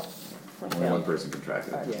 Oh. Only one person can track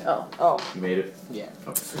it. Yeah. Oh. Oh, You made it? Yeah.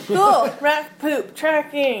 Okay. Cool! Rat poop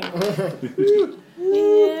tracking! Yeah.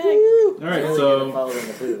 All right, Really so gonna follow in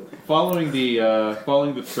the poo. following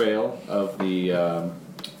the trail of the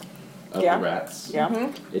Yeah. rats,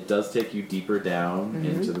 yeah. it does take you deeper down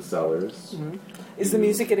into the cellars. Is the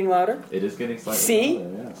music getting louder? It is getting slightly See?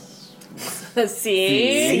 louder, yes.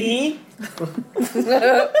 See? See?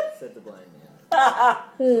 Said the blind man.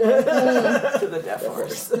 To the deaf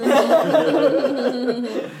horse.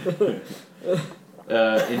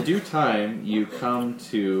 In due time, you come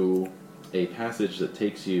to a passage that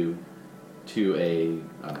takes you to a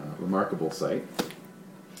remarkable sight.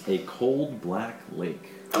 A cold black lake.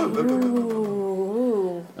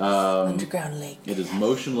 Ooh. Underground lake. It is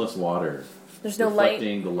motionless water, There's no light.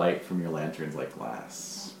 reflecting the light from your lanterns like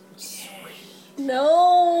glass.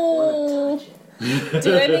 No. Touch it.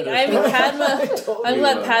 Dude, I think Padma. I'm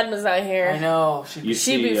glad Padma's not I here. know. She'd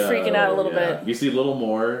be freaking out a little bit. You see little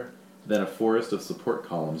more than a forest of support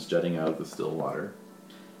columns jutting out of the still water.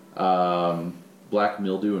 Black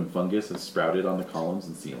mildew and fungus have sprouted on the columns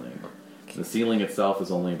and ceiling. The ceiling itself is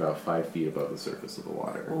only about 5 feet above the surface of the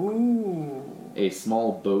water. Ooh. A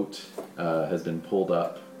small boat has been pulled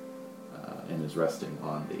up and is resting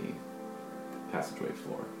on the passageway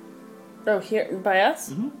floor. Oh, here by us?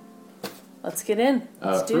 Mhm. Let's get in.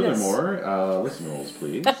 Let's do this. Furthermore, listen rolls,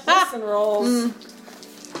 please. Listen rolls.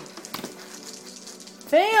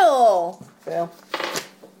 Fail. Fail.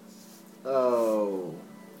 Oh,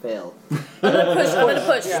 failed. I'm gonna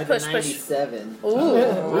push. Yeah, Push. 97. Ooh.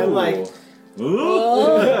 I'm like,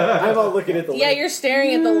 Ooh. I'm all looking at the Yeah, link. you're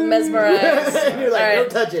staring at the mesmerized. You're like, All right.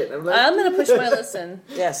 don't touch it. I'm like, I'm gonna push my listen.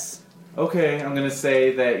 Yes. Okay, I'm gonna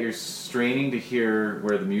say that you're straining to hear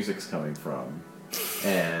where the music's coming from,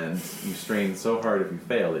 and you strain so hard if you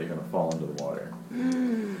fail that you're gonna fall into the water.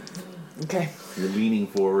 Okay. You're leaning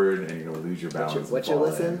forward and you're gonna lose your balance. what's and your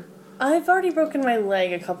fall listen? I've already broken my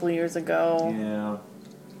leg a couple years ago. in. Yeah.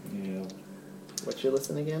 Yeah. What's your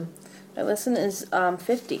listen again? My listen is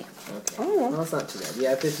 50. Okay. Oh. Well, it's not too bad. You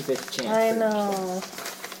have 50-50 chance. I pretty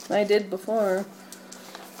much. know. I did before.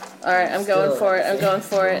 All right, I'm Still, going for it. I'm going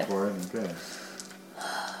for Going it. for it. Okay.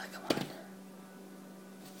 Come on.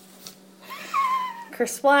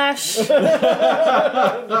 Kersplash.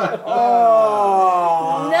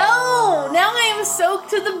 Oh. No! Now I am soaked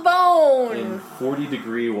to the In bone.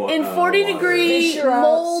 40-degree water. In 40-degree Fish her out,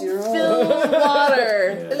 mold-filled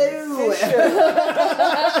water. Hello.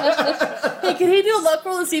 Hey, can he do a luck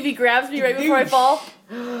roll to see if he grabs me right before I fall?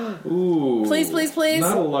 Ooh. Please, please, please.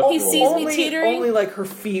 Not a luck He roll. sees me teetering. Only like her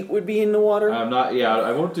feet would be in the water. I'm not. Yeah,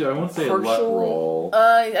 I won't say a luck Partial- roll.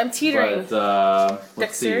 I'm teetering. But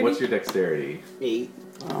let's see. Dexterity? What's your dexterity? 8.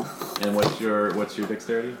 And what's your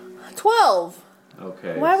dexterity? 12.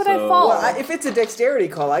 Okay. Why would I so fall? Well, if it's a dexterity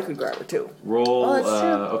call, I could grab her too. Roll. Oh, that's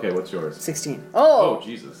true. Okay, what's yours? 16. Oh Oh,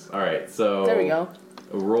 Jesus! All right, so there we go.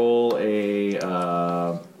 Roll a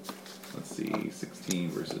see, 16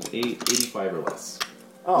 versus 8, 85 or less.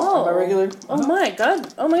 Oh, am I regular? Oh my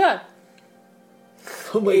god. Oh my god.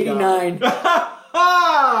 Oh my 89.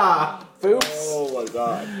 Ah! Oops. Oh my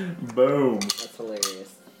god. Boom. That's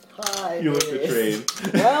hilarious. Hi. You look betrayed.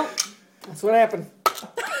 Well, that's what happened.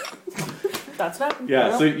 That's what happened.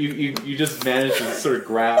 Yeah, so you just managed to sort of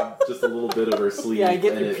grab just a little bit of her sleeve. Yeah, I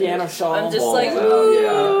get and the it piano shawl. I'm just falls like, out, ooh.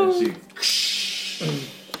 yeah, and she...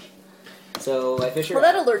 So I fish her Well,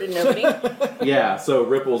 that out. alerted nobody. Yeah, so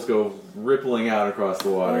ripples go rippling out across the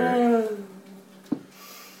water.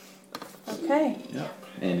 Okay. Yep.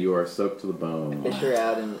 And you are soaked to the bone. Fish her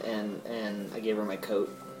out and I gave her my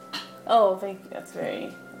coat. Oh, thank you. That's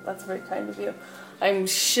very kind of you. I'm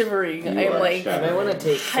shivering. You I'm are like I might want to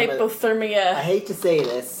take some of- hypothermia. I hate to say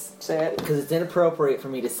this Say it. because it's inappropriate for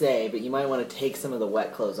me to say, but you might want to take some of the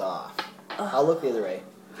wet clothes off. I'll look the other way.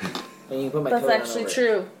 And you can put my That's coat on actually over it.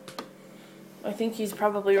 true. I think he's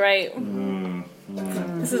probably right.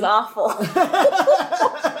 This is awful.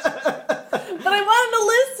 But I wanted to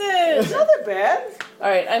listen. Not that bad. All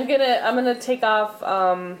right, I'm gonna take off.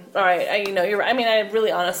 All right, you're right. I mean, I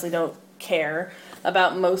really honestly don't care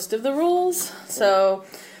about most of the rules. So,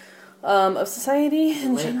 of society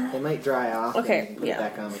in general. They might dry off. Okay, and put yeah. it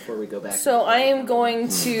back on before we go back. So I am going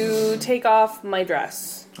to take off my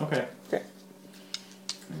dress. Okay. Okay.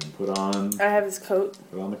 And put on I have his coat.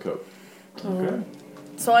 the coat. Okay.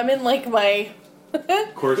 So I'm in like my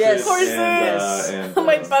Corset Yes. and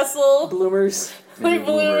my bustle, Bloomers. my and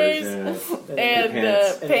bloomers, bloomers, yeah. and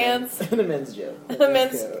pants. pants, and a men's joke. a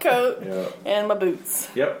men's coat, Yep. and my boots.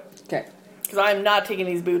 Yep. Okay. Because I'm not taking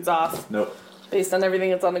these boots off Nope. based on everything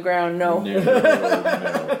that's on the ground. No.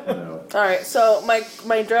 No. All right. So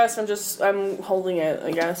my dress, I'm holding it.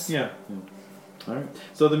 I guess. Yeah. All right.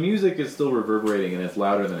 So the music is still reverberating and it's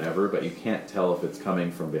louder than ever, but you can't tell if it's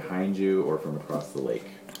coming from behind you or from across the lake.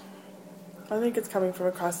 I think it's coming from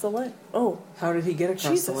across the lake. Oh, How did he get across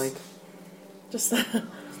Jesus. the lake? just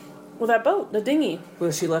well, that boat, the dinghy.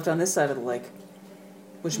 Well, she left on this side of the lake,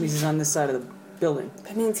 which means he's on this side of the building.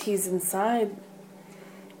 That means he's inside.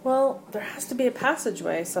 Well, there has to be a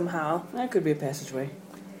passageway somehow. That could be a passageway.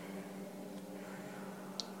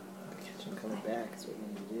 Catch him coming back is what we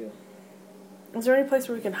need to do. Is there any place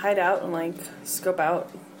where we can hide out and like scope out?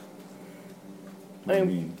 What do you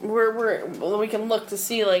mean? We can look to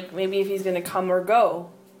see like maybe if he's gonna come or go.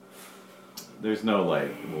 There's no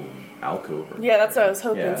like little alcove. Or Yeah, that's what I was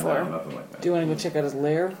hoping yeah, for. No, nothing like that. Do you want to go check out his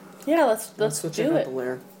lair? Yeah, let's switch do out it. the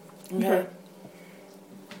lair. Okay.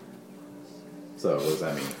 So what does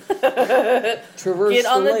that mean? Traverse Get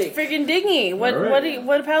on the the lake. friggin' dinghy. What All right.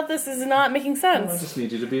 what about this is not making I sense? just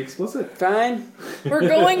need you to be explicit. Fine. We're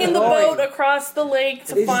going in the Going. boat across the lake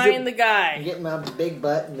to This is find the I'm guy. getting my big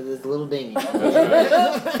butt into this little dinghy.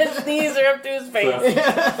 His knees are up to his face.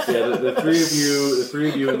 Yeah, the three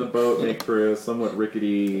of you in the boat make for a somewhat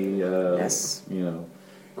rickety, Yes.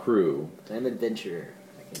 crew. I'm an adventurer.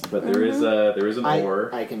 But there is an oar.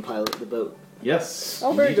 I can pilot the boat. Yes.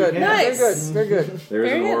 Oh, very indeed you good. can. Nice. Very good. Very good. There is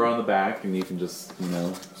Very an good. oar on the back, and you can just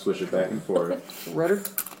swish it back and forth. Rudder.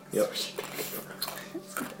 Yep.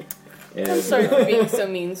 I'm And, sorry for being so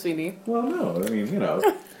mean, sweetie. Well, no, I mean,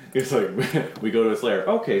 it's like we go to a lair.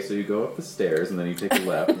 Okay, so you go up the stairs, and then you take a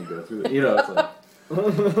left, and you go through the. It's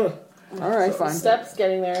like. All right, fine. Steps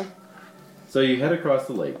getting there. So you head across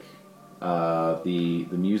the lake. The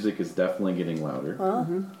music is definitely getting louder.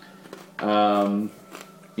 Huh?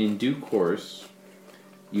 In due course,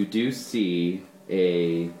 you do see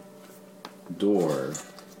a door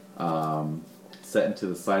set into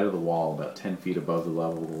the side of the wall, about 10 feet above the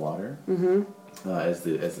level of the water. As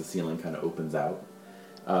the ceiling kind of opens out,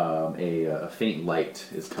 a faint light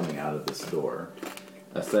is coming out of this door.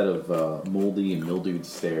 A set of moldy and mildewed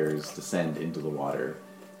stairs descend into the water,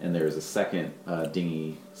 and there is a second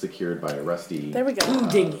dinghy secured by a rusty. There we go. Two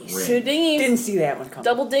dinghies. ring. Two dinghies. Didn't see that one coming.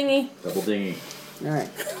 Double dinghy. Double dinghy. All right.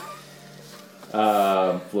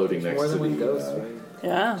 Floating next More to than one the. ghost, right?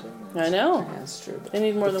 Yeah, I know. Yeah, that's true. They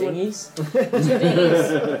need more than one. Dinghies? Two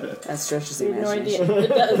dinghies. That stretches the You have no idea. imagination. It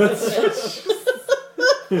does.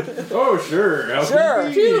 Oh, sure. How Sure.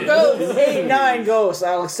 convenient. 2 ghosts. 8, 9 ghosts.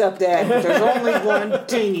 I'll accept that. But there's only one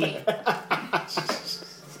dinghy.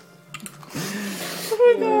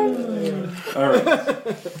 All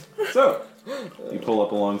right. So, you pull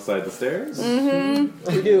up alongside the stairs.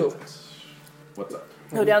 We do. What's up?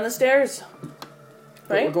 Go down the stairs.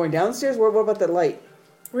 We're Right? going downstairs? What about that light?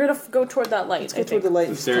 We're gonna go toward that light. Let's I go toward the think. light. The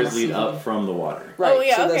and stairs kinda lead see. up from the water. Right. Oh,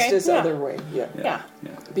 yeah, so okay, that's this yeah. other way. Yeah. Yeah.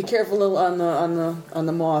 Be careful on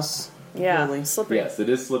the moss. Yeah. Really. Slippery. Yes, it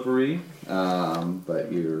is slippery,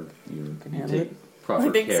 but you handle take it. proper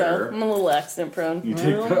I think care. so. I'm a little accident prone. You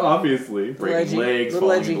take obviously breaking Ledgy. legs, Little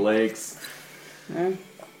falling ledgy. into lakes. Yeah.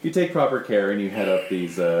 You take proper care and you head up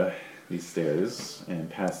these stairs and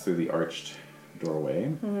pass through the arched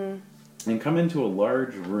doorway and come into a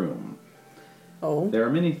large room. Oh. There are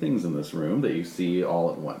many things in this room that you see all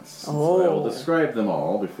at once. Oh. So I will describe them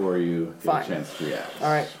all before you get Fine. a chance to react. All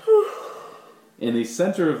right. In the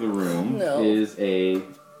center of the room is a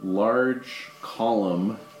large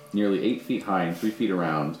column, nearly 8 feet high and 3 feet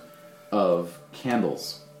around, of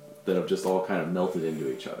candles that have just all kind of melted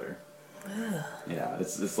into each other. Yeah,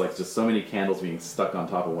 it's like just so many candles being stuck on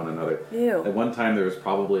top of one another. Ew. At one time there was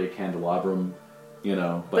probably a candelabrum, you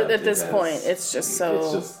know, But at this point, it's just so...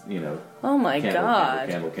 It's just, you know... Oh my candle, god.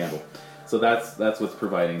 Candle. So that's what's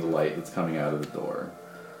providing the light that's coming out of the door.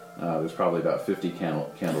 There's probably about 50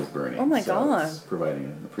 candles burning. Oh my so god. It's providing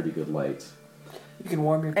a pretty good light. You can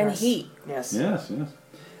warm your And dress. heat. Yes. Yes.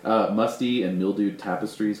 Musty and mildewed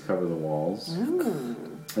tapestries cover the walls.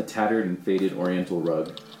 A tattered and faded oriental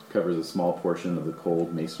rug covers a small portion of the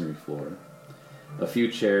cold masonry floor. A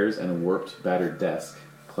few chairs and a warped, battered desk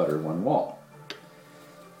clutter one wall.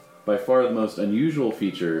 By far the most unusual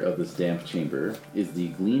feature of this damp chamber is the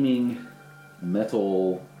gleaming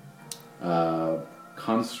metal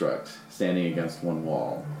construct standing against one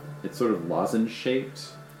wall. It's sort of lozenge-shaped.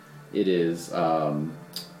 It is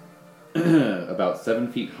about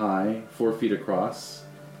 7 feet high, 4 feet across,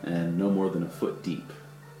 and no more than a foot deep,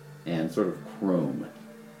 and sort of chrome.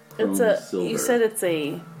 It's a... Silver. You said it's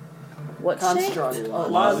a... What Construct. shape?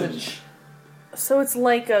 Lozenge. So it's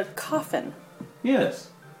like a coffin. Yes.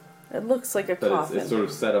 It looks like a But coffin. it's sort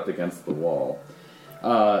of set up against the wall.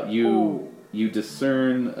 You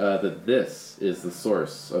discern that this is the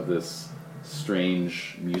source of this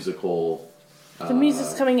strange musical the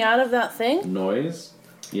music's coming out of that thing? noise.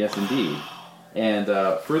 Yes, indeed. And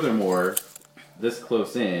furthermore, this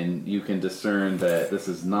close in, you can discern that this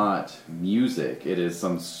is not music. It is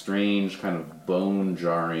some strange kind of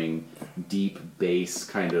bone-jarring, deep bass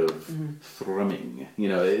kind of thrumming. You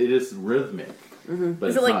know, it is rhythmic. But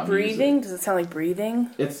Is it's it like not breathing? music. Does it sound like breathing?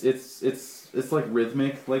 It's like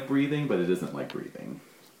rhythmic, like breathing, but it isn't like breathing.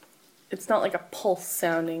 It's not like a pulse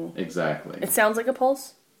sounding. Exactly. It sounds like a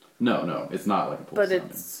pulse, No, it's not like a pulse but sounding.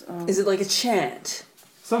 it's Is it like a chant?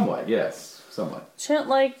 Somewhat, yes. Somewhat.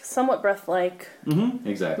 chant-like, somewhat breath-like, Mm-hmm.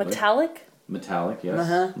 Exactly. metallic, yes.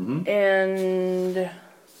 Uh-huh. Mm-hmm. and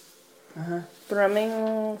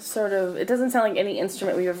thrumming. Sort of. It doesn't sound like any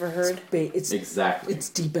instrument we've ever heard. It's Exactly. It's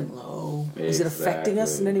deep and low. Is it affecting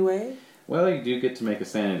us in Exactly. any way? Well, you do get to make a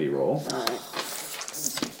sanity roll. All right.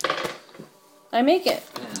 I make it.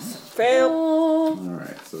 Fail. Oh.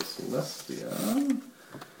 Alright, so Celestia.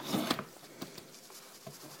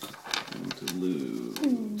 Going to lose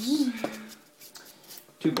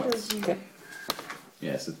 2 points. Okay.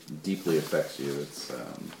 Yes, it deeply affects you. It's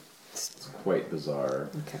quite bizarre.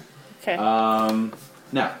 Okay. Okay.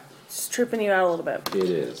 Now, Just tripping you out a little bit. it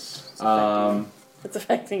is. It's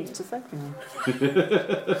affecting you. It's affecting.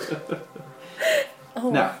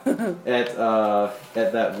 Now, at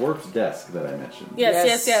that warped desk that I mentioned.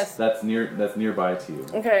 Yes. That's nearby to you.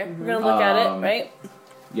 Okay, we're gonna look at it, right?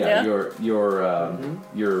 Yeah, Yeah.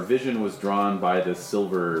 your vision was drawn by this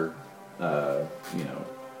silver,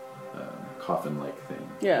 coffin-like thing.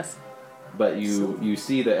 Yes. But you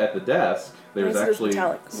see that at the desk there's Yes, it is actually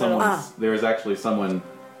metallic. someone there is actually someone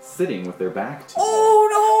sitting with their back to you. Oh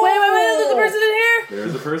no! Wait, is the person in here? There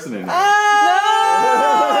is a person in here. No!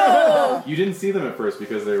 You didn't see them at first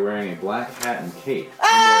because they're wearing a black hat and cape. No,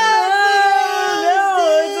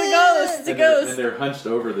 it's a ghost. It's a And ghost. they're hunched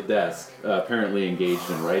over the desk, apparently engaged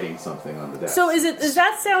in writing something on the desk. So does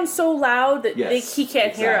that sound so loud that Yes, he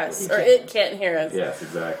can't hear us, or exactly. it can't hear us? Yes,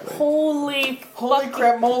 exactly. Holy fucking-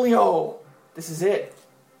 crap, Molio! This is it.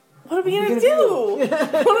 What are we gonna do? What are we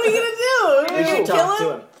gonna do? Are we We gonna should kill talk him?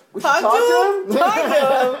 to him. We Talk should talk to him. Talk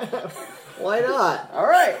to him. Why not? All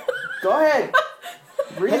right, go ahead.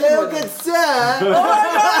 Reason Hello, with good it. sir. No!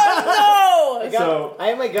 So, I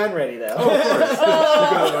have my gun ready though. oh, of course, you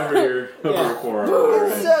got it over your forearm.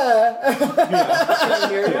 Good sir. Can you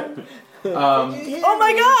hear him? Oh my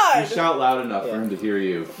You god! shout loud enough for him to hear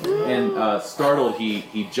you, and startled,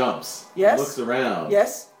 he jumps, Yes? looks around,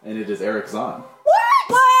 Yes. and it is Eric Zahn.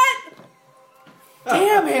 What?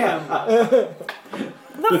 Damn him! The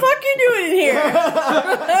fuck you doing in here?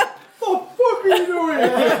 What the fuck are you doing?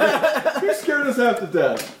 You scared us half to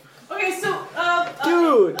death. Okay, so,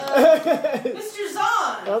 Dude, Mr.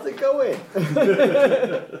 Zahn! how's it going?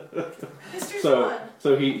 Mr.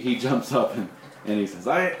 So he jumps up and he says,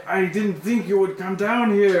 I didn't think you would come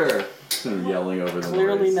down here. Kind of yelling over the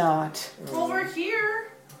Clearly noise. not. Well, we're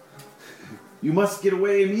here. You must get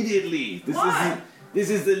away immediately. Why? This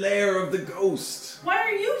is the lair of the ghost. Why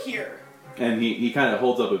are you here? And he kind of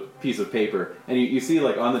holds up a piece of paper, and you see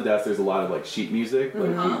like on the desk there's a lot of like sheet music,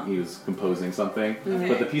 like he was composing something. Okay.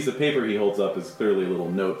 But the piece of paper he holds up is clearly a little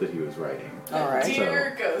note that he was writing. All right.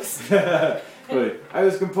 Dear ghost. But I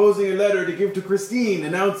was composing a letter to give to Christine,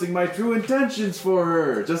 announcing my true intentions for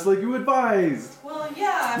her, just like you advised. Well,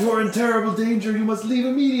 yeah. You are in terrible danger. You must leave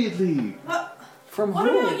immediately. What? From What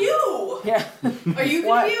who? about you? Yeah. Are you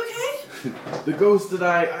gonna be okay? The ghost that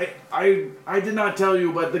I did not tell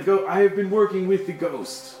you, but I have been working with the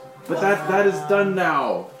ghost. But that is done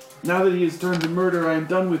now. Now that he has turned to murder, I am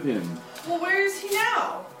done with him. Well, where is he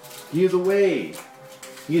now? He is away.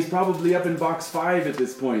 He is probably up in box 5 at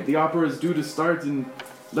this point. The opera is due to start in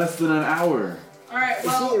less than an hour. Alright, Is he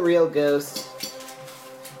a well, real ghost,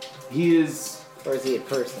 He is. or is he a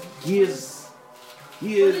person? He is.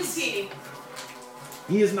 He what is. is he?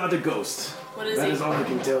 He is not a ghost. What is That he? is all I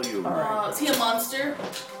can tell you. Is he a monster?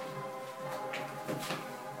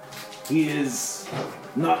 He is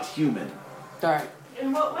not human. All right.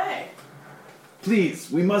 In what way?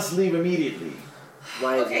 Please, we must leave immediately.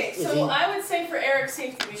 Why is Okay, is so he? I would say for Eric's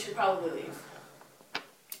safety, we should probably leave.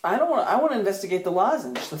 I don't want. I want to investigate the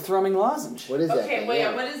lozenge, the thrumming lozenge. What is that? Okay, thing? wait,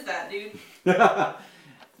 Yeah. what is that, dude?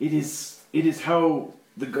 It is how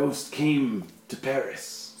the ghost came to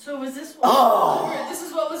Paris. So was this what was delivered? This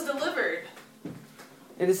is what was delivered.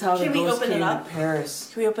 It is how Can the we ghost open it came up? to Paris.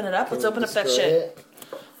 Can we open it up? Let's open up that Destroy shit. it?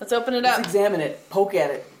 Let's open it Let's up. examine it. Poke at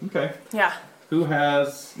it. Okay. Yeah. Who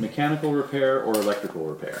has mechanical repair or electrical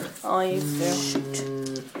repair? I'll use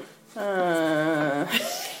to.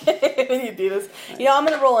 When you do this. You know, I'm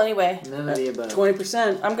gonna roll anyway. None of the above.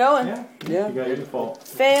 20%. I'm going. Yeah. You got your default.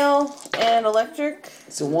 Fail and electric.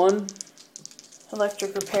 It's a 1.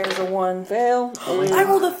 Electric repair is a 1. Fail. And I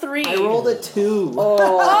rolled a 3. I rolled a 2. Oh!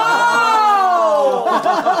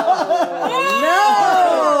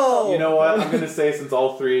 No! You know what? I'm going to say since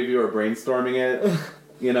all 3 of you are brainstorming it,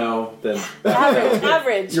 then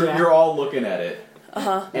Average. you're all looking at it.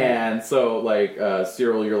 Uh-huh. And so, like,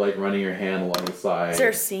 Cyril, you're, like, running your hand along the side. Is there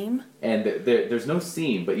a seam? And there's no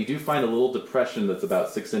seam, but you do find a little depression that's about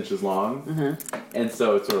 6 inches long. Mm-hmm. And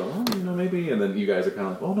so it's sort of, maybe. And then you guys are kind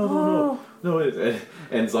of like, oh, no. No,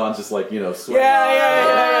 and Zon's just like, sweating.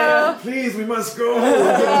 Yeah. Please, we must go.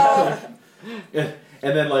 and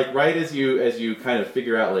then, like, right as you kind of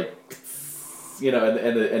figure out, like, and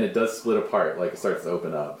it does split apart, like, it starts to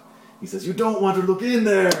open up. He says, you don't want to look in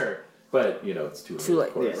there. But, it's too late. Too late.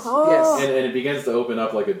 Of course. Yes. Oh. Yes. And it begins to open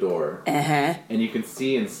up like a door. Uh-huh. And you can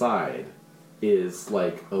see inside is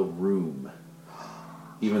like a room.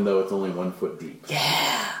 Even though it's only 1 foot deep.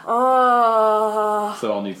 Oh.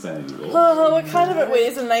 So I'll need sanity rolls. What kind of it? Wait,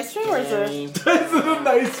 is it a nice room or is it? This is a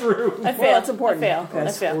nice room. I fail. Well, that's important. I fail. I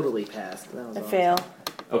That's fail. totally passed. That was I awesome. fail.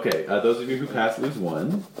 Okay, those of you who passed lose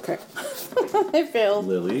 1. Okay. I failed.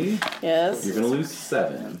 Lily, Yes. you're going to lose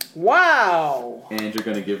 7. Wow. And you're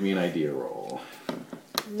going to give me an idea roll.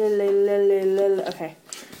 Okay.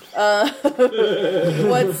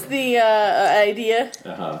 What's the idea?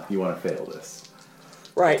 You want to fail this.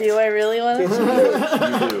 Right. Do I really want to? You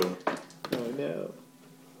do. Oh no.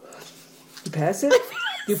 You pass it?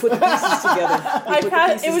 You put the pieces together. I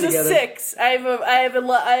passed. It was a 6. I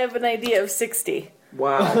have an idea of 60.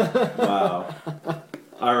 Wow. Wow.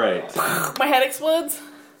 All right. My head explodes.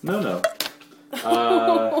 No.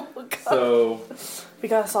 Oh, God. So We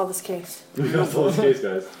gotta solve this case. we got to solve this case,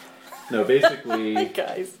 guys. No, basically, Hey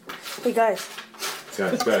guys. Hey guys.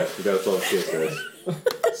 guys, we got to solve this case, guys.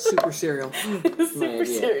 Super cereal. Super idea.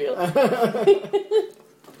 cereal.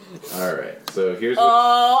 All right. So here's what.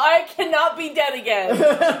 Oh, I cannot be dead again.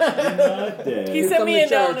 Not dead. He sent come me the a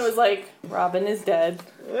note and charge. it was like, Robin is dead.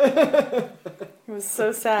 It was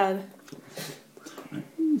so sad.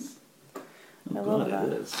 I love God, that.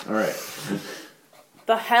 it is. All right.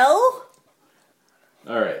 The hell?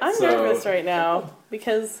 All right. I'm so, nervous right now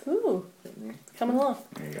because, it's coming along.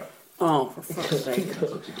 There you go. Oh, for fuck's sake.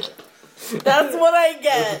 That's what you get. That's what I That's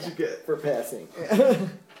get. what you get. For passing.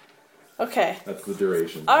 Okay. That's the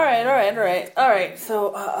duration. All right.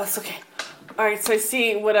 So, it's okay. All right. So I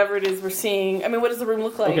see whatever it is we're seeing. I mean, what does the room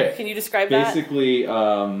look like? Okay. Can you describe that? Basically,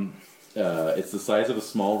 it's the size of a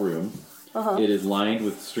small room. Uh-huh. It is lined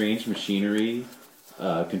with strange machinery,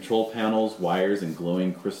 control panels, wires, and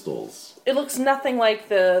glowing crystals. It looks nothing like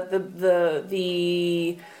the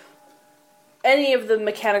any of the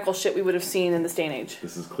mechanical shit we would have seen in this day and age.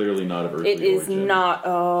 This is clearly not of earthly It is origin. not.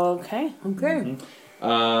 Okay. Okay.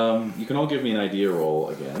 You can all give me an idea roll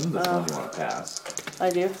again. This one you want to pass. I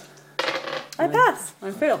do. I pass.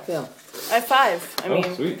 I fail. Fail. I have 5. I Oh,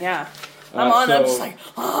 mean, sweet. yeah. I'm on. so I'm just like,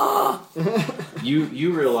 ah.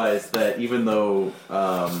 you realize that even though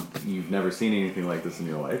you've never seen anything like this in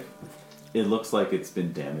your life, it looks like it's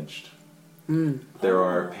been damaged. There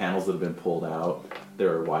are panels that have been pulled out.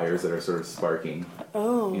 There are wires that are sort of sparking.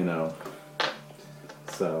 Oh. You know.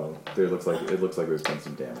 So it looks like there's been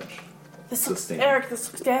some damage. This looks, sustained. Eric, this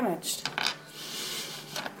looks damaged.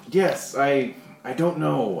 Yes, I don't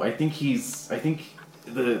know. I think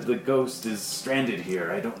the ghost is stranded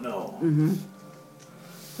here. I don't know.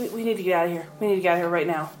 We need to get out of here. We need to get out of here right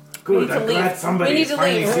now. Good. We need to I'm leave. glad somebody's We need to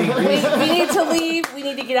finally leave. seeing reason. We need to leave. We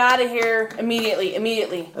need to get out of here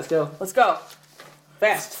immediately. Let's go. Let's go.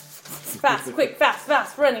 Fast. Fast, quick, fast.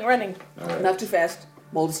 Running. All right. Not too fast.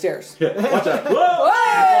 Mold the stairs. Watch out! Whoa!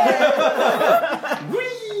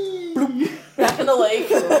 Back in the lake.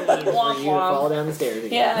 For Womp, you to fall womp. down the stairs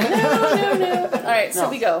again. Yeah, no. All right, so No.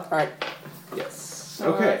 we go. All right. Yes.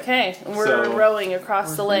 Okay. Okay, and we're So- rowing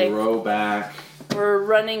across the You lake. row back, We're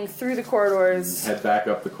running through the corridors. head back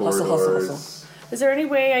up the Hustle, corridors. hustle. Is there any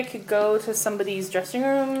way I could go to somebody's dressing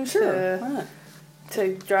room Sure. Why not?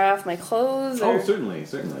 to dry off my clothes? Oh, Or... certainly.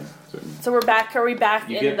 So we're back. Are we back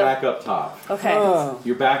You in get the? back up top. Okay. Oh.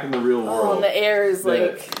 You're back in the real Oh, world. and the air is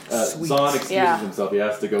like. Sweet. Zahn excuses Yeah. himself. He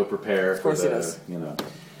has to go prepare for course he the, does.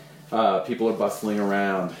 people are bustling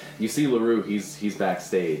around. You see LaRue, he's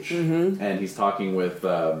backstage. And he's talking with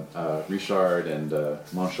Richard and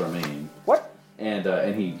Moncharmain. What? And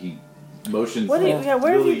he motions, What do you- yeah,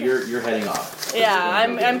 where have Lily, you you're heading off. Yeah,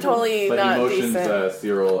 I'm totally But not he motions decent.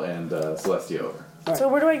 Cyril and Celestia over. So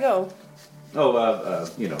where do I go? Oh,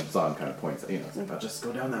 Zahn kind of points, just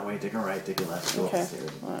go down that way, take a right, take a left, go Okay.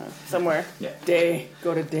 upstairs. Somewhere. Yeah. Day.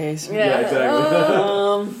 Go to days. Yeah.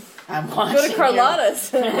 exactly. I'm watching. Go to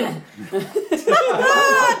Carlotta's.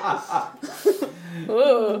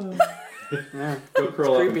 Ooh. Go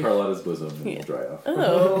curl up in creepy. Carlotta's bosom and we'll dry off.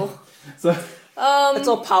 Oh. So, It's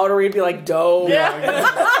all powdery. It'd be like dough.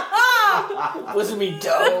 Yeah. Wasn't me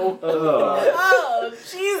dough. Oh,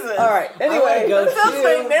 Jesus. All right. Anyway, go That sounds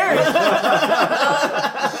like marriage.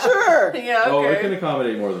 sure. Yeah, Oh, it can okay.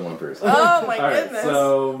 accommodate more than one person. Oh, my All right, goodness.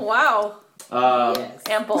 so Wow. Yes.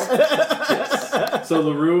 Ample. so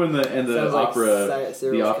LaRue and the Sounds like Cyril's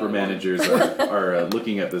the opera kind of managers are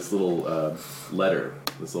looking at this little letter,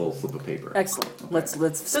 this little slip of paper. Excellent. Let's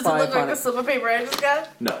Does it spy look upon like the it. slip of paper I just got?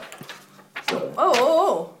 No. So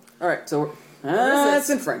Oh. All right. So is this? it's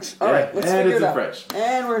in French. All Yeah, right. Let's and figure it's it in out. French.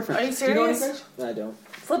 And we're in French. Are you Do you know any serious? French? I don't.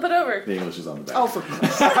 Flip it over. the English is on the back. Oh, for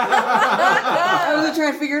Christ's sake. I was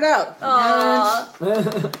trying to figure it out.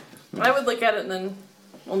 Aww. I would look at it and then.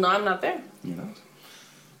 Well, no, I'm not there. You're not.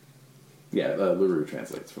 Yeah, LaRue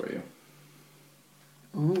translates for you.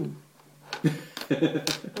 Ooh.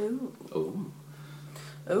 Ooh. Oh.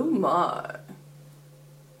 Oh, my.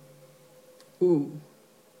 Ooh.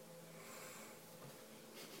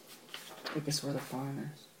 I guess we're the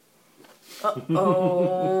foreigners.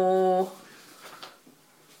 Uh-oh.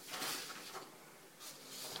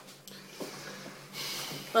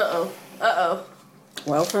 Uh-oh.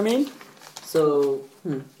 Well, for me, So,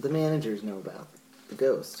 the managers know about the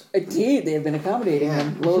ghost. indeed, they have been accommodating Yeah.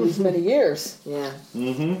 him lo these many years. Yeah,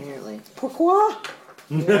 Mm-hmm. apparently. Pourquoi?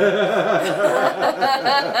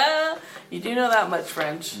 You do know that much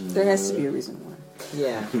French. There has to be a reason why.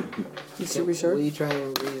 Yeah. Mr. Will Richard? you try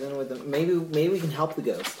and reason with them? Maybe we can help the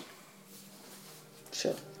ghost.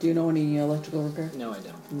 Sure. Do you know any electrical repair? No, I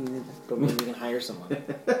don't. Me neither. But maybe we can hire someone. Maybe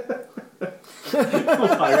we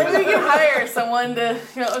can hire someone to,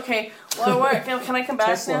 okay, well, can I come back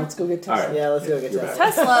Tesla. now? Let's go get All Tesla. right. Yeah, let's go get You're Tesla.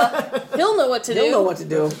 back. Tesla, he'll know what to do. He'll know what to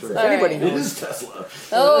do. If anybody right. It knows. is Tesla.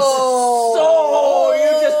 Oh,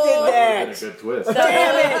 you just did That's that. a good twist.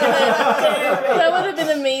 that would have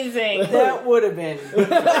been amazing. That would have been. Let's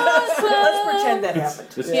pretend that happened.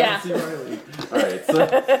 It's Yeah. Nancy Riley. All right. So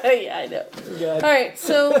Yeah, I know. All right,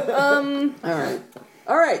 so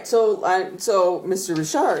All right. So, Mr.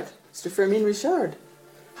 Richard, Mr. Fermin Richard,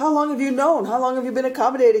 how long have you known? How long have you been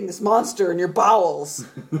accommodating this monster in your bowels?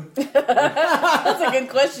 that's a good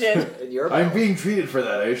question. And you're I'm being treated for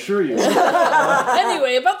that. I assure you.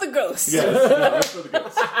 Anyway, about the ghost. Yes. No, that's for the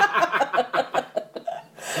ghost.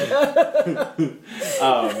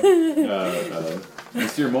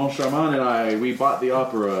 Monsieur Moncharmin and I, we bought the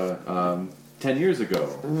opera 10 years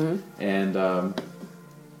ago. And, no,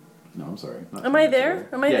 I'm sorry. Not Am I 10 years there? ago.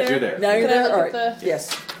 Am I yes, there? you're there. Now you're Can I there. look All at right. the-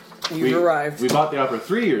 Yes. You've arrived. We bought the opera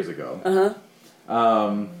 3 years ago.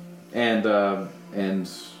 And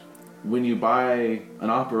when you buy an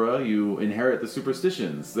opera, you inherit the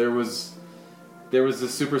superstitions. There was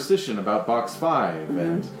this superstition about Box 5,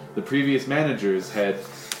 and the previous managers had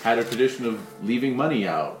a tradition of leaving money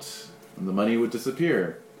out, and the money would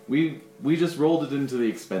disappear. We just rolled it into the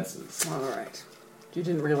expenses. All right. You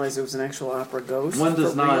didn't realize it was an actual opera ghost? One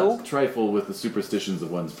does for not real? trifle with the superstitions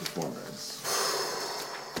of one's performers.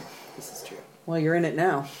 This is true. Well, you're in it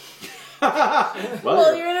now.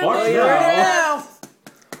 Well, you're in it fucked now. now.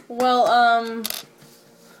 Well,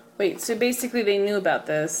 wait. So basically, they knew about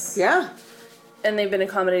this, Yeah. and they've been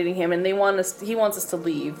accommodating him, and they want us. He wants us to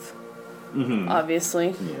leave.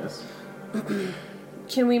 Obviously. Yes.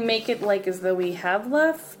 Can we make it like as though we have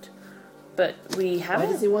left, but we Why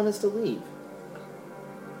haven't? does he want us to leave?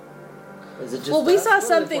 Is it just Well, we us? saw What are they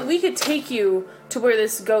something. for? We could take you to where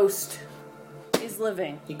this ghost is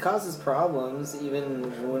living. He causes problems even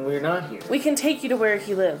when we're not here. We can take you to where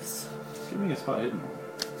he lives. Give me a spot hidden.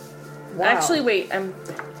 Wow. Actually, wait. I'm.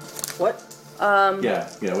 What? Yeah,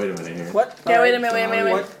 wait a minute here. What? Yeah, All wait a right. minute. Wait a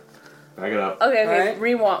minute. Wait. Back it up. Okay. Alright.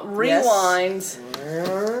 Rewind.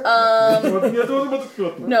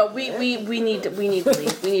 No, we need to leave.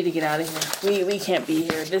 We need to get out of here. We can't be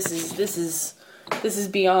here. This is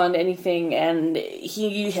beyond anything. And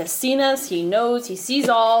he has seen us. He knows. He sees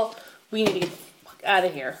all. We need to get the fuck out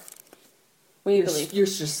of here. We need to leave. You're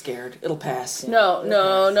just scared. It'll pass.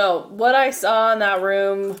 No. What I saw in that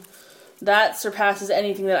room, that surpasses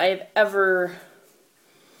anything that I've ever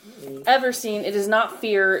seen. It is not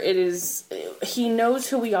fear. It is. He knows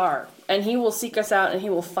who we are, and he will seek us out, and he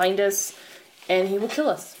will find us, and he will kill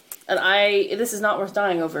us. And this is not worth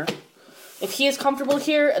dying over. If he is comfortable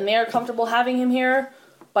here, and they are comfortable having him here,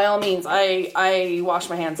 by all means, I wash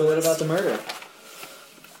my hands But of what this. about the murder?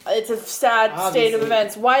 It's a sad state of Obviously.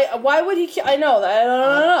 events. Why would he? I know that. I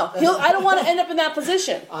don't know. I don't want to end up in that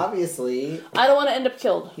position. Obviously, I don't want to end up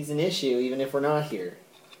killed. he's an issue even if we're not here.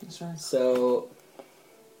 That's right. So,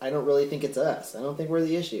 I don't really think it's us. I don't think we're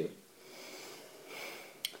the issue.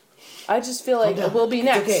 I just feel like Calm down. we'll be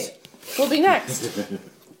next. It's okay. We'll be next.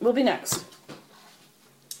 We'll be next.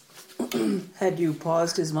 Had you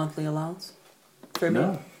paused his monthly allowance? For me?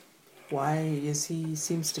 No. Why is he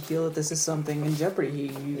seems to feel that this is something in jeopardy?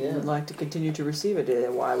 He Yeah. would like to continue to receive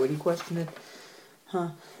it. Why would he question it? Huh?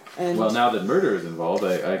 And Well, now that murder is involved,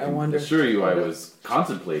 I can wonder- assure you I was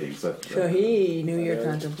contemplating such. so he knew your Are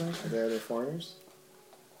contemplation. there other foreigners?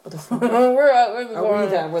 What the fuck? we're the Are we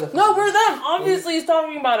foreigners. that? We're the No, we're them. Obviously, he's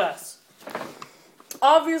talking about us.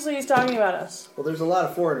 Obviously, he's talking about us. Well, there's a lot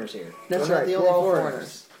of foreigners here. That's we're right, Not the we're only all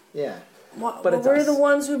foreigners. Yeah. But it's we're us. the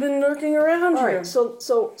ones who've been lurking around All here. right.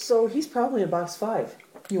 So he's probably in box 5.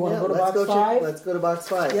 You want to Yeah, go to let's box go 5? Let's go to box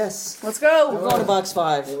 5. Yes. Let's go. We're going to box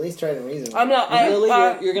 5. At least try to reason. I'm not. Lily,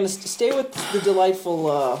 you're going to stay with the delightful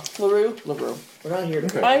LaRue. LaRue. We're not here to.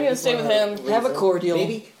 Okay. I'm gonna stay with him. Have a cordial.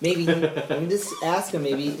 Maybe. Let me just ask him.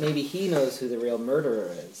 Maybe he knows who the real murderer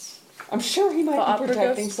is. I'm sure he The might opera be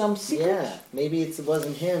protecting ghost? some secret. Yeah. Maybe it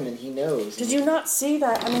wasn't him, and he knows. Did you not see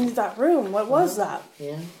that? I mean, that room. What was that?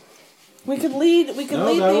 Yeah. We could lead. We could No,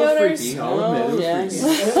 lead that the was owners. freaky. I'll admit it was yes.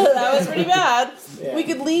 freaky. That was pretty bad. Yeah. We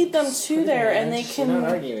could lead them to there, and they We're not can.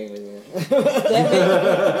 arguing with you.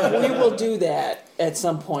 We will do that at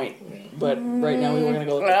some point. But right now we were going to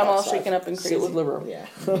go with I'm all box 5. shaken up and Sit with crazy. LaRue. Yeah.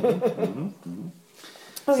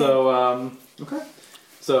 So, okay.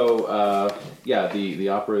 So, yeah, the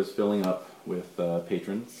opera is filling up with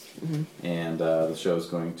patrons, and the show's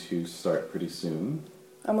going to start pretty soon.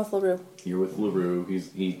 I'm with LaRue. You're with LaRue.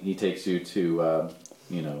 He takes you to,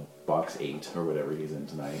 box 8 or whatever he's in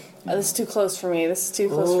tonight. This is too close for me. This is too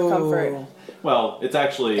close for comfort. Well, it's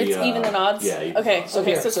actually... It's even in odds. Yeah. even Okay. odds. So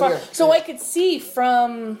Okay. here, So it's so far. here. So I could see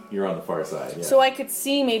from. You're on the far side, yeah. So I could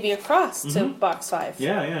see maybe across to box 5.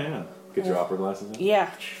 Yeah. Get your opera glasses on.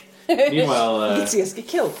 Yeah. Meanwhile, You can see us get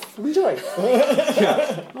killed. Enjoy.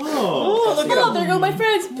 oh, Look out! There go my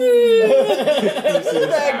friends. Boo! you see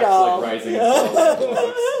this axe, Ragdoll. like, rising and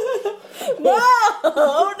falling.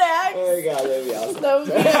 No, next. Oh my god, that'd be awesome. That was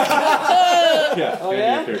good. Yeah. Oh,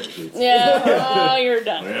 yeah? Character sheets. Yeah. Oh, you're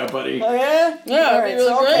done. Yeah, buddy. Oh yeah? Yeah, it'd Alright, be really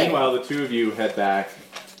so, great. Meanwhile, the two of you head back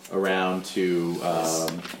around to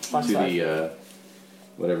Box the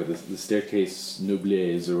whatever the staircase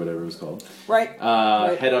noblesse or whatever it was called. Right.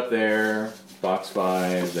 Right. Head up there, box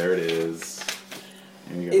 5. There it is.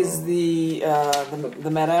 There you go. Is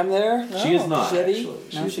the madame there? She is not Shetty?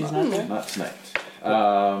 actually. No, she's not there? Not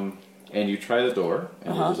tonight. And you try the door,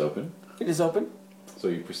 and it is open. It is open. So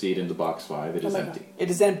you proceed into box 5. It is empty. It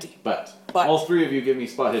is empty. But But- all three of you give me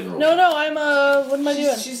spot hidden rolls. No, I'm what am I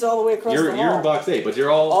doing? She's all the way across the You're hall. in box 8, but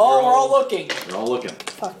you're all. Oh, you're we're all looking. You're all looking.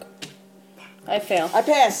 Fuck. I fail. I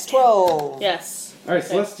passed 12. Yes. All right,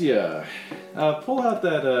 Celestia, pull out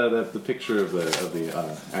the picture of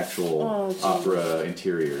the actual geez. opera the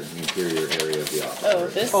interior area of the opera. Oh,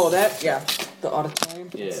 this. Oh, that, yeah. The auditorium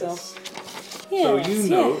Yes. itself. So Yes, you yes.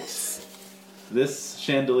 note this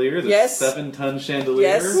chandelier, this Yes. 7-ton chandelier,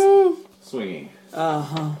 Yes. swinging.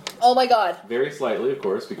 Uh-huh. Oh my god. Very slightly, of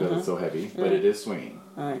course, because it's so heavy, but it is swinging.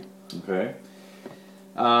 Alright. Okay.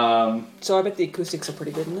 So I bet the acoustics are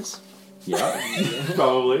pretty good in this. Yeah,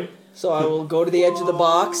 probably. So I will go to the edge of the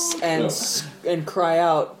box and Yeah. and cry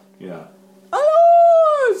out, Yeah.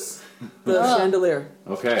 "Alas!" The chandelier.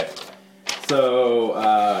 Okay. So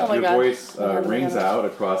my your God. voice Oh my God, rings oh my God. out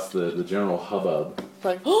across the general hubbub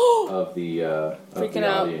Like, of the Freaking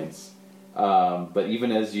out. audience. But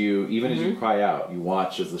even as you cry out, you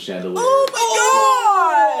watch as the chandelier.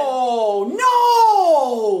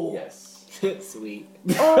 Oh no! Yes. Sweet.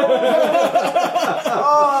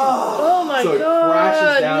 oh my So it god.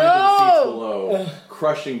 crashes down no. into the seats below,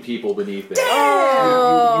 crushing people beneath it. You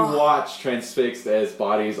watch transfixed as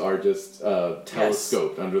bodies are just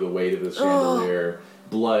telescoped under the weight of the chandelier.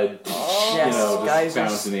 Blood, Yes. just Geysers.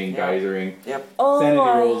 fountaining, Yeah. geysering. Yep. Sanity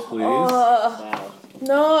rolls, please. Wow.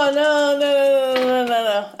 No.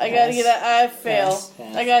 I gotta get out. I fail. Pass.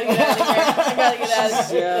 I gotta get out of here. I gotta get out of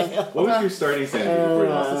here. Yeah. What was your starting sanity before you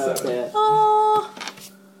lost the 7? Yeah.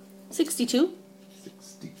 62.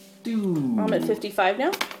 62. I'm at 55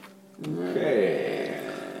 now. Okay.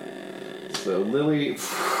 So Lily,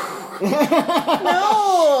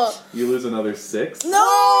 No. you lose another 6. No.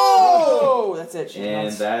 Oh, that's it. She And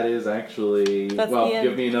knows. that is actually... That's well, the end.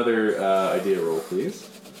 give me another idea roll, please.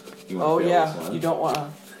 You wanna Oh fail yeah, this one. you don't want to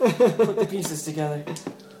put the pieces together.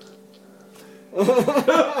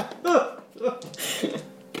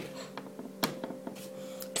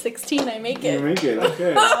 16. I make You it. make it,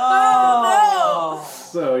 okay. Oh.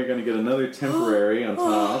 So you're gonna get another temporary on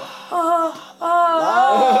top.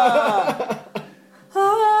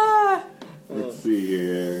 Let's see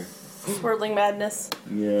here. Swirling madness.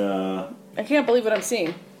 Yeah. I can't believe what I'm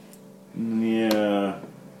seeing. Yeah.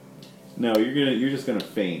 No, you're just gonna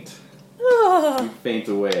faint. You faint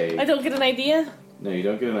away. I don't get an idea. No, you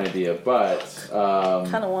don't get an idea, but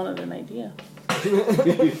Kind of wanted an idea.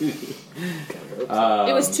 It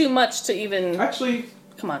was too much to even. actually,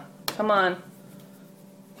 Come on.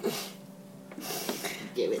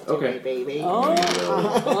 Give it to Okay. me, baby.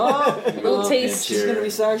 Oh. Little taste. She's gonna be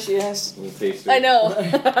sorry she asked. Little taster. I know.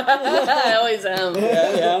 I always am.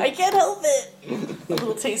 Yeah. I can't help it. A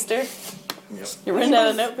little taster. Yep. You're running out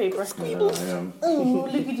of notepaper. I am. Oh,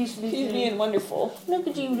 look at this She's little. being wonderful. Look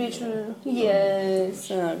at you, little.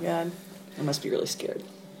 Yes. Oh God. I must be really scared.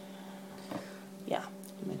 Yeah.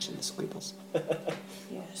 You mentioned the squeeples.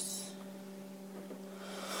 Yes.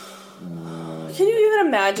 Can you even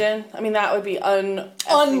imagine? I mean, that would be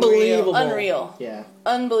Unbelievable. Unreal. Yeah.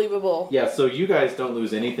 Unbelievable. Yeah, so you guys don't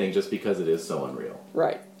lose anything just because it is so unreal.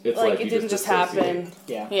 Right. It's Like you it didn't just dissociate. happen.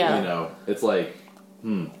 Yeah. Yeah. You know, it's like,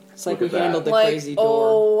 It's like Look we at that. handled the Like, crazy door.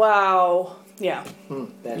 oh wow. Yeah.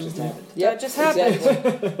 That just happened. That just happened.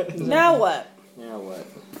 Exactly. Now what? Now what?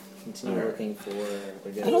 Continue looking for the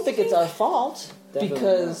good. I don't think it's our fault Definitely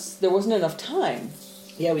because there wasn't enough time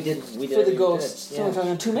Yeah, we did. We did for the everything we ghosts. did. So we're Yeah.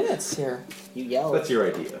 talking 2 minutes here. You yelled. that's your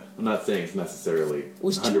idea. I'm not saying it's necessarily. It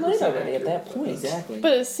was too late 100% already at that accurate, point. Exactly.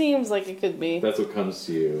 But it seems like it could be. That's what comes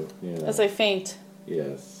to you. Yeah. As I faint.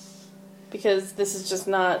 Yes. Because this is just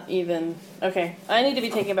not even. Okay. I need to be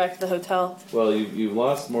taken back to the hotel. Well, you've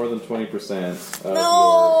lost more than 20% of No!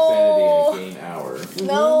 your sanity in a gain hour.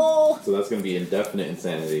 No! So that's going to be indefinite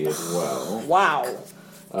insanity as well. Wow.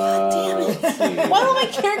 Let's see. Why don't my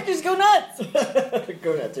characters go nuts?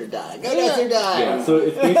 Go nuts or die. Go nuts or die. Yeah, so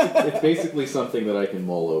it's basically something that I can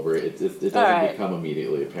mull over. It doesn't Alright. become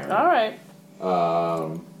immediately apparent. Alright.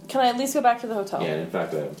 Um, Can I at least go back to the hotel? yeah, and in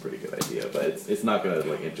fact, I have a pretty good idea, but it's not going to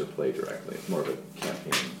like interplay directly. It's more of a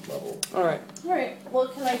campaign level. All right. Alright. Well,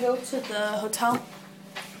 can I go to the hotel?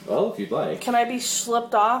 Well, if you'd like. Can I be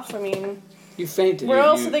slipped off? I mean, You fainted. Where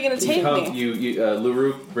else are they gonna take me?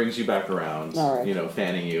 LaRue brings you back around, All right.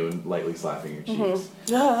 fanning you and lightly slapping your cheeks.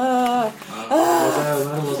 ah,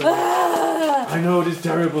 Mademoiselle, I know it is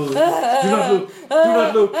terrible. Do not look. Do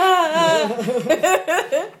not look.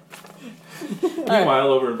 Meanwhile,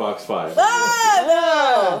 over in box 5.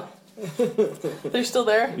 no! They're still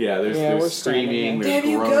there? Yeah, Yeah, we're there's standing screaming, there. there's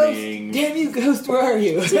Damn you, groaning. ghost! Damn you, ghost! Where are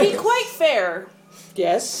you? To be quite fair,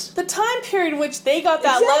 Yes. the time period in which they got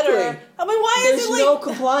that Exactly. letter. I mean, why There's is it like no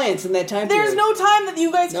compliance in that time there's period. no time that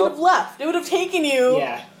you guys Nope. could have left? It would have taken you.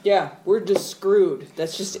 Yeah. Yeah, we're just screwed.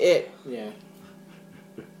 That's just it. Yeah.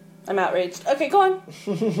 I'm outraged. Okay, go on.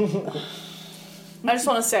 I just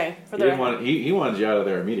want to say for He the didn't want. He wanted you out of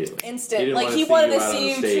there immediately. instant, didn't like wanna he see wanted you to out on see the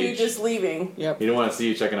you stage. two just leaving. Yep. He didn't want to see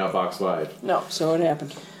you checking out box 5. No, So it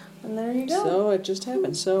happened. and there you go. So it just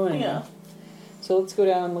happened. So anyway. Yeah. So let's go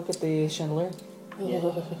down and look at the chandelier.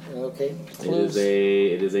 Yeah. Okay.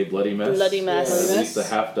 It is a bloody mess. Bloody mess. At least a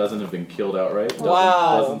half dozen have been killed outright.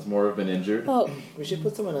 Wow. Dozens more have been injured. Oh, We should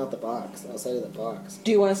put someone outside of the box.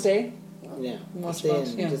 Do you want to stay? Yeah. Watch Stay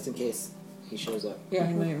box, in yeah. just in case he shows up. Yeah,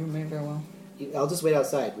 he may very well. I'll just wait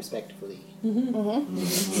outside, respectfully.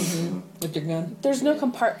 With your gun? there's no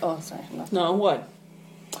Oh, sorry. No. No, what?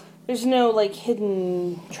 There's no like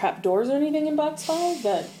hidden trap doors or anything in box 5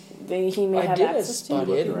 that he may have access to.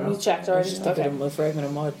 Looked around. You checked I already. just stuck it in a fragment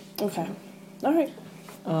of mud. Okay. All right.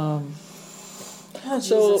 Oh,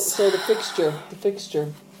 So Jesus. the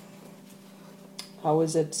fixture. How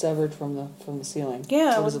is it severed from the ceiling?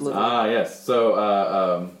 Yeah, What does it look like? Ah, yes. So,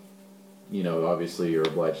 obviously you're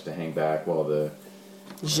obliged to hang back while the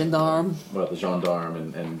Gendarme. gendarme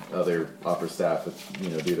and other opera staff,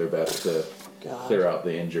 do their best to God, clear out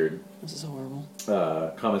the injured. this is horrible.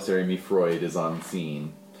 Commissary Mifroid is on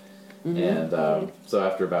scene. And so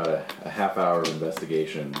after about a half hour of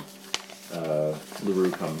investigation,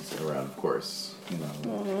 LaRue comes around, of course.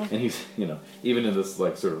 And he's, even in this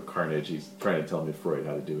like sort of carnage, he's trying to tell Mifroid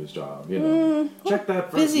how to do his job. Check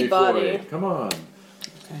that first, Busybody. Mifroid. Come on.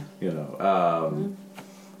 Okay.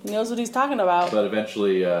 He knows what he's talking about. But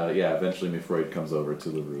eventually Mifroid comes over to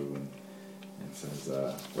LaRue and says,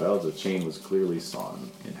 well, the chain was clearly sawn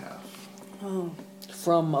in half. Oh.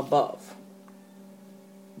 From above.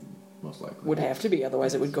 Most likely. Would have to be,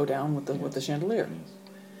 otherwise it would go down with the chandelier.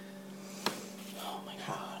 Yes. Oh my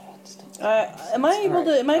God. Am I able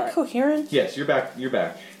to? Am I Alright. coherent? Yes, you're back. You're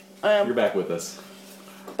back. You're back with us.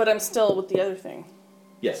 But I'm still with the other thing.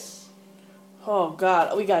 Yes. Oh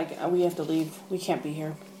God, we have to leave. We can't be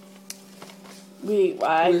here. We're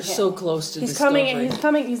can't. so close to He's discovery. coming. He's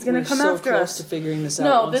coming. He's gonna We're come so after close us. to figuring this out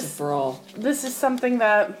No, once and for all. This is something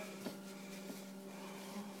that.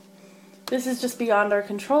 This is just beyond our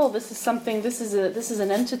control. This is something. This is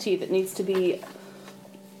an entity that needs to be.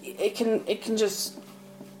 It can just.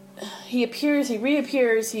 He appears. He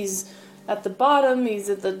reappears. He's at the bottom. He's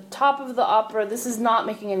at the top of the opera. This is not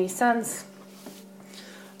making any sense.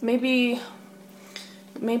 Maybe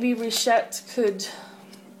Richette could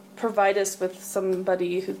provide us with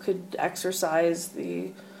somebody who could exercise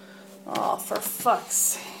the... Oh, for fuck's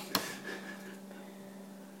sake.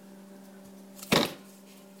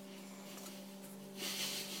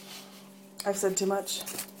 I've said too much.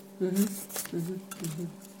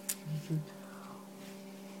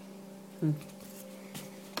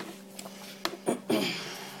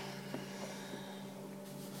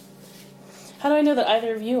 How do I know that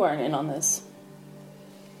either of you aren't in on this?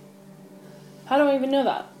 How do I even know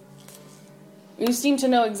that? You seem to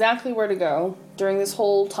know exactly where to go during this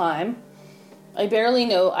whole time. I barely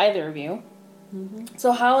know either of you.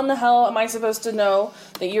 So how in the hell am I supposed to know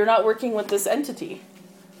that you're not working with this entity?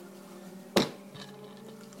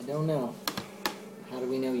 I don't know. How do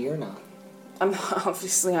we know you're not? I'm not.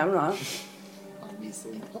 Obviously, I'm not.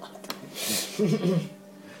 Obviously not.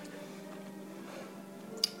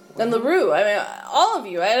 And LaRue, I mean, all of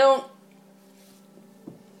you, I don't...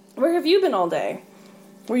 Where have you been all day?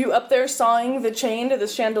 Were you up there sawing the chain to the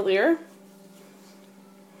chandelier?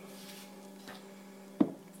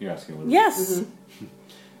 You're asking LaRue? Yes.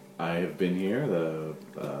 I have been here. The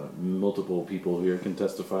multiple people here can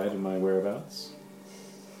testify to my whereabouts.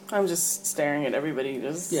 I'm just staring at everybody.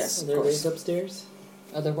 Just Yes, Are of there ways course. upstairs?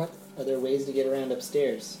 Other what? Are there ways to get around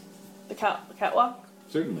upstairs? The catwalk.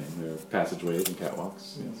 Certainly, there are passageways and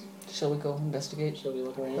catwalks. Yes. Shall we go investigate? Shall we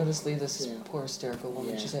look around? Let us leave this Yeah. poor hysterical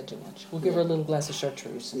woman. Yeah. She's had too much. We'll give her a little glass of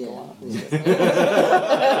chartreuse and Yeah. go on.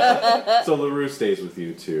 So LaRue stays with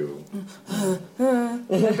you too. I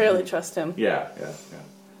barely trust him. Yeah.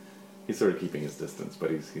 He's sort of keeping his distance, but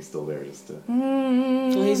he's still there just to...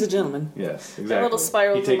 Well, he's a gentleman. Yes, exactly. little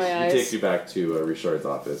spirals in my eyes. He takes you back to Richard's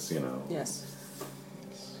office, Yes.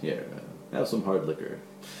 Here, have some hard liquor.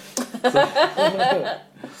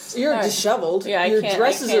 You're Alright. disheveled. Yeah, I Your can't- I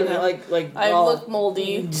dresses can't. are like I all... look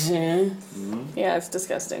moldy. Yeah. Yeah, it's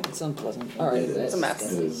disgusting. It's unpleasant. All right, It It's a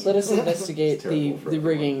mess. It is. let us investigate It's the terrible for everyone.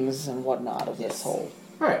 riggings and whatnot of this whole.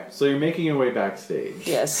 Alright, so you're making your way backstage.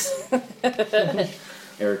 Yes.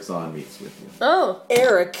 Eric Zahn meets with you. Oh,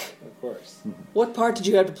 Eric, Of course. what part did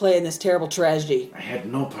you have to play in this terrible tragedy? I had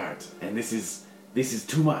no part, and this is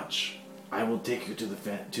too much. I will take you to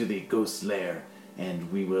the ghost lair,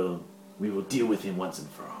 and we will deal with him once and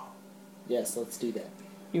for all. Yes, let's do that.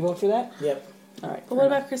 You vote for that? Yep. All right. but what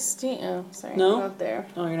about Christine? Oh, sorry, No? not there.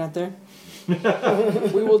 Oh, you're not there?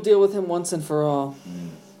 We will deal with him once and for all.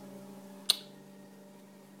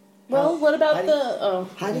 Well, what about how do the...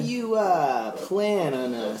 How do you plan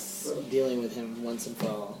on us dealing with him once and for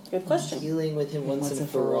all? Good question. Dealing with him once and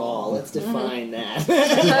for all. Let's define that.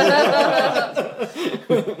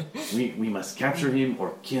 We must capture him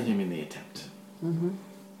or kill him in the attempt.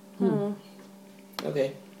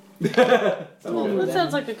 Okay. That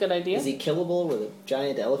sounds like a good idea. Is he killable with a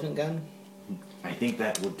giant elephant gun? I think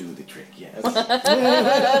that will do the trick, yes.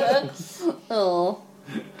 Oh.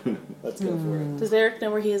 Let's go for it. Does Eric know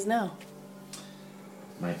where he is now?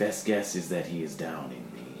 My best guess is that he is down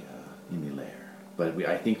in the lair. But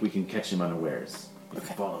I think we can catch him unawares. If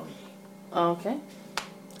you follow me. Okay.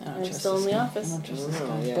 I'm still in the office. I don't trust this Oh,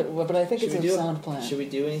 guy. yeah. But I think Should it's we a do sound plan. Should we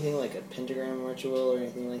do anything like a pentagram ritual or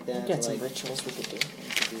anything like that? We've got to, some like, rituals we could do.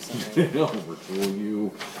 do something? Overrule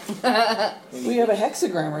you. We have a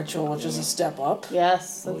hexagram ritual, which is a step up.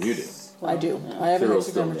 Yes. Well, you do. I do. I have Cyril's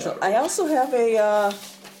a still hexagram ritual. down. I also have a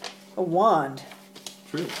wand.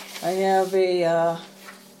 True. I have a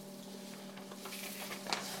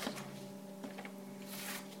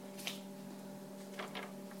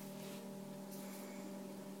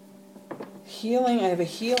healing. I have a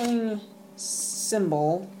healing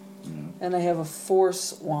symbol, and I have a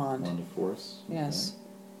force wand. Wand of force. Yes,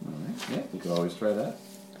 Okay. All right. Yeah, you can always try that.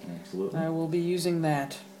 Absolutely. I will be using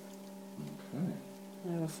that. Okay.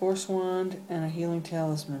 I have a force wand and a healing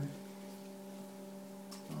talisman.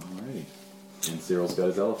 Alrighty. And Cyril's got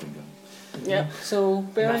his elephant gun. Yep. So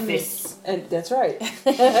bearing fists. and that's right.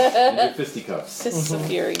 And your fisticuffs. Fists of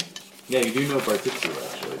Fury. Yeah, you do know Bartitsu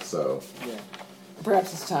actually, so. Yeah,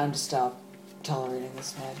 Perhaps it's time to stop tolerating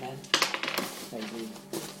this madman. I agree.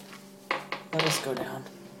 Let us go down.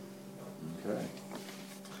 Okay.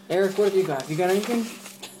 Eric, what have you got? Have you got anything?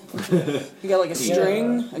 You got like a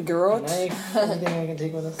string, a A garrote? knife? Anything I can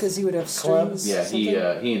take with us? Because he would have Clubs? strings.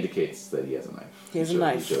 Yeah, he indicates that he has a knife. He has a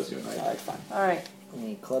knife. He shows you a knife. Alright, fine. Alright.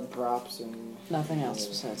 Any club props and Nothing else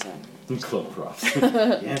besides that. Club props.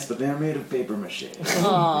 Yes, but they're made of paper mache.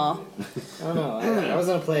 Aw. I don't know. I was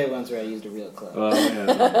on a play once where I used a real club. Oh,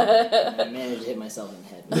 yeah. I managed to hit myself in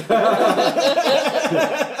the head.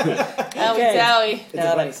 Owie zowie. It's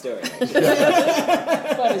a funny story. Actually.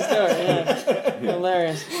 Funny story, yeah.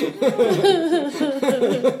 Hilarious.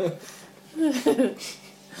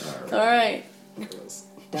 Alright.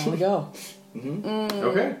 Down we go.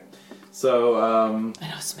 Okay. So, I know,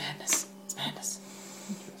 it's madness. It's madness.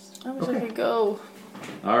 I wish I could go.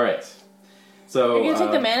 alright. So, Are you gonna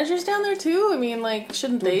take the managers down there too? I mean, like,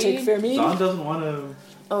 shouldn't We they? take fair meeting? Zahn doesn't want to.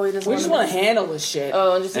 Oh, he doesn't. We just want to handle this shit.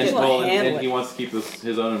 Oh, and just And, get. wanna well, handle and it. he wants to keep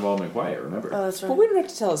his own involvement quiet, remember? Oh, that's right. But we don't have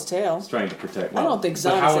to tell his tale. He's trying to protect. I don't think but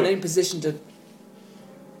Zahn how is in it- any position to...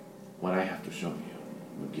 What I have to show you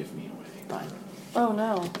would give me away. Fine. Oh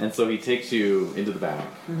no. And so he takes you into the back.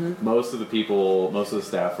 Most of the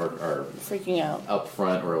staff are Freaking out. up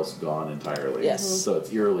front or else gone entirely. Yes. So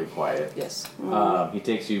it's eerily quiet. Yes. He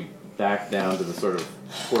takes you back down to the sort of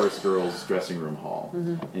chorus girls' dressing room hall,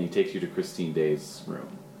 and he takes you to Christine Day's room.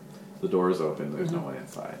 The door is open. There's no one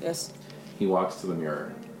inside. Yes. He walks to the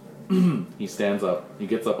mirror. He stands up. He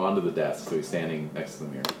gets up onto the desk, so he's standing next to the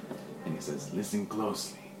mirror, and he says, "Listen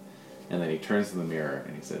closely." And then he turns to the mirror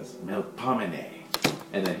and he says, "Melpomene."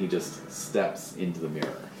 And then he just steps into the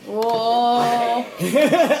mirror. Whoa.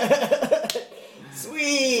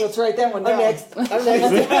 Sweet! Let's write that one down. I'm next. I'm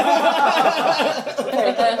next.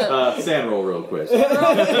 Sand roll real quick.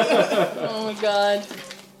 Oh my god.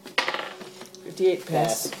 58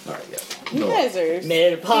 pass. All right, yeah. You No. guys are.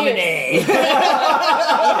 Melpomene!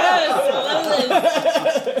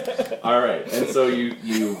 All right, and so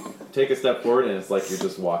you take a step forward, and it's like you're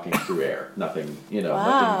just walking through air. Nothing, Wow.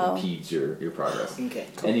 nothing impedes your progress. Okay.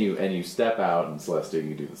 And you step out, and Celestia,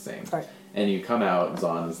 you do the same. Right. And you come out, and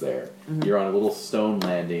Zahn is there. You're on a little stone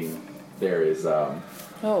landing. There is Oh,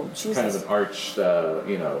 kind of Jesus. an arched,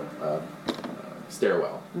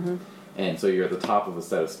 stairwell. And so you're at the top of a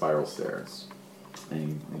set of spiral stairs.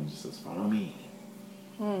 And he just says, "Follow me."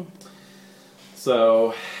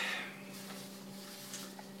 So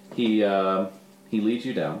he leads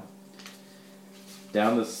you down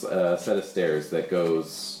this set of stairs that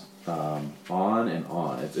goes on and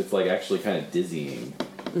on. It's like actually kind of dizzying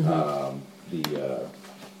the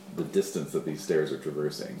distance that these stairs are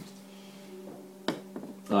traversing.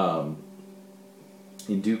 In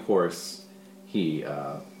due course, the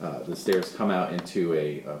stairs come out into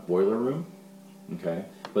a boiler room. Okay,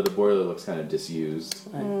 but the boiler looks kind of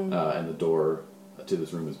disused, and the door to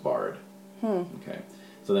this room is barred. Okay,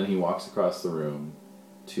 so then he walks across the room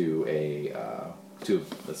to a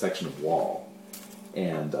section of wall,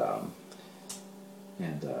 and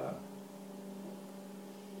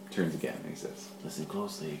turns again, and he says, "Listen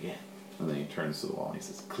closely again." And then he turns to the wall and he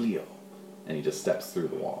says, Cleo. And he just steps through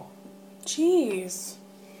the wall. Jeez.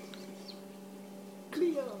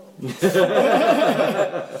 Cleo.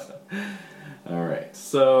 Alright,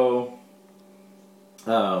 so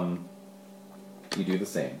you do the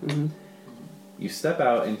same. Mm-hmm. You step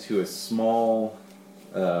out into a small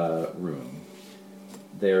room.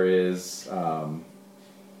 There is an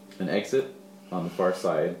exit on the far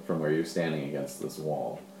side from where you're standing against this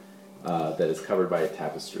wall that is covered by a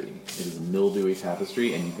tapestry. It is a mildewy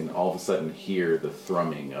tapestry, and you can all of a sudden hear the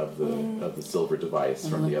thrumming of the silver device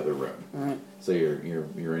from the other room. Right. So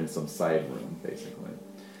you're in some side room, basically.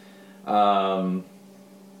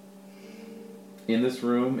 In this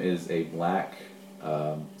room is a black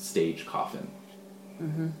stage coffin,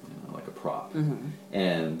 like a prop,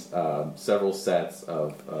 and several sets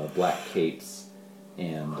of black capes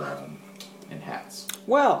and hats.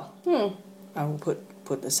 Well, I will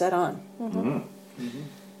put the set on. Mm-hmm.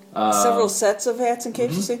 Several sets of hats and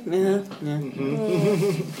capes, you say? Yeah.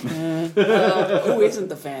 Who isn't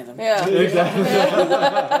the Phantom? Yeah. Exactly.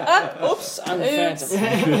 Oops, I'm the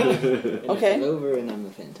Phantom. Okay. It's over and I'm the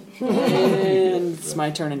Phantom. And it's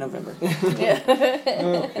my turn in November.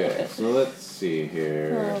 Okay, so let's see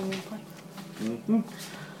here.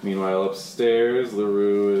 Meanwhile, upstairs,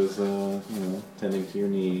 LaRue is, tending to your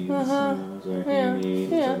needs, drinking your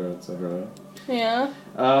needs, etc., etc. Yeah.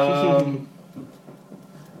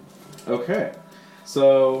 Okay,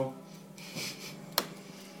 so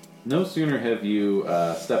no sooner have you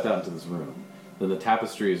stepped out into this room than the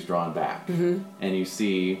tapestry is drawn back, and you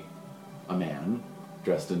see a man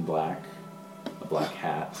dressed in black, a black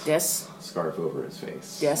hat, Yes. scarf over his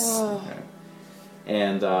face. Yes. Okay.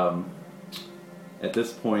 And at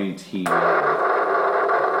this point, he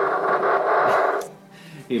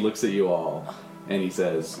looks at you all and he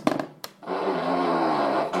says, "What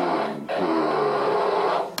are you doing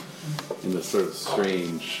here?" In this sort of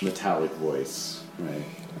strange metallic voice, right?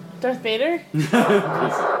 Darth Vader?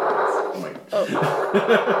 Oh my God.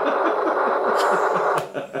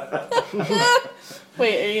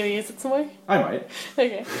 Wait, are you gonna use it somewhere? I might.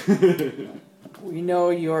 Okay. We know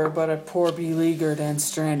you're but a poor beleaguered and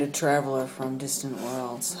stranded traveler from distant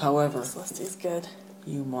worlds. However, Celestia's good.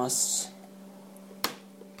 you must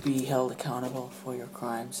be held accountable for your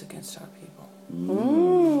crimes against our people.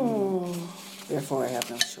 Ooh. Therefore, I have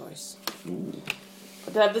no choice.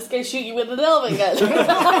 To have this guy shoot you with an elven gun.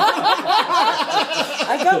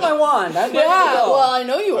 I got my wand. I'm ready to Yeah, go. well, I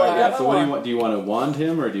know you are. Yeah, so what do you want? Do you want to wand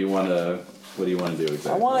him, or do you want to? What do you want to do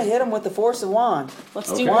exactly? I want to hit him with the force of wand.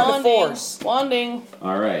 Let's Okay. do Wand of wanding. force. Wanding.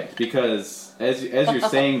 All right, because as you're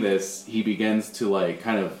saying this, he begins to like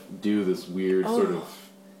kind of do this weird sort of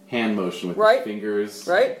hand motion with Right. his fingers,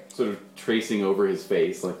 Right? Sort of tracing over his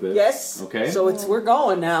face like this. Yes. Okay. So we're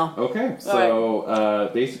going now. Okay, so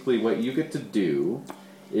basically what you get to do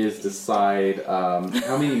is decide how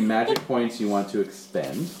many magic points you want to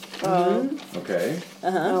expend. Okay,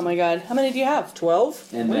 Oh my god. How many do you have? 12.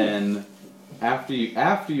 and then after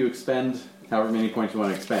you expend however many points you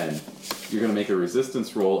want to expend, you're going to make a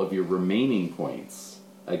resistance roll of your remaining points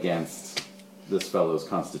against this fellow's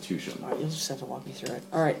constitution. All right, you'll just have to walk me through it.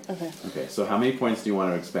 All right. Okay. Okay, so how many points do you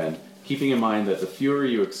want to expend? Keeping in mind that the fewer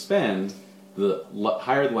you expend, the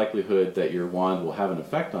higher the likelihood that your wand will have an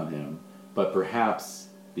effect on him, but perhaps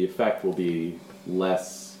the effect will be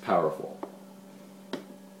less powerful.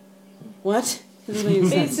 What? This doesn't make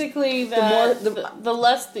sense. Basically, more- the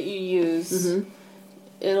less that you use,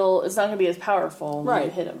 it's not going to be as powerful when you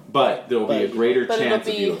Right. hit him. But there will be a greater But it'll chance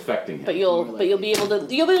of be- you affecting him. But you'll be able to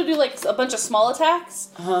do like a bunch of small attacks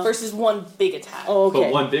versus one big attack. Oh, okay.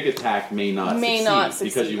 But one big attack may not May succeed not because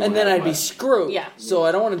succeed. you won't And then have I'd be much. screwed. Yeah. So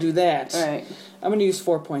I don't want to do that. All right. I'm going to use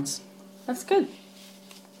 4 points. That's good.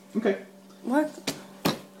 Okay. What?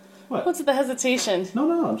 What? What's the hesitation?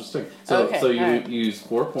 No, I'm just saying. So, Okay, so you alright. use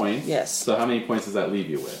 4 points. Yes. So how many points does that leave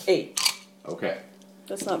you with? 8. Okay.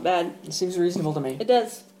 That's not bad. It seems reasonable to me. It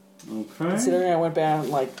does. Okay. Considering I went down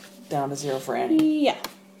to 0 for Annie. Yeah.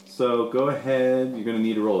 So go ahead. You're going to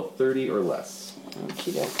need to roll a 30 or less.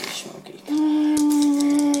 Okie dokie, schmoky.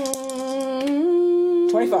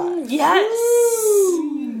 25. 25. Yes.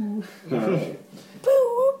 Alright.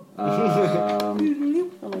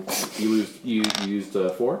 You used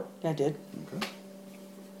 4? Yeah, I did. Okay.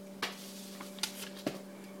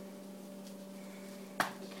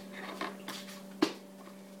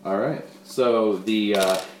 All right. So the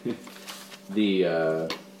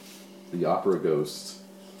opera ghost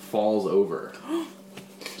falls over,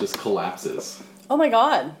 just collapses. Oh my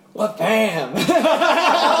god. What? Bam!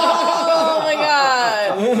 Oh my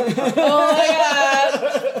god. Oh my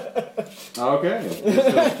god. All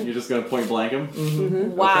Okay. You're just gonna point blank him?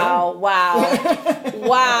 Mm-hmm. Wow, wow.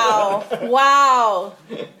 Wow.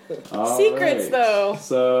 All Secrets, right. though.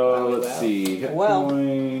 So, let's see. Hit Well.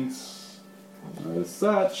 points. As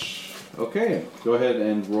such. Okay. Go ahead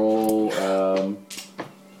and roll.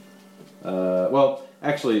 Well,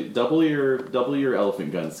 actually, double your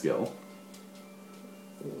elephant gun skill.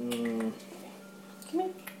 Come here.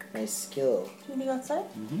 My skill. Can you go outside?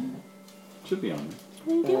 Should be on there.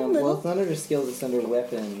 What are you doing, Well, little? it's not under skills, it's under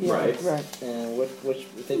weapons. Right. And which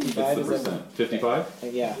 55 It's the is that? percent. 55?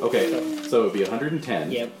 Yeah. Okay. So it would be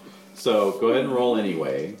 110. Yep. So go ahead and roll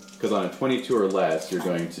anyway, because on a 22 or less, you're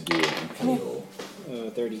going to do an impale.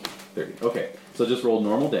 30. 30. Okay. So just roll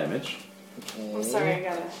normal damage. Okay. I'm sorry, I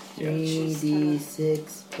gotta.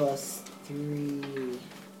 3d6 plus 3.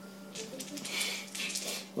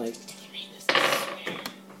 Like 3.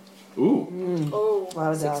 Ooh. Oh. A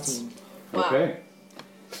lot of dots. 16. Wow. Okay.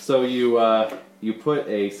 So you put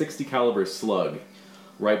a 60 caliber slug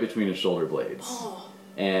right between his shoulder blades,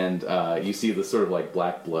 and you see the sort of like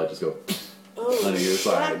black blood just go on your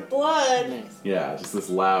side. Black blood. Nice. Yeah, just this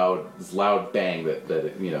loud bang that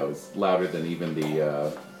is louder than even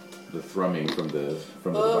the thrumming from the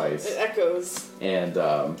device. It echoes. And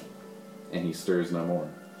he stirs no more.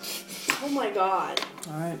 Oh my god.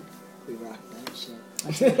 All right. We rock that shit. Oh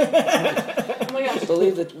my gosh. I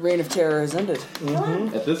believe the reign of terror has ended.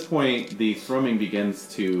 At this point, the thrumming begins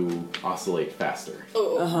to oscillate faster.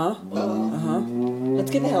 Oh. Let's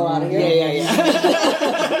get the hell out of here. Yeah.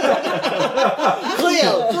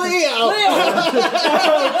 Cleo!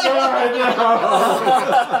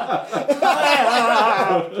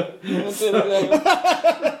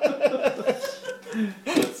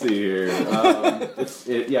 Let's see here.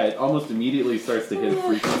 It almost immediately starts to hit a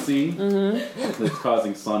frequency that's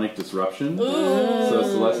causing sonic disruption. So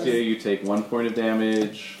Celestia, you take 1 point of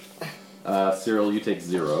damage. Cyril, you take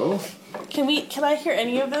 0. Can I hear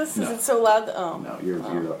any of this? No. Is it so loud? No,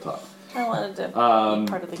 you're up top. I wanted to be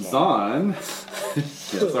part of the game. Zahn.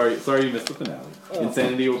 Sorry you missed the finale.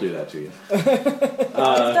 Insanity will do that to you. It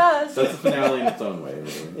does. That's a finale in its own way.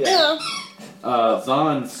 Really. Yeah.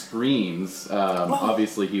 Zahn screams.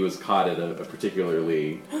 Obviously, he was caught at a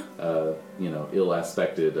particularly,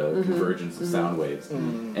 ill-aspected convergence of sound waves,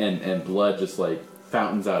 and blood just like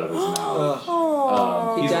fountains out of his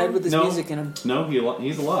mouth. He died with his music in him. No,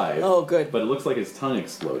 he's alive. Oh, good. But it looks like his tongue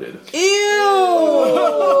exploded. Ew!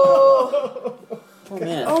 Oh,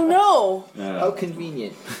 man. Oh no! How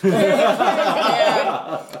convenient.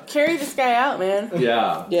 Yeah. Carry this guy out, man.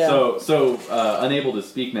 Yeah. Yeah. So unable to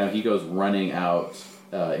speak now, he goes running out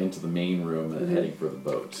into the main room and heading for the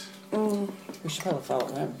boat. We should probably follow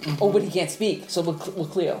him. Oh, but he can't speak, so we'll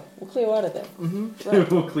Cleo. We'll Cleo out of there. We'll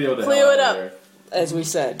Cleo the Cleo hell it out up. of there. As we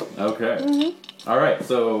said. Okay. All right.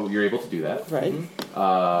 So you're able to do that. Right.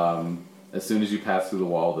 As soon as you pass through the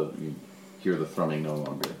wall, you hear the thrumming no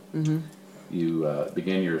longer. You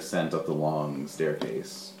begin your ascent up the long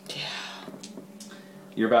staircase. Yeah.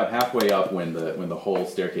 You're about halfway up when the whole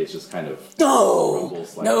staircase just kind of No! rumbles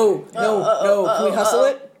slightly. No! Can we hustle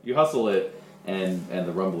it? You hustle it, and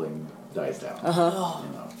the rumbling dies down.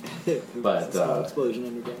 But Small explosion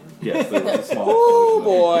underground. yes, there was a small.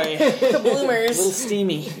 Oh, explosion. boy. The bloomers. A little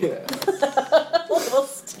steamy. Yeah. Little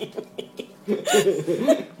steamy.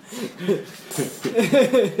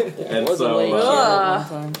 And was a so, lake here at one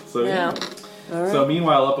time. so Yeah. So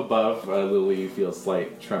meanwhile, up above, Lily feels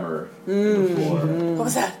slight tremor in the floor. What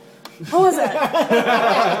was that? What was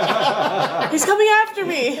that? He's coming after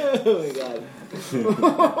me. Oh my god.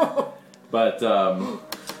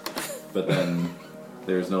 But then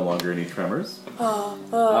there's no longer any tremors. Where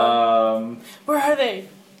are they?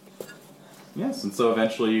 Yes, and so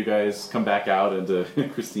eventually you guys come back out into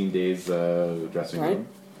Christine Day's dressing room.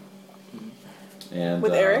 And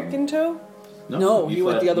With Eric in tow? No, he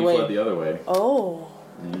went the other way. Fled the other way. Oh.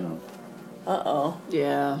 Yeah. Uh-oh.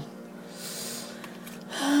 Yeah.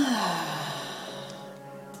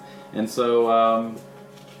 And so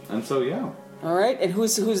yeah. All right, and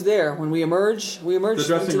who's there when we emerge? We emerge The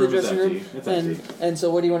dressing into room the is dressing empty. room, It's and empty. and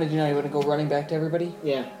so what do you want to do now? You want to go running back to everybody?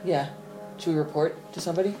 Yeah. Yeah. Should we report to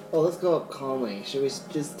somebody? Well, let's go up calmly. Should we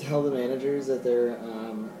just tell the managers that they're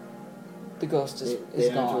The ghost is they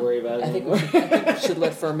don't gone. have to worry about it I think anymore? we should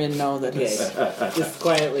let Furman know that Okay. it's. Just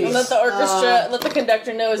quietly. And let the orchestra, let the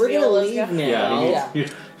conductor know his We're gonna viola's leave got- now. Yeah. Yeah.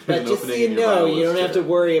 But There's an just so opening you in your know, violist you don't have to chair.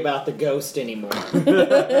 worry about the ghost anymore.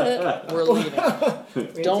 We're leaving.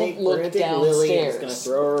 Don't look we're gonna take Lily and just gonna downstairs.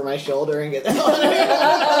 throw her over my shoulder and get the hell out of here.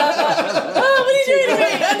 Oh, what are you doing to me?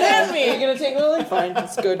 Unhand Are me! you gonna take Lily? Fine,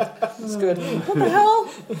 it's good. It's good. What the hell?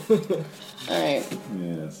 Alright.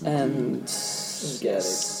 Yes. And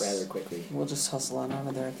rather quickly. We'll just hustle on out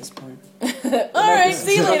of there at this point. Alright,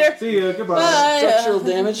 see you later. See you. Goodbye. Bye. Structural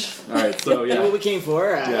damage. All right. So Yeah, what yeah. we came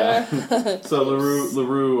for. Yeah. So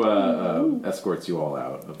LaRue escorts you all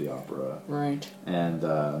out of the opera, Right. and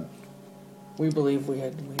We believe we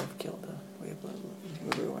have killed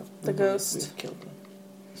The ghost. We've killed the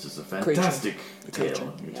this is a fantastic creature.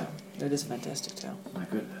 tale. You're Yeah. It is a fantastic tale. My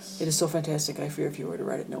goodness. It is so fantastic, I fear if you were to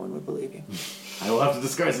write it, no one would believe you. I will have to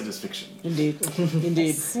disguise it as fiction. Indeed.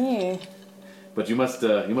 Indeed. See. But you must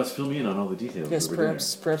fill me in on all the details. Yes, over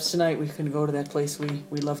perhaps tonight we can go to that place we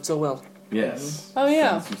loved so well. dinner. Yes. Oh,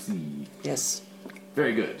 yeah. Sanssouci. Yes.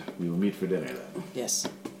 Very good. We will meet for dinner then. Yes.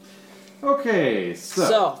 Okay,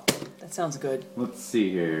 So, that sounds good. let's see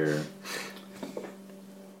here.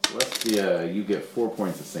 Celestia, you get 4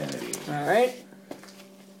 points of sanity. Alright.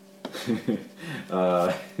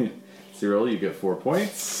 Cyril, you get 4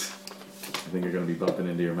 points. I think you're going to be bumping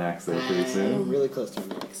into your max there pretty soon. Really close to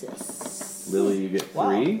max, yes. Lily, you get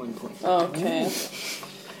 3. 1 point. Okay.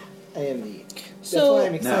 I am the... That's So- why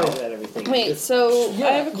I'm excited Now- about everything. Wait, Just- so I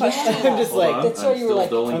have a question. I'm just Hold like... on, that's why I'm you were still like-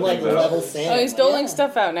 doling I'm like things out. level Sam. Oh, he's doling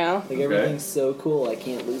stuff out now. Like everything's so cool, I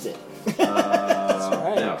can't lose it. right.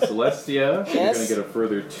 Now, Celestia, you're Yes? going to get a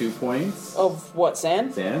further 2 points. Of what,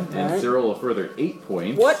 sand? Sand, and Alright. Cyril a further 8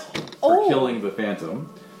 points. What? For Oh. killing the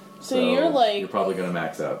Phantom. So you're like You're probably going to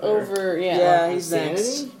max out there. over, yeah. Yeah, he's next.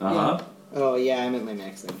 Sanity? Uh huh. Oh, yeah, I'm at my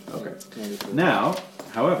max then. Okay. 94. Now,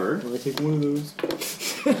 however, I'll take one of those.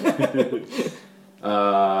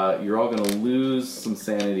 you're all going to lose some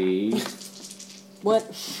sanity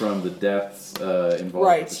What? from the deaths involved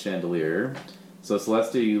Right. with the chandelier. So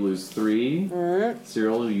Celestia, you lose 3. Alright.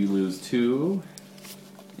 Cyril, you lose 2.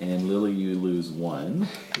 And Lily, you lose 1.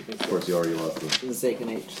 Of course, you already lost For the sake, can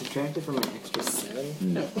I subtract it from my extra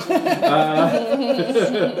 7? No.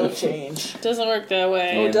 No change. Doesn't work that Oh,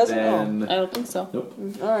 way. it doesn't? Then, I don't think so. Nope.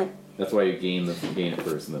 Alright. That's why you gain it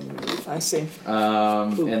first and then lose. I see.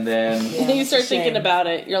 And then Yeah, you start it's a thinking shame. about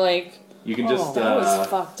it. You're like, you can Oh, just... that was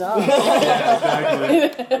fucked up. yeah,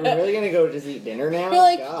 exactly. We're really gonna go just eat dinner now? You're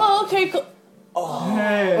like, God. oh, okay, cool.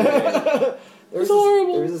 Hey. There was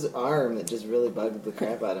horrible. There was this arm that just really bugged the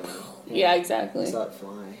crap out of me. Yeah, I exactly. saw it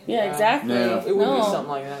fly. Yeah, exactly. No. It would be No. something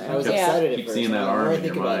like that. I was Yeah. excited at Keep first. seeing that but the more arm I in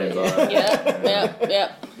think your about mind's it, eye.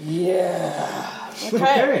 Yeah. Yeah. Okay.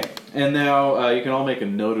 Okay. And now you can all make a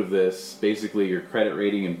note of this. Basically, your credit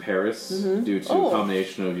rating in Paris, due to Oh. a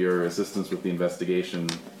combination of your assistance with the investigation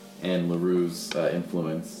and LaRue's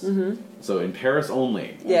influence. So in Paris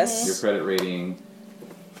only, Yes. your credit rating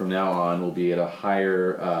from now on will be at a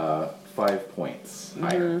higher 5 points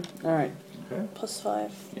higher. Alright. Okay.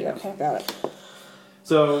 +5. Yeah. Okay. Got it.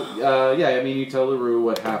 So yeah, I mean, you tell LaRue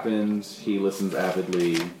what happened. He listens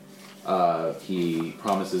avidly. He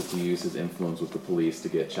promises to use his influence with the police to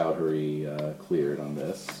get Chowdhury cleared on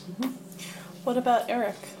this. What about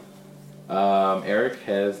Eric? Eric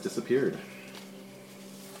has disappeared.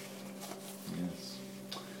 Yes.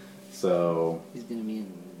 So He's gonna be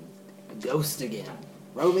a ghost again.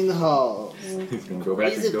 Roaming the halls. he's gonna go back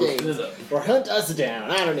Raise and a go date. it up. Or hunt us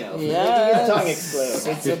down. I don't know. Yes. Tongue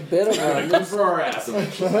explode. It's a bit of a Come for our ass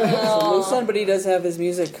eventually. loose end, but he does have his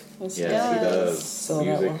music. Yes, he does. So that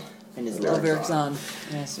Music. will. And his Love lyrics. Eric's on.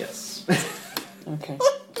 Yes. Yes. Okay.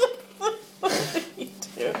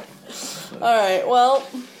 Alright, well,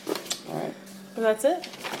 Alright. that's it.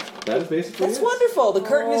 That is basically That's it. wonderful. The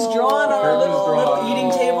curtain is drawn on our Curtain is little drawn.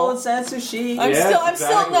 eating table in Sanssouci. I'm Yeah, still,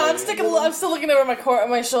 exactly. no, I'm still looking over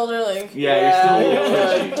my shoulder, like. Yeah,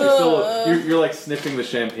 you're still a little twitchy. Uh. You're like sniffing the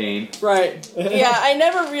champagne, Right. Yeah, I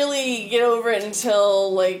never really get over it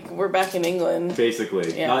until like we're back in England.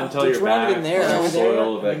 basically. Yeah. Not until Which you're we're not back even there. on the Over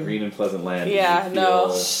soil of that green and pleasant land. do Yeah, you no.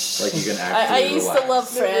 feel like you can I actually used to relax. love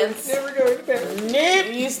France. Never going to Paris. I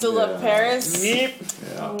used to love Yeah. Paris. Yeah,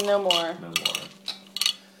 No more. no more.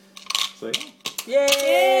 So yeah.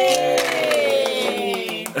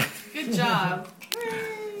 Yay! Good job.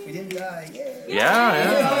 We didn't die. Yay. Yeah,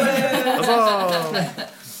 yeah.